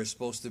whatever is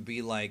supposed to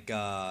be like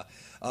a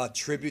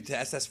tribute to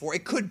SS4.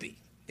 It could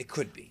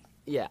be.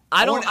 Yeah,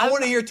 I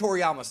want to hear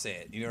Toriyama say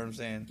it. You know what I'm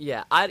saying?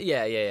 Yeah, I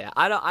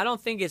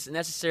don't think it's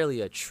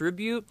necessarily a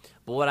tribute,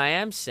 but what I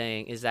am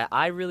saying is that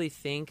I really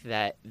think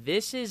that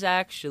this is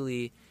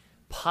actually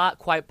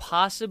quite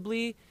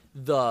possibly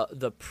the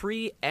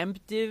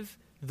preemptive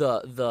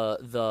the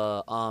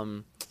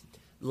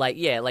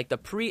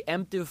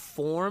preemptive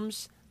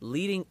forms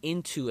leading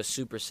into a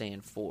Super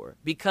Saiyan 4,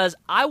 because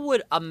I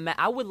would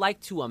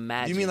like to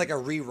imagine. You mean like a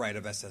rewrite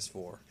of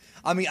SS4?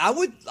 I mean, I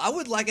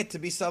would like it to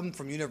be something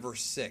from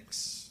Universe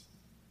 6.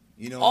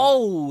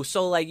 Oh,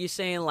 so like you're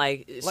saying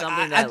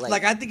something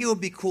I think it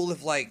would be cool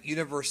if like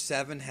Universe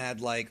 7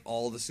 had like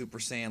all the Super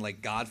Saiyan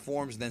like God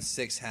forms, and then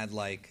 6 had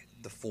like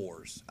the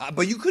 4s.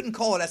 But you couldn't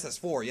call it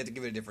SS4. You had to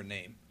give it a different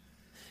name.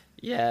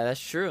 Yeah, that's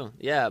true.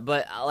 Yeah,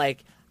 but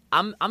like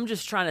I'm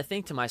just trying to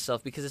think to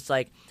myself, because it's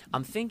like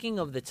I'm thinking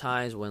of the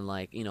times when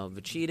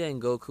Vegeta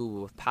and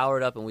Goku were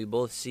powered up, and we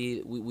both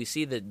see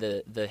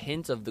the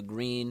hint of the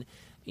green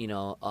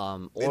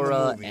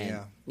aura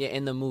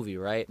in the movie,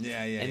 right?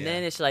 And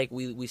then it's like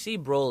we see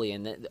Broly,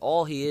 and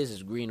all he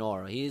is green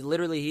aura. He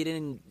literally he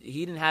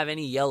didn't have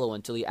any yellow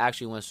until he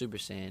actually went Super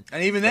Saiyan.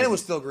 And even then it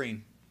was still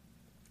green.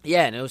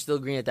 Yeah, and it was still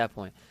green at that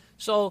point.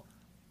 So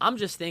I'm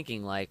just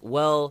thinking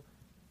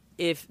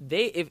if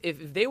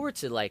they were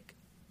to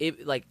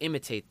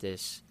imitate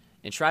this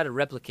and try to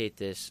replicate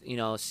this,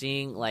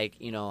 seeing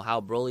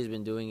how Broly's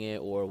been doing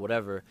it or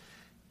whatever,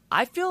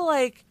 I feel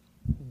like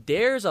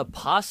there's a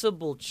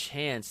possible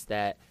chance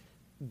that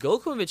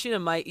Goku and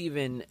Vegeta might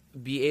even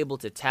be able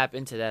to tap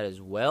into that as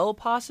well,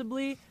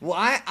 possibly. Well,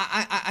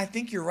 I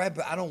think you're right,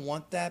 but I don't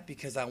want that,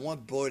 because I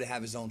want Broly to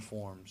have his own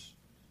forms.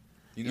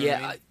 You know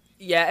what I mean?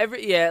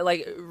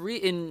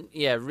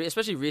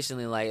 Especially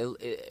recently,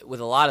 with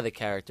a lot of the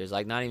characters,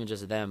 not even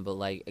just them, but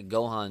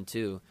Gohan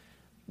too.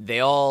 They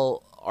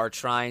all are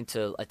trying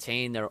to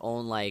attain their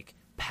own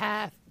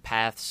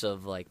paths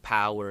of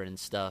power and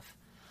stuff,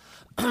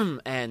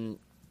 and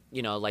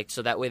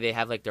so that way they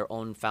have their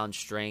own found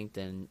strength,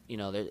 and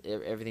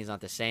everything's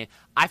not the same.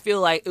 I feel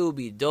like it would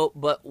be dope,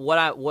 but what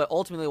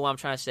I'm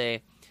trying to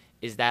say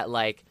is that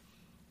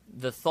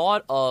the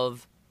thought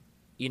of,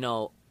 you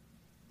know,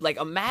 like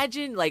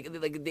imagine like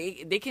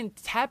they can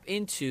tap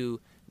into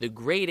the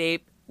great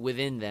ape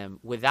within them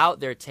without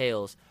their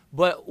tails.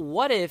 But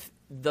what if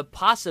the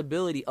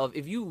possibility of,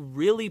 if you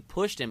really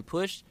pushed and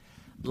pushed,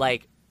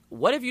 like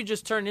what if you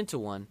just turned into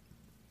one?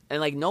 And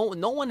like no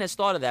one has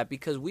thought of that,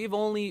 because we've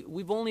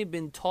only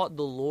been taught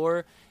the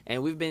lore,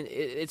 and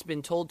it's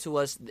been told to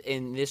us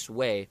in this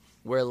way,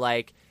 where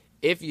like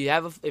if you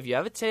have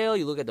a tail,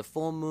 you look at the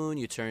full moon,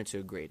 you turn into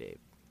a great ape.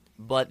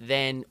 But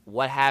then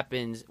what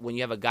happens when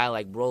you have a guy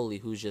like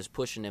Broly who's just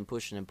pushing and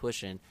pushing and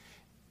pushing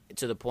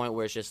to the point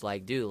where it's just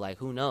like, dude, like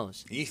who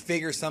knows? He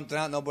figures something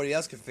out nobody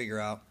else can figure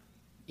out.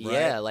 Right?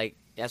 Yeah, like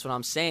that's what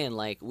I'm saying.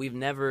 Like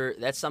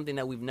that's something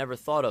that we've never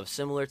thought of.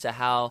 Similar to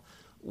how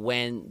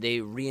when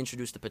they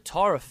reintroduced the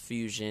Potara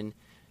fusion,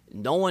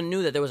 no one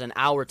knew that there was an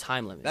hour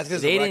time limit. That's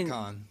because of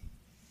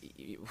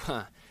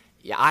retcon.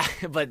 Yeah,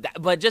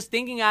 but just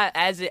thinking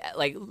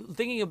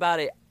thinking about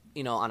it,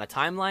 you know, on a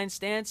timeline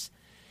stance,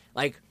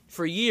 like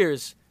for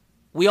years,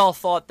 we all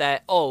thought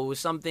that it was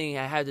something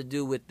that had to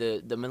do with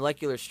the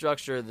molecular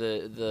structure,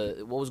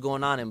 the what was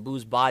going on in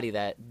Boo's body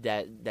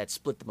that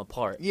split them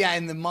apart. Yeah,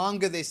 in the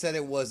manga they said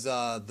it was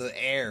the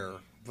air.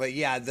 But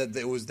yeah,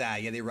 it was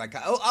that. Yeah, they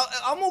retcon.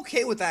 I'm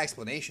okay with that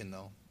explanation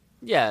though.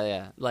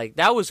 Yeah, like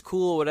that was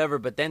cool, or whatever.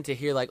 But then to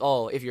hear like,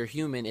 if you're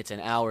human, it's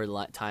an hour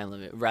time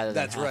limit rather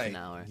than half an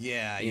hour.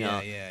 Yeah,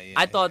 yeah.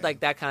 I thought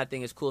like that kind of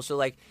thing is cool. So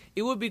like,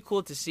 it would be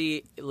cool to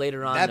see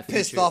later on. That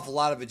pissed off a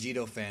lot of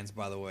Vegito fans,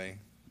 by the way.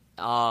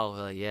 Oh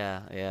well,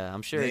 yeah.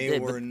 I'm sure they it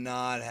did, were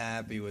not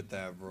happy with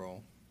that,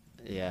 bro.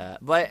 Yeah,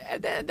 but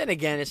then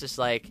again, it's just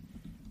like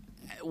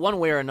one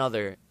way or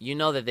another, you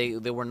know that they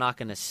were not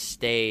going to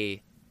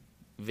stay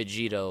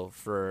Vegito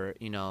for,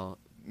 you know.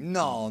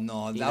 No.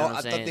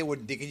 I thought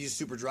they could use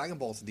Super Dragon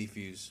Balls to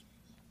defuse.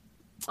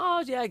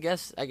 Oh yeah, I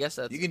guess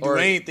that's. You can do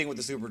anything with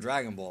the Super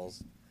Dragon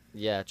Balls.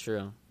 Yeah,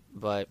 true.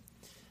 But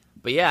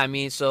yeah, I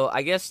mean, so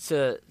I guess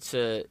to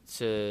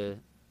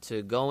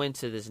go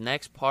into this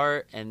next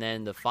part and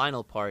then the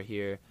final part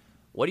here,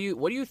 what do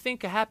you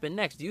think could happen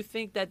next? Do you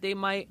think that they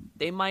might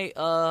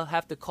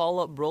have to call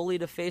up Broly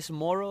to face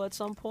Moro at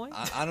some point?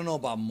 I don't know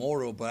about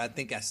Moro, but I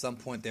think at some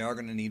point they are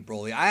going to need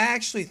Broly. I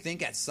actually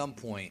think at some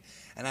point,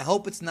 and I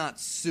hope it's not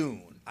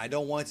soon. I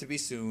don't want it to be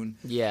soon.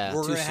 Yeah,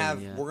 we're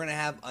gonna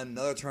have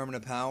another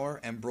Tournament of Power,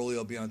 and Broly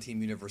will be on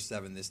Team Universe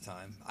 7 this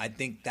time. I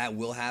think that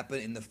will happen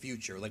in the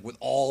future, like with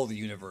all the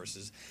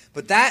universes.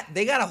 But that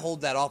they got to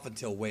hold that off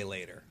until way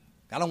later.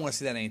 I don't want to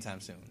see that anytime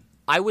soon.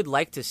 I would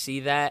like to see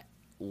that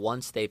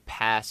once they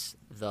pass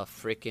the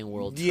freaking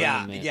World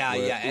Tournament. Yeah,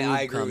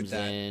 I agree with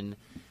that. In,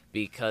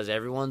 because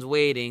everyone's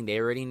waiting. They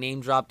already name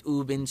dropped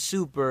Oob in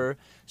Super,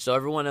 so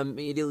everyone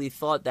immediately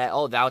thought that,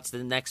 that's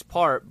the next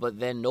part. But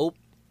then nope,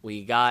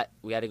 we had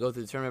to go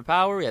through the Tournament of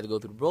Power, we had to go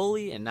through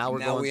Broly, and now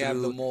we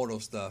have the Mortal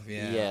stuff.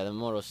 Yeah, the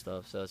Mortal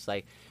stuff. So it's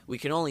like we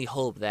can only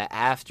hope that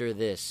after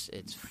this,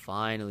 it's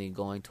finally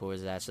going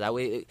towards that. So that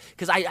way,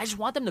 because I just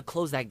want them to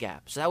close that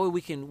gap. So that way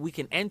we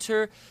can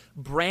enter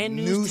brand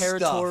new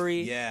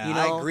territory. Stuff. Yeah, you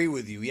know? I agree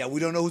with you. Yeah, we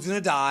don't know who's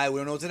gonna die. We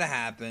don't know what's gonna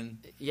happen.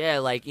 Yeah,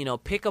 like, you know,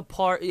 pick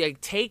apart, like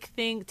take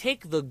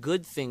the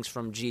good things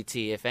from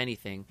GT, if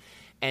anything,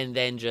 and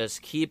then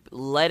just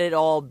let it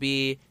all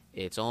be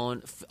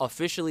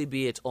officially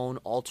be its own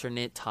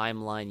alternate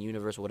timeline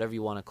universe, whatever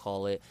you want to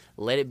call it.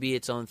 Let it be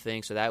its own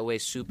thing, so that way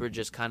Super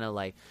just kind of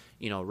like,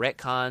 you know,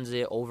 retcons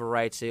it,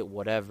 overwrites it,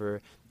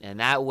 whatever,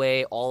 and that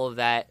way all of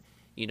that,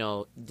 you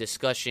know,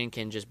 discussion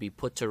can just be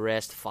put to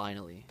rest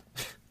finally.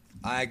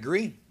 I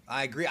agree.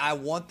 I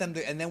want them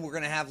to, and then we're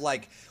gonna have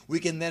we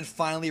can then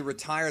finally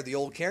retire the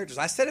old characters.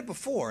 I said it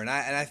before, and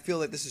I feel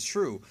like this is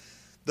true.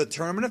 The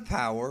Tournament of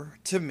Power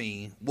to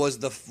me was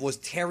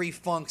Terry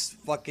Funk's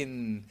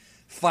fucking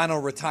final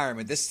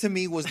retirement. This to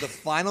me was the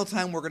final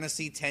time we're gonna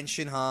see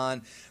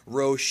Tenshinhan,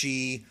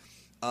 Roshi,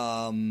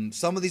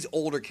 some of these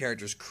older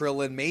characters,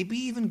 Krillin, maybe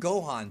even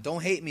Gohan.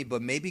 Don't hate me,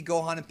 but maybe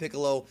Gohan and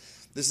Piccolo.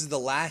 This is the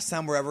last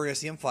time we're ever gonna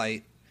see them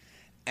fight,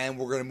 and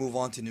we're gonna move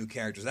on to new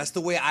characters. That's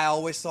the way I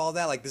always saw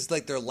that. Like, this is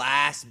like their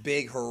last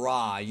big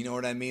hurrah. You know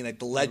what I mean? Like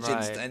the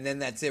legends, right. And then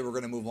that's it. We're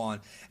gonna move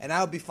on, and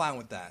I would be fine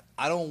with that.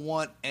 I don't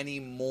want any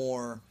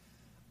more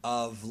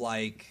of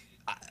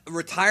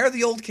retire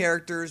the old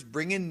characters,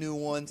 bring in new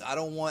ones. I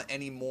don't want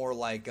any more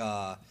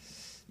I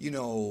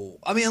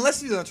mean,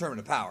 unless you do the Tournament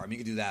of Power. I mean,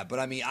 you can do that. But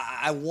I mean,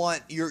 I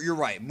want, you're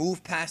right.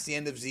 Move past the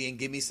end of Z and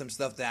give me some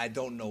stuff that I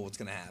don't know what's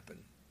going to happen.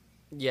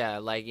 Yeah,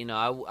 like, you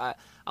know,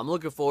 I'm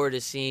looking forward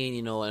to seeing,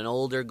 you know, an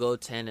older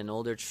Goten, an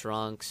older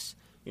Trunks,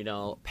 you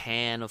know,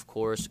 Pan, of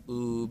course,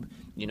 Oob,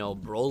 you know,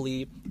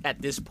 Broly at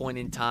this point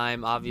in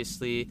time,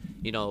 obviously.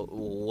 You know,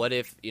 what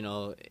if, you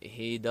know,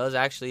 he does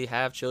actually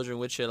have children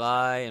with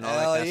Chilai and all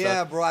that kind of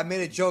stuff. Bro. I made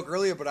a joke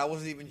earlier, but I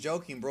wasn't even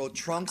joking, bro.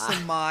 Trunks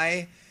and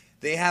Mai,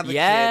 they have a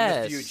kid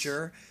in the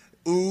future.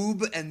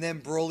 Oob and then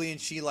Broly and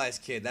Chilai's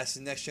kid. That's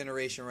the next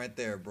generation right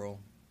there, bro.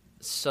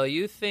 So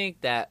you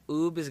think that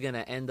Oob is going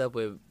to end up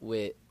with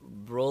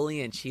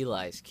Broly and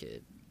Chilai's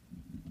kid?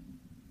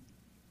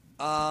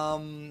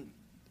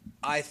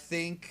 I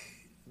think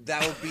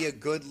that would be a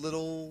good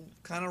little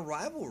kind of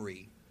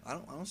rivalry. I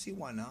don't see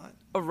why not.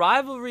 A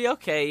rivalry,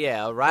 okay,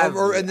 yeah, a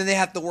rivalry. And then they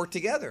have to work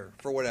together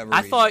for whatever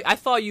reason. I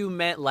thought you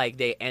meant like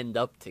they end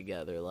up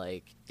together,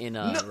 like in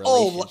a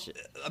relationship.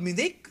 I mean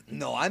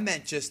I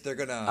meant just they're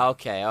gonna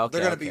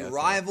they're gonna be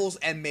rivals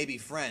and maybe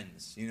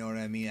friends. You know what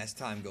I mean? As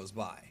time goes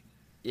by.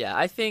 Yeah,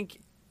 I think.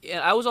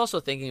 Yeah, I was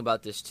also thinking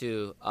about this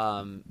too.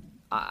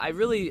 I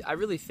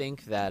really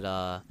think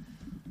that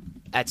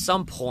at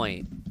some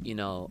point, you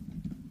know,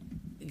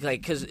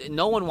 like because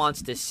no one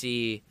wants to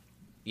see,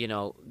 you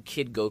know,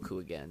 Kid Goku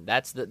again.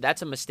 That's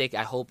a mistake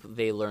I hope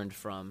they learned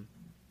from,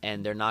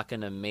 and they're not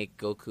gonna make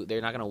Goku.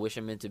 They're not gonna wish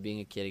him into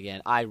being a kid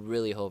again. I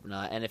really hope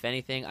not. And if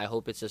anything, I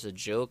hope it's just a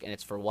joke and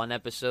it's for one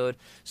episode,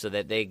 so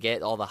that they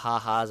get all the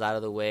ha-has out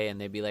of the way and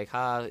they be like,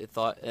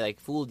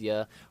 fooled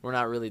ya. We're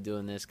not really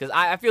doing this, because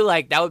I feel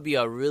like that would be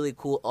a really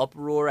cool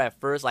uproar at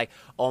first. Like,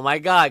 oh my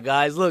god,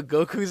 guys, look,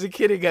 Goku's a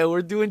kid again.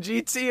 We're doing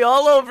GT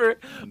all over.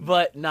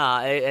 But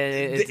nah,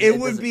 it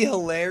would be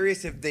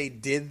hilarious if they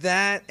did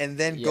that, and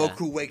then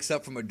Goku wakes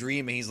up from a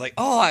dream and he's like,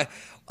 oh,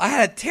 I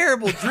had a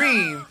terrible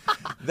dream.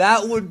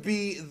 That would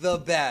be the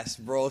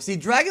best, bro. See,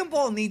 Dragon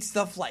Ball needs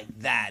stuff like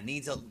that.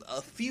 Needs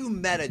a few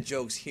meta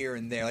jokes here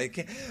and there. Like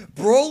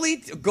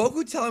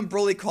Goku telling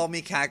Broly call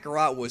me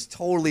Kakarot was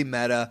totally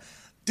meta.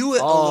 Do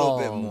it a little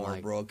bit more,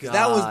 bro. Because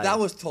that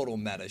was total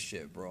meta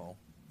shit, bro.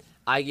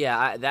 I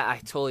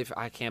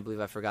can't believe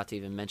I forgot to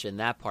even mention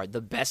that part.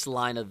 The best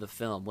line of the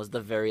film was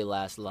the very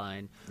last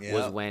line. Yep.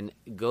 Was when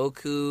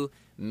Goku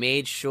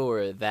made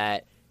sure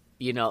that,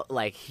 you know,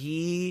 like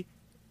he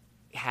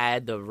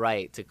had the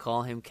right to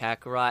call him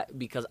Kakarot,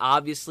 because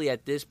obviously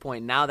at this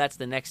point now that's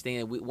the next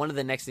thing one of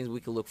the next things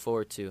we could look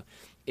forward to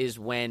is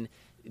when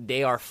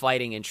they are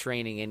fighting and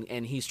training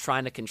and he's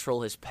trying to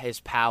control his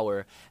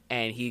power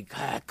and he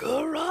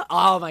Kakarot.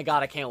 Oh my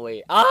god, I can't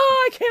wait.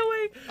 I can't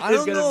wait. I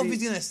don't know if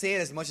he's gonna say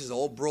it as much as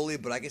old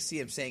Broly, but I can see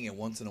him saying it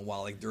once in a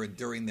while, like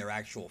during their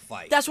actual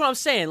fight. That's what I'm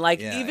saying.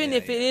 Like even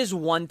if it is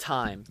one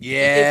time.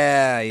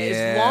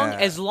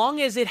 As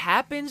long as it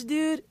happens,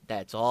 dude,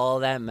 that's all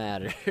that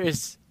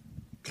matters.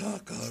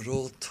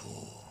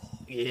 Kakaroto.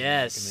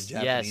 Yes, in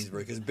the Japanese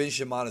version, because Ben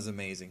Shimada is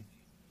amazing.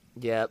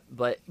 Yeah,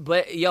 to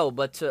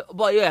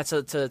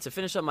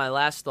finish up my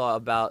last thought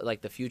about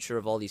like the future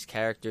of all these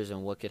characters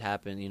and what could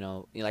happen, you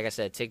know, like I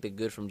said, take the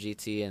good from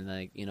GT and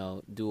like, you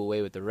know, do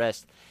away with the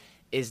rest,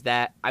 is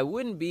that I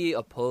wouldn't be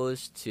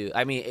opposed to.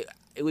 I mean,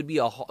 it would be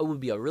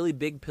a really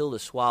big pill to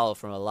swallow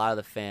from a lot of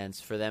the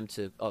fans for them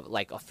to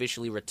like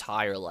officially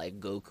retire like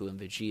Goku and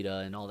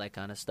Vegeta and all that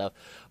kind of stuff,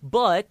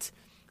 but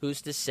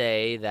who's to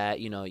say that,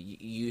 you know,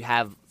 you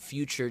have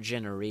future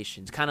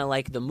generations, kind of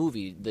like the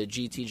movie, the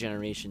GT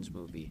Generations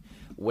movie,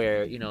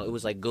 where, you know, it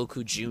was like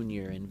Goku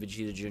Jr. and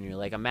Vegeta Jr.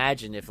 Like,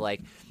 imagine if,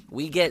 like,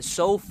 we get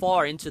so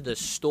far into the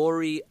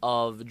story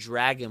of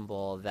Dragon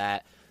Ball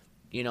that,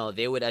 you know,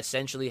 they would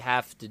essentially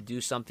have to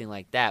do something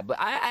like that. But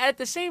at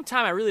the same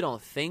time, I really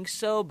don't think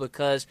so,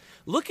 because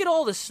look at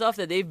all the stuff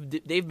that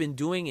they've been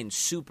doing in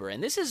Super,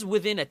 and this is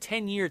within a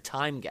 10-year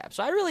time gap.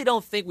 So I really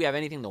don't think we have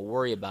anything to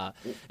worry about,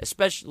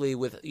 especially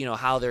with, you know,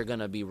 how they're going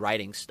to be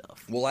writing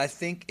stuff. Well, I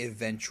think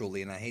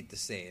eventually, and I hate to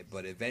say it,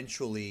 but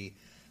eventually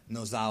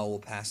Nozawa will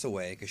pass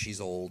away because she's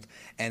old,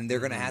 and they're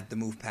going to have to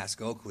move past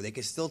Goku. They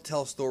can still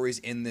tell stories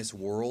in this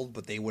world,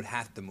 but they would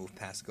have to move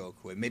past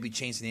Goku. Maybe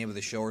change the name of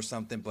the show or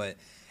something, but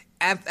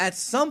at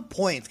some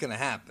point, it's going to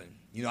happen.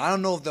 You know, I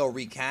don't know if they'll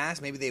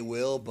recast. Maybe they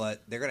will,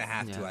 but they're going to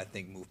have to, I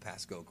think, move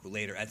past Goku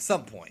later at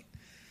some point.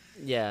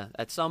 Yeah,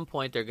 at some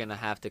point, they're going to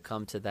have to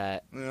come to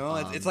that. You know,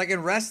 it's like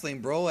in wrestling,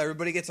 bro.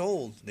 Everybody gets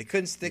old. They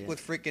couldn't stick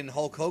with freaking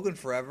Hulk Hogan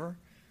forever.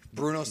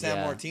 Bruno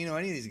Sammartino,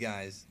 any of these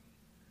guys.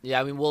 Yeah,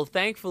 I mean, well,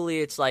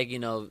 thankfully, it's like, you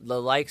know,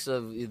 the likes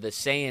of the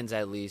Saiyans,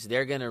 at least,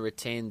 they're going to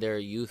retain their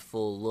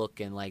youthful look.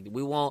 And, like,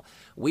 we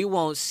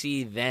won't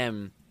see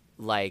them,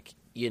 like,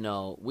 you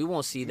know, we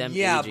won't see them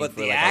aging but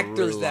for the like actors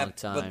a really long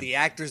time. But the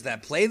actors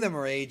that play them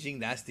are aging.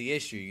 That's the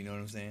issue. You know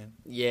what I'm saying?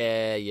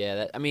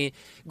 Yeah. I mean,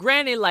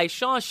 granted, like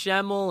Sean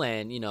Schemmel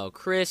and, you know,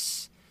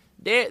 Chris,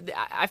 they're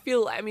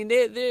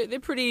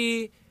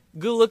pretty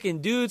good-looking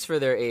dudes for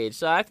their age.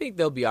 So I think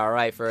they'll be all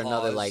right for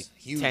another like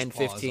 10,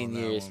 15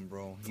 years. One,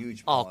 bro.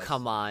 Huge pause. Oh,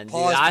 come on,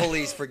 pause,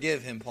 police.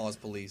 Forgive him, pause,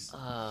 police. Oh,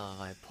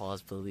 I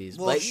pause, police.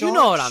 Well, but Sean, you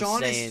know what I'm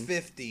Sean saying. Sean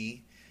is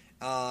 50.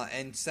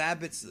 And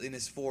Sabbath's in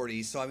his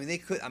 40s, so I mean they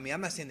could. I mean,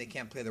 I'm not saying they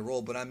can't play the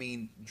role, but I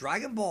mean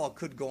Dragon Ball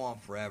could go on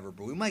forever,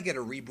 bro. We might get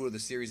a reboot of the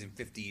series in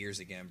 50 years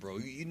again, bro.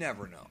 You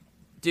never know,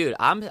 dude.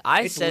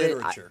 It's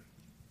literature.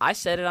 I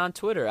said it on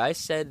Twitter. I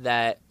said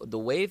that the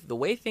way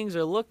things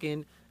are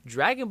looking,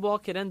 Dragon Ball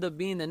could end up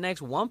being the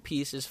next One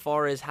Piece as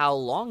far as how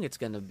long it's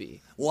going to be.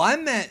 Well,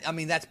 I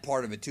mean, that's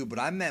part of it too, but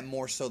I meant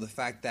more so the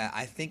fact that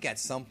I think at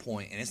some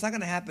point, and it's not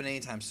going to happen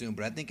anytime soon,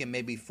 but I think in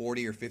maybe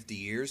 40 or 50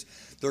 years,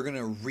 they're going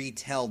to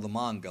retell the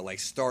manga, like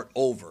start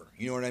over.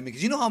 You know what I mean?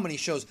 Because you know how many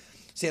shows,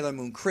 Sailor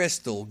Moon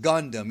Crystal,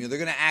 Gundam, you know, they're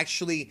going to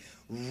actually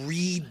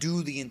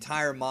redo the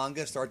entire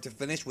manga start to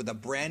finish with a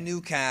brand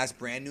new cast,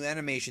 brand new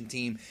animation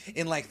team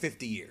in like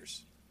 50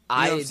 years.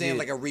 You know what I'm saying?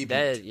 Like a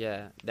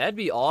reboot. That'd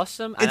be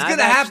awesome. It's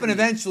gonna happen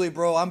eventually,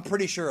 bro. I'm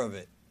pretty sure of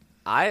it.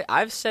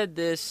 I've said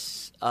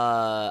this.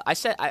 I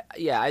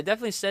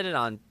definitely said it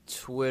on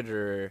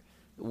Twitter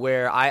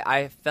where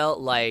I felt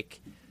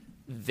like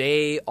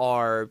they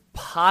are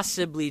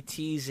possibly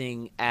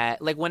teasing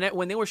at like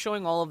when they were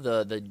showing all of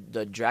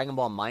the Dragon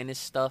Ball Minus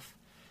stuff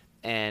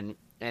and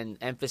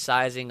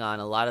emphasizing on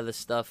a lot of the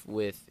stuff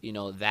with, you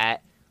know,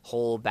 that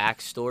whole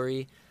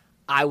backstory.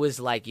 I was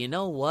like, you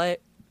know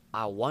what?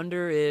 I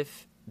wonder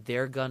if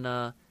they're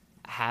gonna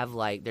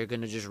they're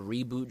gonna just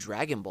reboot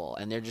Dragon Ball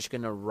and they're just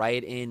gonna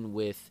write in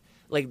with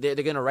like they're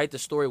gonna write the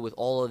story with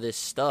all of this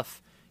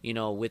stuff, you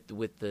know, with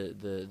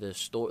the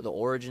story, the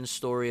origin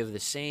story of the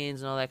Saiyans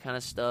and all that kind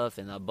of stuff,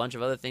 and a bunch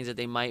of other things that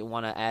they might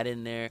want to add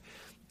in there,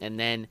 and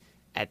then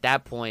at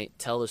that point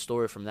tell the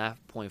story from that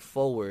point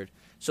forward.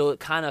 So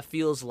it kind of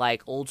feels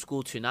like old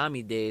school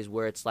Toonami days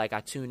where it's like I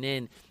tune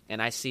in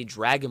and I see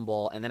Dragon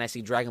Ball and then I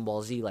see Dragon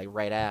Ball Z like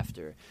right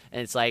after.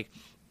 And it's like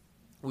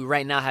we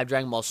right now have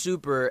Dragon Ball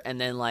Super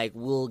and then like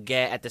we'll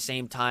get at the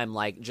same time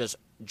like just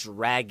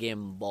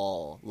Dragon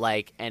Ball.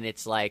 Like, and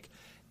it's like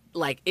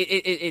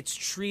it's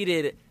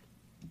treated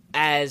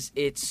as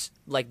it's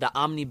like the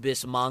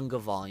omnibus manga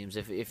volumes,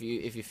 if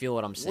you feel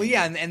what I'm saying. Well,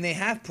 yeah, and they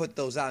have put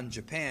those out in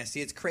Japan.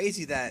 See, it's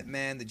crazy that,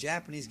 man, the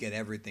Japanese get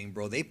everything,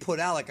 bro. They put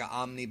out like an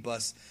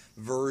omnibus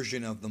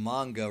version of the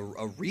manga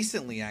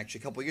recently,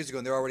 actually, a couple of years ago,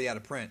 and they're already out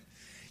of print.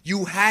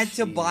 You had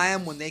to buy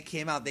them when they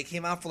came out. They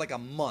came out for like a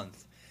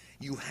month.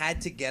 You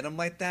had to get them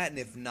like that, and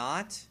if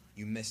not,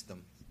 you missed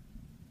them.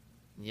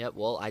 Yep,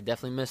 well, I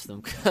definitely missed them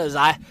because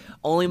I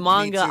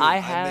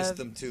missed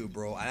them too,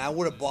 bro. And I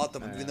would have bought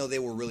them even though they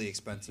were really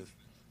expensive.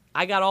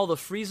 I got all the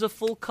Frieza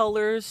full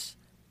colors,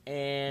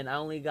 and I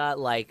only got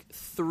like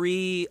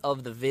 3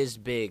 of the Viz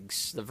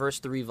Bigs, the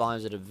first 3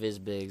 volumes of the Viz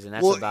Bigs, and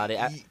that's about it.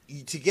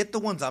 To get the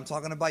ones I'm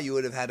talking about, you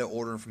would have had to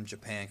order them from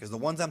Japan because the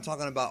ones I'm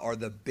talking about are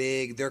the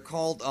big. They're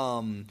called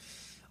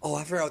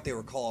I forgot what they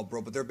were called,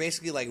 bro. But they're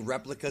basically like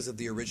replicas of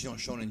the original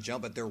Shonen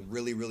Jump, but they're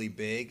really, really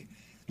big.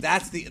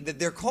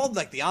 They're called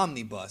like the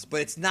omnibus,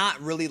 but it's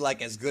not really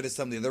like as good as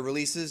some of the other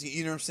releases.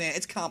 You know what I'm saying?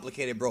 It's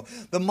complicated, bro.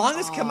 The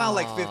mangas come out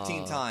like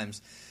 15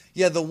 times.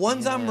 Yeah, the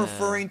ones I'm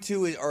referring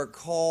to are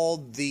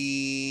called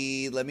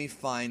let me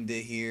find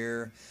it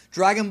here,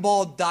 Dragon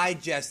Ball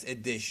Digest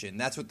Edition.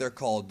 That's what they're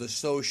called, the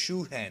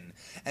Soshuhen.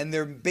 And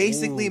they're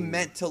basically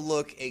meant to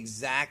look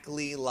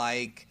exactly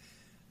like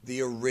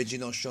the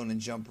original Shonen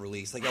Jump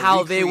release, like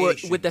how they were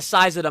with the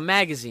size of the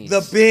magazines.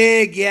 The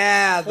big, big,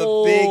 God.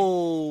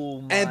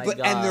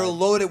 And they're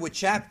loaded with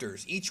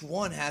chapters. Each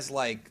one has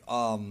like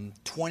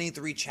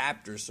 23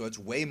 chapters, so it's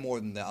way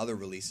more than the other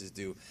releases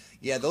do.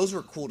 Yeah, those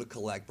were cool to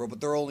collect, bro, but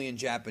they're only in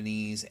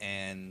Japanese,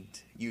 and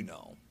you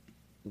know.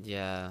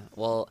 Yeah,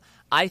 well,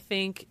 I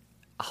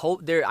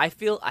hope they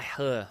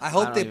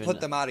put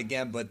them out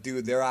again, but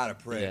dude, they're out of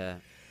print. Yeah.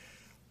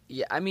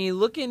 Yeah, I mean,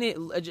 looking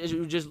at just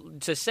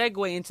to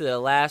segue into the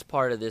last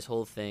part of this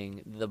whole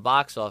thing, the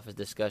box office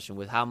discussion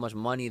with how much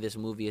money this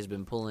movie has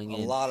been pulling in.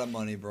 A lot of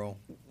money, bro.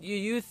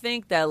 You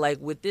think that like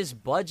with this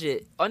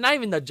budget, or not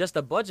even just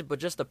the budget, but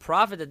just the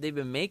profit that they've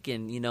been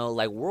making, you know,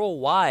 like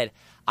worldwide,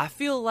 I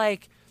feel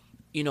like,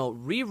 you know,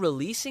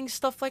 re-releasing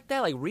stuff like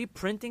that, like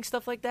reprinting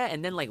stuff like that,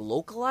 and then like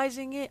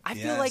localizing it, I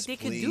feel like they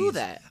could do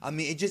that. I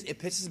mean, it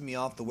pisses me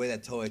off the way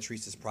that Toei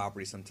treats this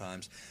property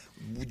sometimes.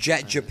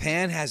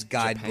 Japan has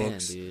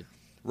guidebooks,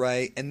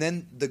 right? And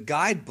then the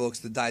guidebooks,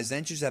 the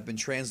Daizenshus, have been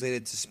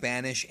translated to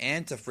Spanish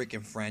and to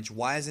freaking French.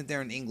 Why isn't there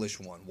an English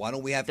one? Why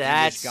don't we have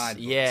English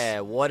guidebooks?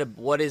 Yeah,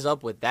 what is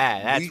up with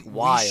that? That's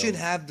wild. We should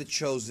have the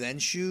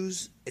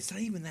Chozensshus. It's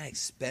not even that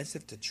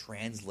expensive to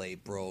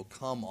translate, bro.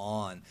 Come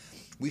on.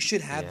 We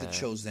should have the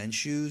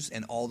Chozensshus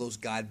and all those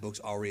guidebooks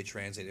already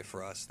translated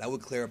for us. That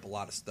would clear up a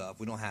lot of stuff.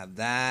 We don't have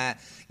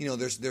that. You know,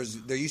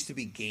 there used to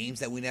be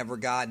games that we never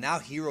got. Now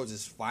Heroes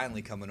is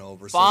finally coming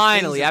over. So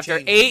finally, after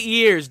changing. 8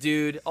 years,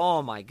 dude.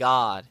 Oh my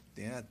God.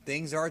 Yeah,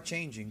 things are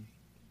changing.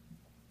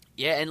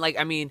 Yeah, and like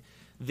I mean,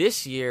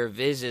 this year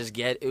Viz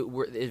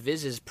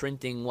is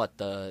printing what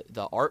the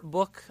art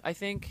book, I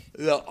think.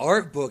 The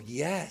art book,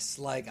 yes.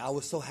 Like I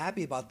was so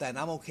happy about that, and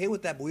I'm okay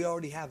with that. But we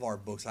already have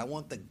art books. I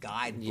want the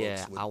guidebooks.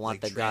 Yeah, I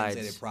want like, the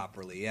translated guides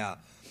properly. Yeah.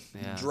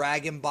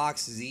 Dragon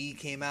Box Z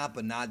came out,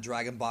 but not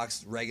Dragon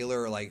Box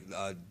regular, like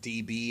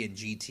DB and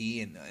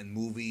GT and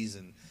movies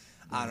and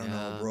I don't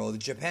know, bro.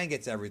 Japan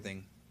gets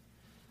everything.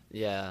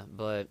 Yeah,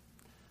 but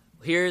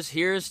here's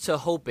to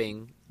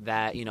hoping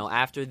that, you know,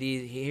 after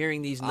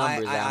hearing these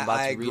numbers that I'm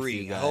about to read for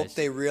you guys. I hope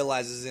they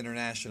realize this is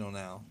international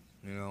now,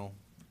 you know?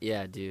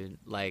 Yeah, dude.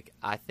 Like,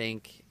 I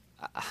think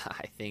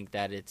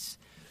that it's,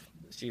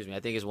 I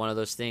think it's one of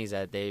those things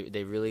that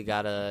they really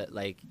gotta,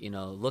 like, you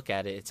know, look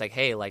at it. It's like,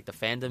 hey, like, the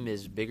fandom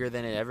is bigger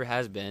than it ever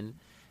has been,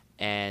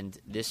 and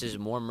this is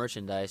more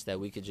merchandise that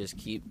we could just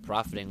keep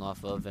profiting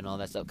off of and all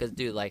that stuff. Because,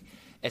 dude, like,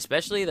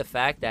 especially the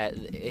fact that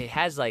it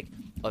has, like,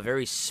 a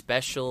very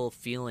special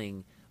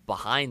feeling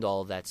behind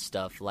all of that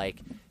stuff, like,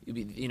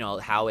 you know,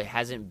 how it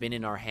hasn't been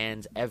in our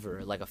hands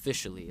ever, like,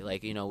 officially.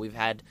 Like, you know, we've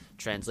had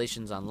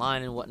translations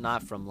online and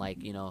whatnot from,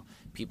 like, you know,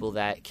 people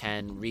that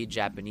can read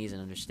Japanese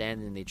and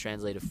understand it, and they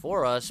translate it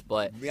for us,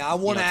 but... Yeah, I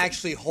want to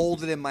actually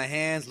hold it in my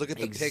hands, look at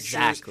the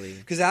pictures.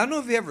 Because I don't know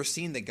if you've ever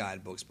seen the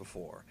guidebooks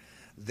before.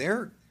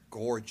 They're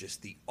gorgeous.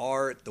 The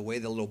art, the way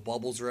the little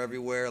bubbles are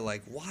everywhere.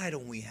 Like, why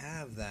don't we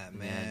have that,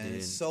 man? Yeah,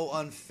 it's so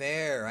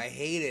unfair. I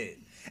hate it.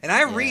 And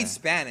I read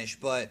Spanish,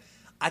 but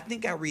I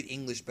think I read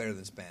English better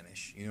than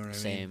Spanish. You know what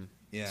I mean?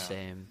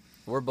 Same.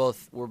 We're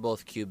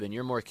both Cuban.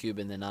 You're more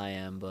Cuban than I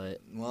am,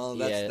 but well,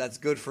 that's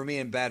good for me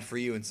and bad for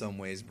you in some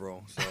ways,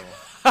 bro. So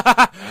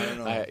I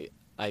don't know.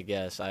 I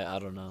guess I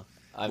don't know.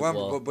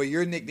 But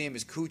your nickname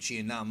is Coochie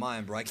and not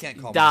mine, bro. I can't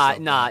call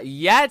myself that.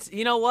 Yet,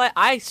 you know what?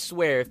 I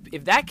swear,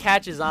 if that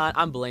catches on,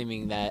 I'm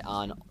blaming that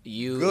on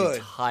you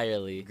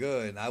entirely.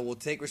 Good. I will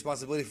take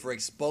responsibility for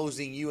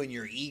exposing you and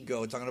your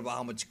ego, talking about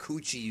how much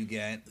Coochie you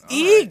get.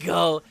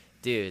 Ego? Right.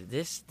 Dude,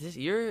 this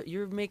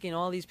you're making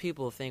all these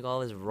people think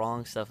all this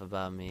wrong stuff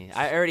about me.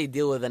 I already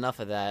deal with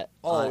enough of that.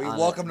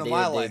 Welcome to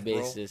my life,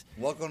 basis.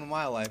 Bro. Welcome to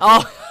my life.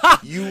 Oh,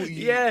 you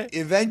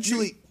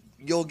eventually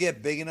you'll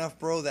get big enough,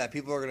 bro, that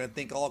people are gonna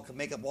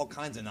make up all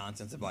kinds of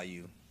nonsense about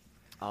you.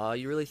 Oh,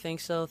 you really think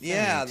so? Thanks.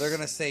 Yeah, they're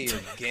gonna say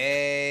you're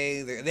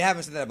gay. They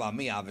haven't said that about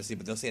me, obviously,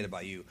 but they'll say it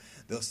about you.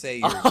 They'll say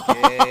you're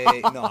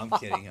gay. No, I'm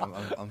kidding.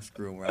 I'm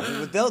screwing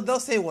around. But they'll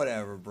say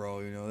whatever, bro.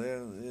 You know,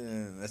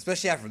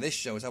 especially after this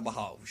show, it's about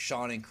how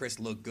Sean and Chris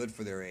look good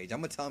for their age. I'm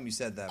gonna tell them you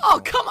said that.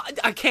 Oh, bro. Come on!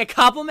 I can't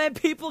compliment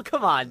people.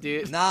 Come on,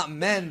 dude. Not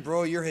men,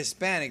 bro. You're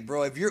Hispanic,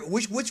 bro. If you're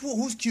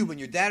who's Cuban?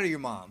 Your dad or your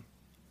mom?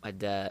 My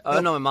dad.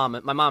 Oh no, my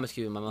mom. My mom is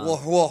Cuban. My mom.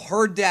 Well,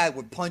 her dad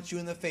would punch you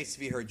in the face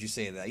if he heard you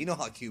say that. You know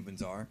how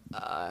Cubans are.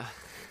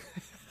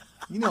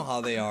 You know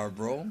how they are,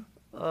 bro.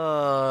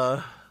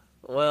 Well,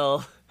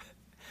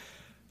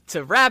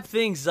 to wrap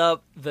things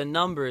up, the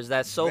numbers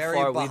that so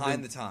far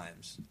behind the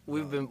times.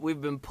 We've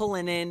been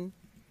pulling in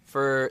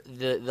for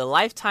the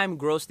lifetime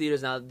gross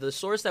theaters. Now, the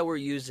source that we're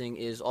using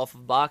is off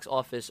of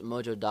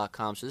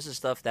boxofficemojo.com. So this is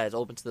stuff that is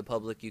open to the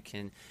public. You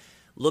can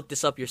look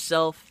this up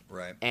yourself.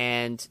 Right.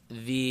 And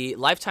the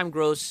lifetime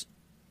gross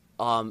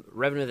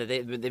revenue that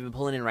they've been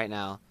pulling in right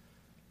now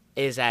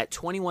is at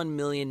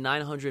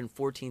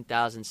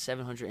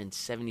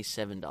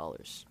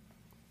 $21,914,777.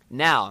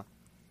 Now,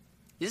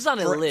 this is on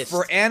a list.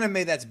 For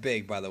anime, that's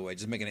big, by the way.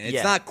 Just making it.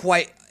 It's not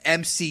quite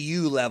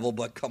MCU level,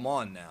 but come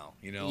on now,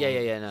 you know.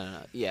 Yeah. No.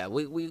 Yeah,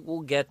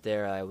 we'll get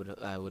there. I would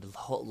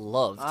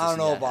love to see I don't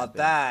know that about happen.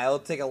 that. It'll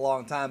take a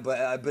long time, but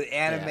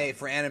anime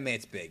for anime,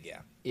 it's big, yeah.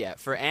 Yeah,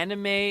 for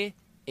anime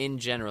in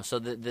general. So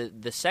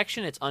the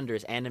section it's under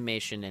is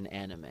animation and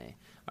anime.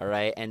 All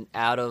right, and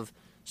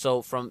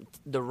so from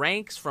the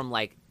ranks from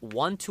like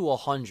 1 to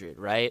 100,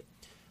 right?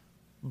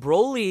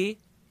 Broly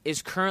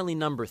is currently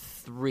number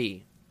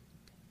 3.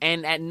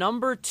 And at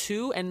number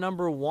 2 and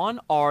number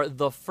 1 are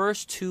the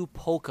first 2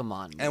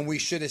 Pokemon movies. And we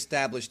should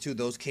establish, too,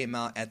 those came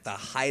out at the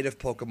height of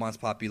Pokemon's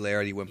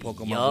popularity when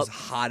Pokemon was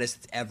hottest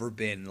it's ever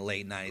been in the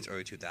late 90s,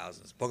 early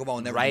 2000s. Pokemon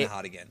will never be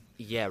hot again.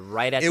 Yeah,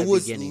 right at the beginning. It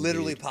was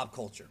literally pop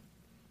culture.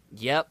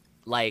 Yep,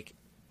 like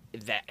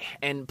that.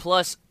 And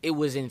plus, it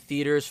was in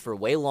theaters for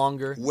way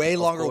longer. Way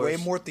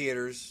more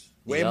theaters.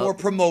 Way more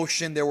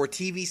promotion. There were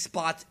TV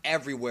spots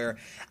everywhere.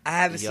 I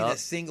haven't seen a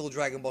single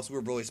Dragon Ball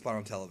Super Broly spot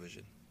on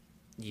television.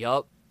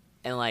 Yup.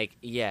 And like,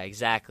 yeah,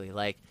 exactly.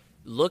 Like,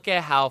 look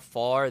at how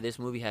far this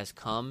movie has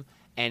come,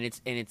 and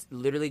it's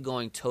literally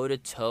going toe to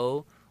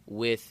toe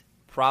with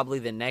probably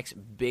the next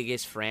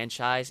biggest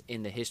franchise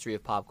in the history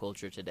of pop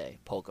culture today,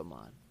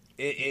 Pokemon.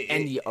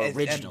 And the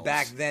originals. And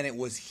back then, it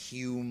was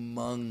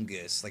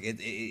humongous. Like,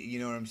 you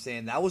know what I'm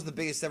saying? That was the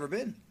biggest ever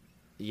been.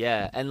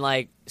 Yeah, and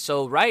like,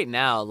 so right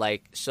now,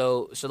 like,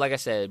 so like I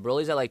said,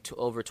 Broly's at like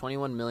over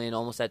 21 million,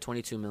 almost at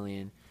 22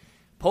 million.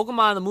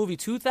 Pokemon the movie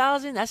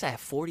 2000, that's at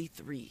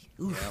 43.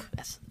 Oof,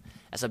 that's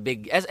a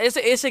big.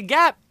 It's a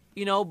gap,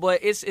 you know,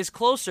 but it's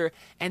closer.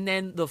 And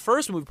then the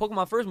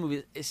Pokemon first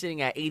movie, is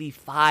sitting at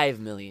 85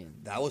 million.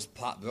 That was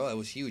bro. That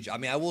was huge. I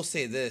mean, I will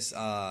say this.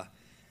 I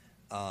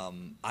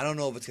don't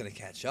know if it's gonna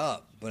catch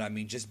up, but I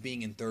mean, just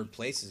being in third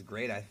place is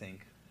great. I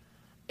think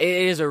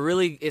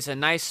it's a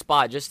nice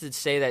spot just to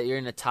say that you're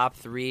in the top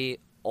 3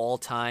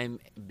 all-time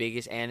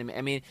biggest anime.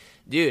 I mean,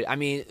 dude.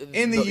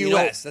 In the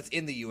U.S. That's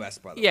in the U.S.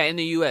 by the way. Yeah, in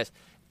the U.S.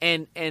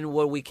 And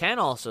what we can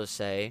also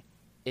say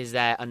is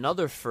that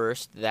another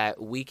first that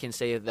we can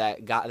say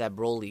that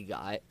Broly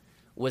got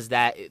was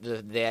that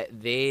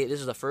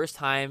this is the first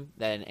time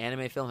that an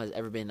anime film has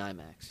ever been in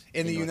IMAX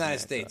in the United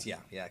States.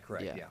 Yeah,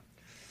 correct. Yeah,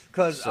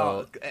 because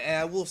and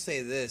I will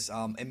say this,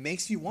 it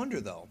makes you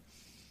wonder though,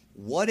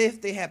 what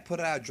if they had put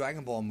out a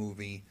Dragon Ball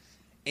movie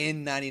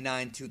in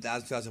 99,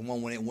 2000,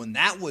 2001 when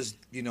that was,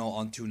 you know,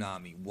 on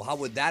Toonami? Well, how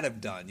would that have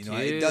done? You know,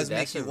 dude, it does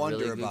make you wonder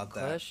really about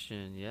that.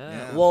 Question,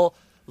 yeah. Well.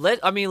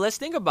 Let's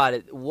think about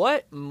it.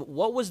 What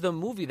was the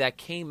movie that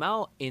came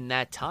out in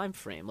that time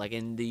frame, like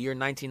in the year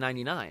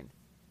 1999?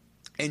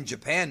 In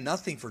Japan,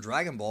 nothing for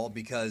Dragon Ball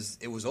because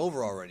it was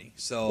over already.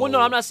 So, well, no,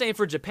 I'm not saying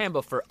for Japan,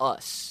 but for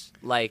us,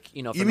 like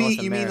for North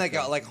America. You mean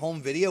like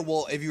home video?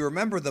 Well, if you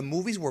remember, the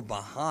movies were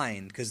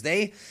behind because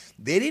they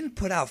didn't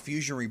put out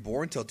Fusion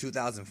Reborn until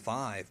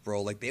 2005,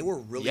 bro. Like they were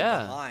really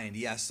behind.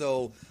 Yeah,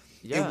 so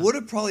it would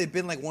have probably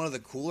been like one of the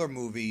cooler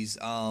movies,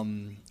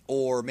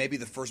 or maybe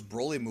the first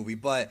Broly movie,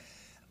 but.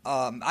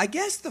 I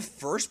guess the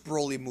first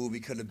Broly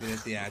movie could have been a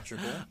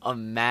theatrical.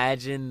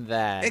 Imagine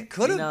that. It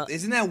could have.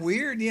 Isn't that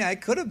weird? Yeah,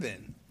 it could have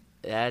been.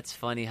 That's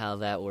funny how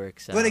that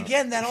works out. But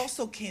again, that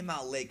also came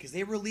out late because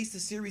they released the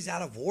series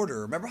out of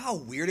order. Remember how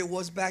weird it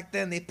was back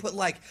then? They put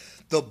like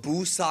the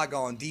Buu Saga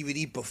on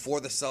DVD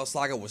before the Cell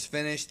Saga was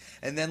finished,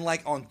 and then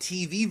like on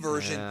TV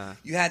version,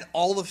 you had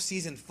all of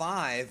season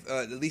 5,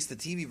 at least the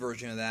TV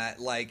version of that.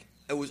 Like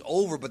it was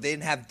over, but they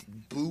didn't have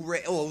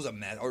Blu-ray. Oh, it was a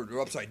mess. Or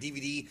I'm sorry,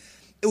 DVD.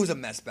 It was a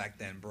mess back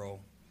then, bro.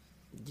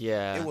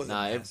 Yeah, it was a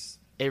mess.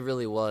 It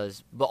really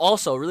was. But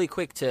also, really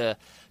quick to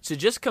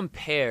just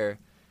compare,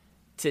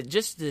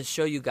 to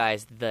show you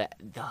guys the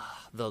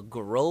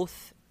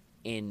growth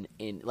in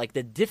like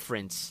the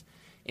difference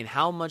in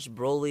how much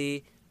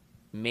Broly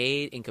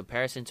made in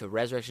comparison to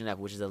Resurrection F,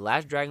 which is the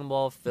last Dragon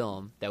Ball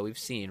film that we've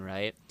seen,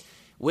 right?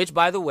 Which,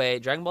 by the way,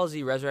 Dragon Ball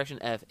Z Resurrection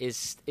F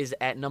is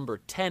at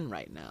number 10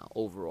 right now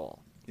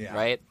overall,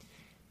 right?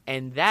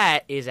 And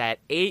that is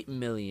at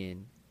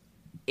 $8,363.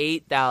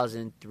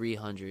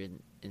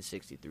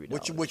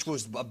 Which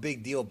was a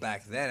big deal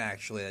back then,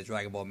 actually, that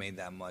Dragon Ball made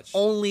that much.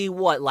 Only,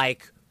 what,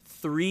 like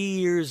 3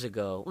 years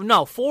ago?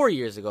 No, 4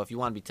 years ago, if you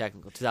want to be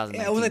technical,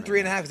 2019. Yeah, it was like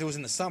 3.5 because it was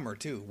in the summer,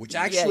 too, which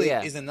actually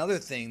is another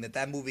thing,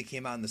 that movie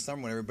came out in the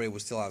summer when everybody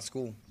was still out of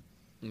school.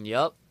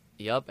 Yep,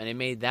 and it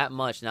made that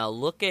much. Now,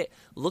 look at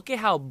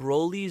how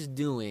Broly's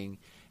doing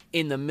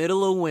in the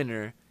middle of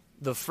winter,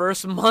 the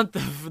first month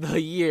of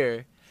the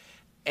year,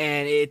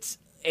 and it's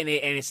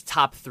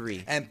top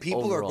 3. And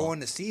people overall. are going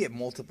to see it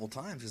multiple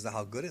times because of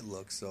how good it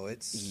looks. So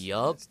it's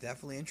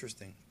definitely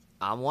interesting.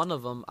 I'm one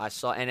of them. I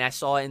saw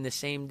it in the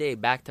same day,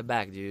 back to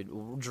back,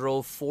 dude.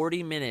 Drove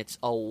 40 minutes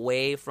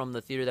away from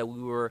the theater that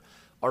we were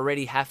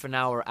already half an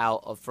hour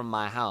out from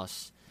my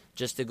house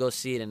just to go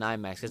see it in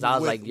IMAX. Because I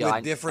was like, yo,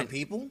 with different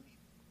people?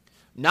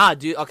 Nah,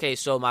 dude. Okay,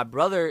 so my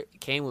brother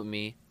came with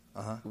me.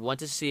 We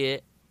went to see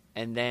it,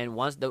 and then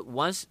once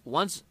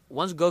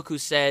Goku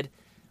said,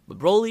 "But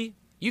Broly,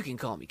 you can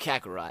call me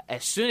Kakarot."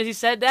 As soon as he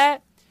said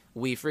that,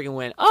 we freaking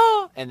went,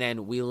 "Oh!" And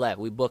then we left.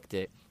 We booked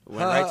it.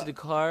 Went right to the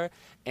car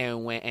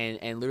and went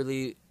and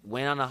literally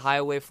went on a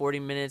highway 40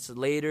 minutes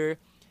later,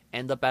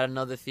 end up at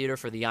another theater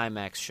for the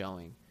IMAX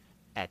showing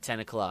at 10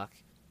 o'clock.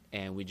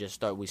 And we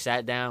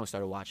sat down, we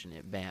started watching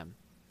it. Bam.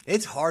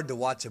 It's hard to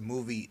watch a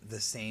movie the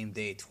same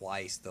day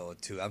twice, though,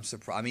 too. I'm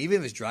surprised. I mean,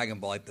 even if it's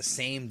Dragon Ball, like the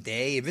same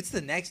day. If it's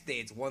the next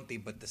day, it's one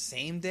thing, but the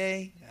same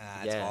day,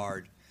 it's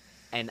hard.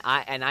 And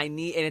I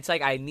needed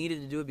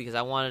to do it because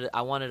I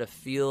wanted to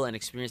feel and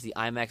experience the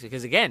IMAX,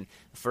 because again,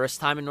 first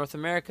time in North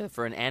America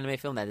for an anime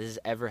film that this has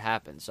ever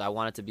happened. So I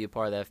wanted to be a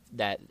part of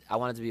that I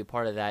wanted to be a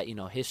part of that,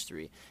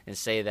 history, and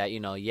say that,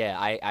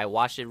 I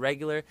watched it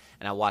regular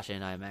and I watched it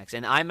in IMAX.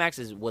 And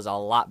IMAX was a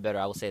lot better,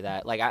 I will say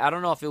that. Like I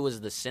don't know if it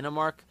was the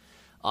Cinemark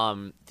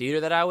theater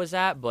that I was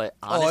at, but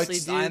honestly,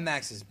 dude,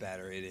 IMAX is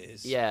better. It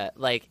is. Yeah,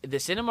 like the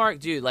Cinemark,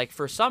 dude, like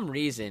for some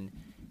reason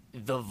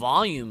the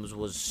volumes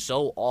was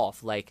so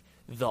off. Like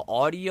the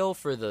audio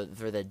for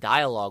the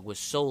dialogue was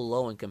so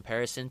low in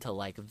comparison to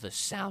like the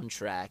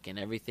soundtrack and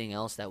everything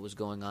else that was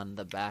going on in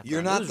the background.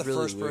 You're not the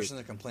first person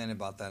to complain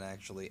about that,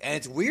 actually. And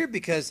it's weird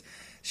because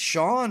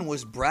Sean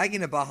was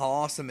bragging about how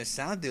awesome it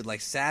sounded.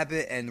 Like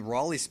Sabbath and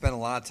Raleigh spent a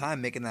lot of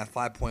time making that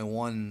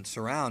 5.1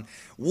 surround.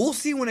 We'll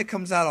see when it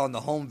comes out on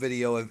the home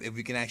video if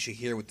we can actually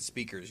hear with the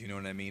speakers. You know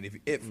what I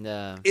mean?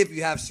 If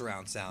you have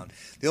surround sound.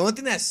 The only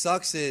thing that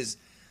sucks is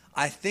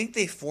I think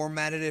they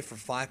formatted it for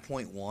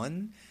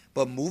 5.1.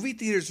 But movie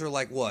theaters are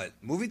like what?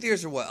 Movie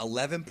theaters are what,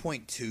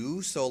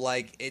 11.2? So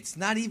like it's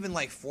not even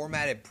like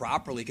formatted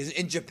properly, because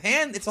in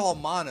Japan it's all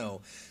mono.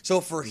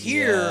 So for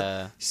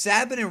here,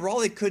 Sabin and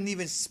Raleigh couldn't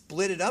even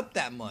split it up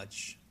that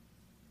much.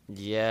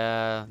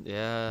 Yeah,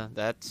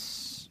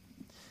 that's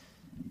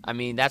what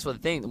the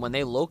thing, when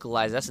they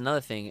localize, that's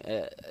another thing.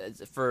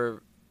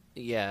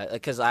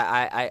 Because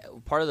I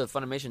part of the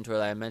Funimation tour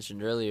that I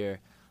mentioned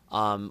earlier,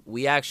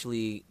 we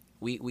actually.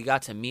 We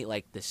got to meet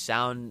like the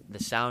sound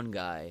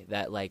guy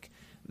that like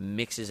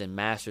mixes and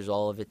masters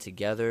all of it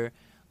together,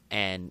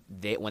 and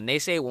when we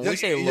say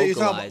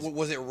localized,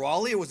 was it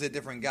Raleigh or was it a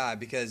different guy?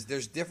 Because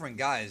there's different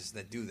guys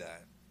that do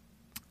that.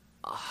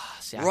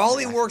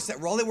 Raleigh works at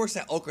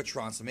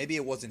Okatron, so maybe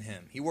it wasn't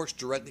him. He works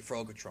directly for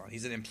Okatron.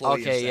 He's an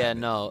employee. Okay, yeah,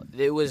 no,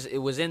 it was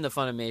in the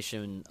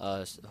Funimation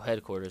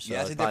headquarters. So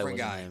it's a different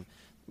guy. Him.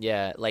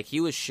 Yeah, like he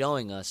was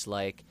showing us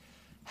like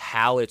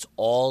how it's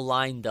all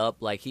lined up.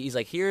 Like he's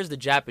like, here's the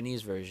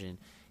Japanese version.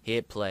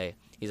 Hit play.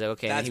 He's like,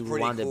 okay, that's and he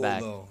rewound it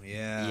back. Though.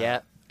 Yeah. Yeah.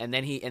 And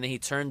then he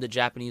turned the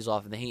Japanese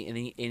off, and then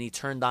he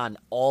turned on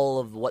all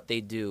of what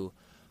they do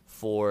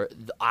for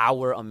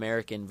our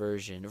American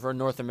version, for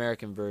North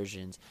American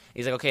versions.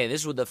 He's like, okay, this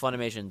is what the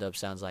Funimation dub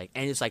sounds like,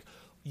 and it's like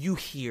you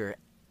hear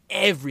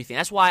everything.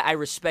 That's why I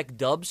respect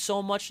dubs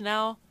so much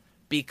now,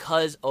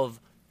 because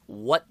of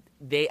what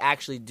they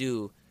actually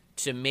do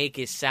to make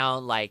it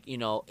sound like, you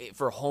know,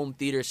 for home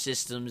theater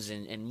systems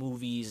and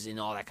movies and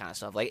all that kind of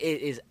stuff. Like,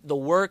 it is, the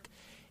work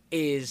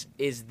is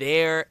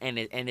there, and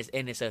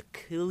it's a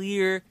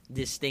clear,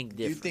 distinct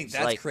difference. You think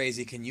that's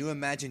crazy? Can you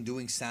imagine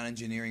doing sound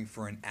engineering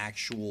for an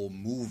actual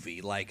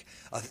movie, like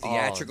a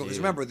theatrical? Because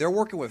remember, they're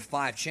working with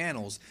 5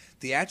 channels.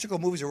 Theatrical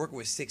movies are working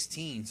with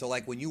 16. So,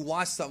 like, when you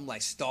watch something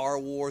like Star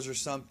Wars or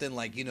something,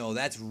 like, you know,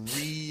 that's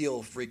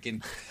real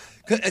freaking.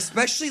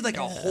 Especially like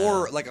a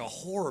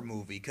horror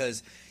movie,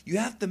 because you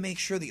have to make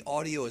sure the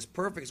audio is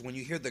perfect. 'Cause when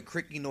you hear the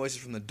creaking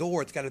noises from the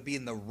door, it's got to be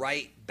in the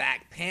right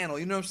back panel.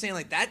 You know what I'm saying?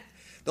 Like that.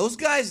 Those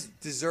guys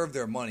deserve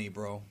their money,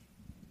 bro.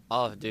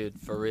 Oh, dude,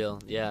 for real.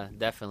 Yeah,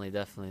 definitely.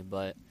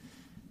 But,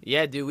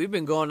 yeah, dude, we've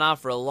been going on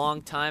for a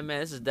long time,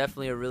 man. This is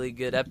definitely a really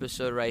good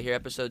episode right here.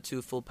 Episode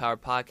 2, Full Power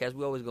Podcast.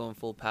 We always go in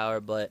full power.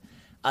 But,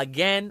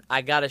 again,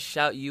 I got to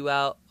shout you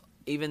out.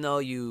 Even though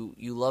you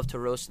love to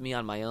roast me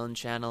on my own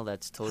channel,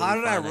 that's totally How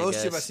did fine, I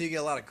roast you if I guess. see you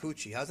get a lot of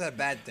coochie? How's that a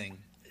bad thing?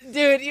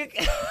 Dude,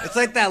 It's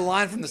like that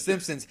line from The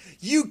Simpsons.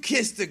 You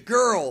kissed a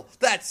girl.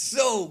 That's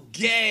so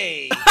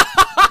gay.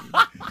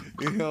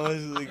 You know,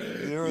 it's like,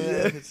 remember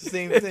that? It's the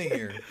same thing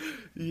here.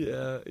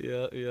 Yeah.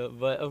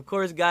 But of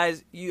course,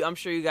 guys, I'm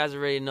sure you guys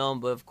already know him.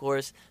 But of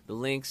course, the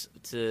links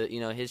to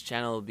his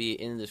channel will be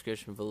in the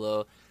description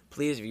below.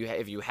 Please,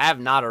 if you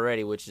have not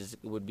already, which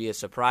would be a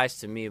surprise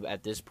to me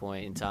at this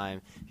point in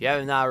time, if you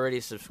have not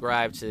already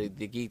subscribed to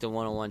the Geekdom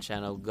 101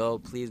 channel,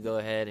 please go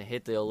ahead and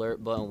hit the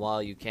alert button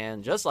while you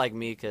can, just like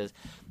me, because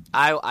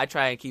I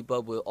try and keep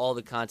up with all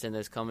the content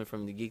that's coming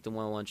from the Geekdom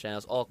 101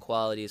 channels, all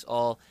qualities,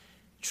 all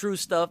true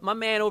stuff. My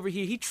man over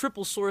here, he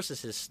triple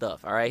sources his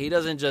stuff, all right? He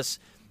doesn't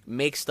just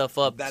make stuff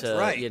up. That's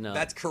right.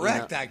 That's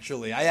correct,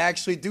 actually. I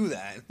actually do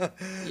that.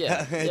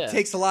 It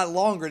takes a lot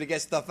longer to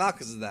get stuff out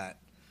because of that.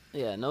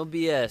 Yeah, no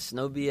BS.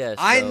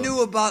 I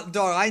knew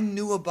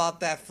about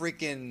that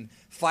freaking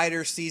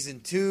Fighter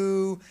Season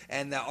 2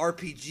 and the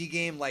RPG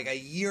game like a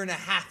year and a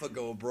half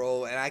ago,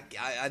 bro. And I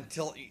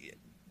until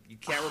you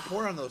can't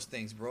report on those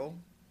things, bro.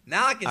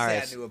 Now I can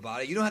say I knew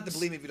about it. You don't have to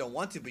believe me if you don't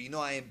want to, but you know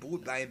I am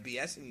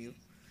BSing you.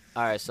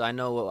 All right, so I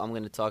know what I'm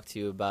going to talk to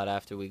you about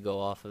after we go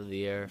off of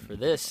the air for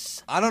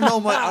this. I don't know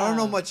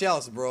much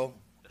else, bro.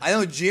 I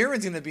know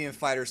Jiren's going to be in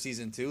Fighter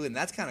Season 2, and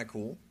that's kind of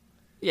cool.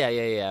 Yeah.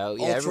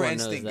 Ultra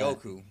Instinct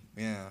Goku.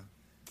 Yeah.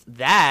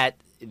 That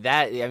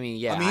I mean,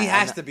 yeah. I mean, he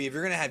has to be. If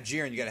you're gonna have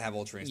Jiren, you got to have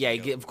Ultra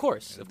Instinct. Yeah, of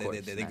course.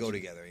 They go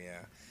together.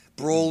 Yeah.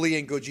 Broly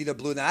and Gogeta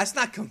Blue. Now that's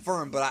not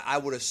confirmed, but I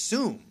would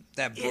assume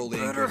that Broly. It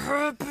better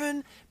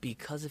happen,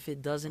 because if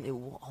it doesn't,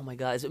 oh my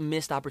god, it's a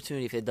missed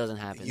opportunity if it doesn't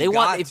happen.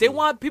 If they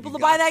want people to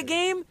buy that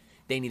game,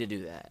 they need to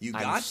do that. You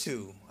got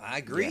to. I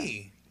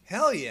agree. Yeah.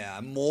 Hell yeah,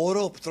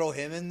 Moro, throw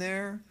him in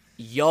there.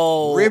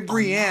 Yo,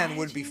 Ribrianne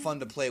would be fun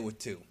to play with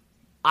too.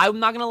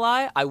 I'm not gonna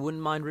lie, I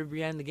wouldn't mind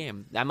Ribrianne in the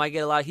game. I might get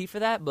a lot of heat for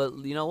that,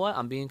 but you know what?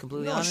 I'm being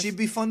completely honest. She'd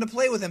be fun to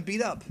play with and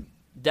beat up.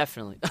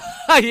 Definitely.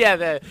 Yeah,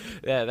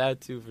 that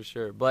too for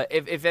sure. But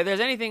if there's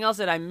anything else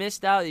that I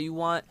missed out that you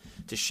want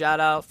to shout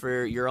out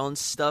for your own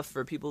stuff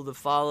for people to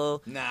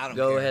follow, I don't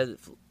go care. ahead.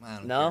 I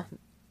don't care.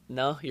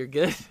 No, you're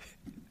good.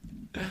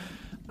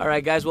 All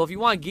right, guys. Well, if you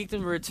want Geekdom to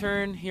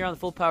return here on the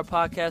Full Power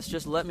Podcast,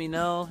 just let me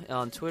know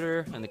on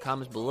Twitter and the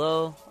comments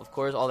below. Of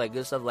course, all that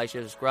good stuff. Like,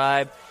 share,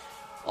 subscribe.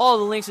 All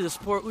the links to the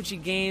support Uchi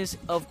Games,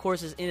 of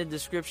course, is in the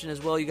description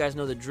as well. You guys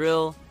know the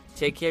drill.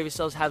 Take care of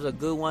yourselves. Have a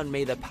good one.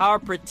 May the power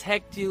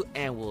protect you,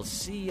 and we'll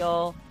see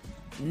y'all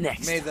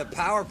next time. May the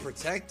power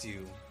protect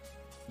you?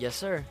 Yes,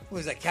 sir. What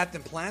is that,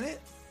 Captain Planet?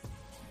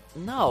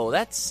 No,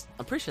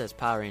 I'm pretty sure that's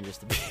Power Rangers,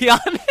 to be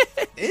honest.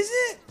 Is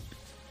it?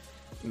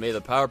 May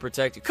the power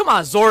protect you. Come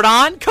on,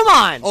 Zordon. Come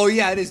on. Oh,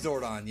 yeah, it is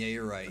Zordon. Yeah,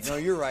 you're right. No,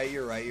 you're right.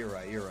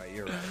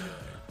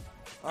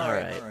 All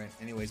right.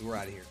 Anyways, we're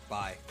out of here.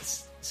 Bye.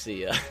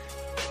 See ya.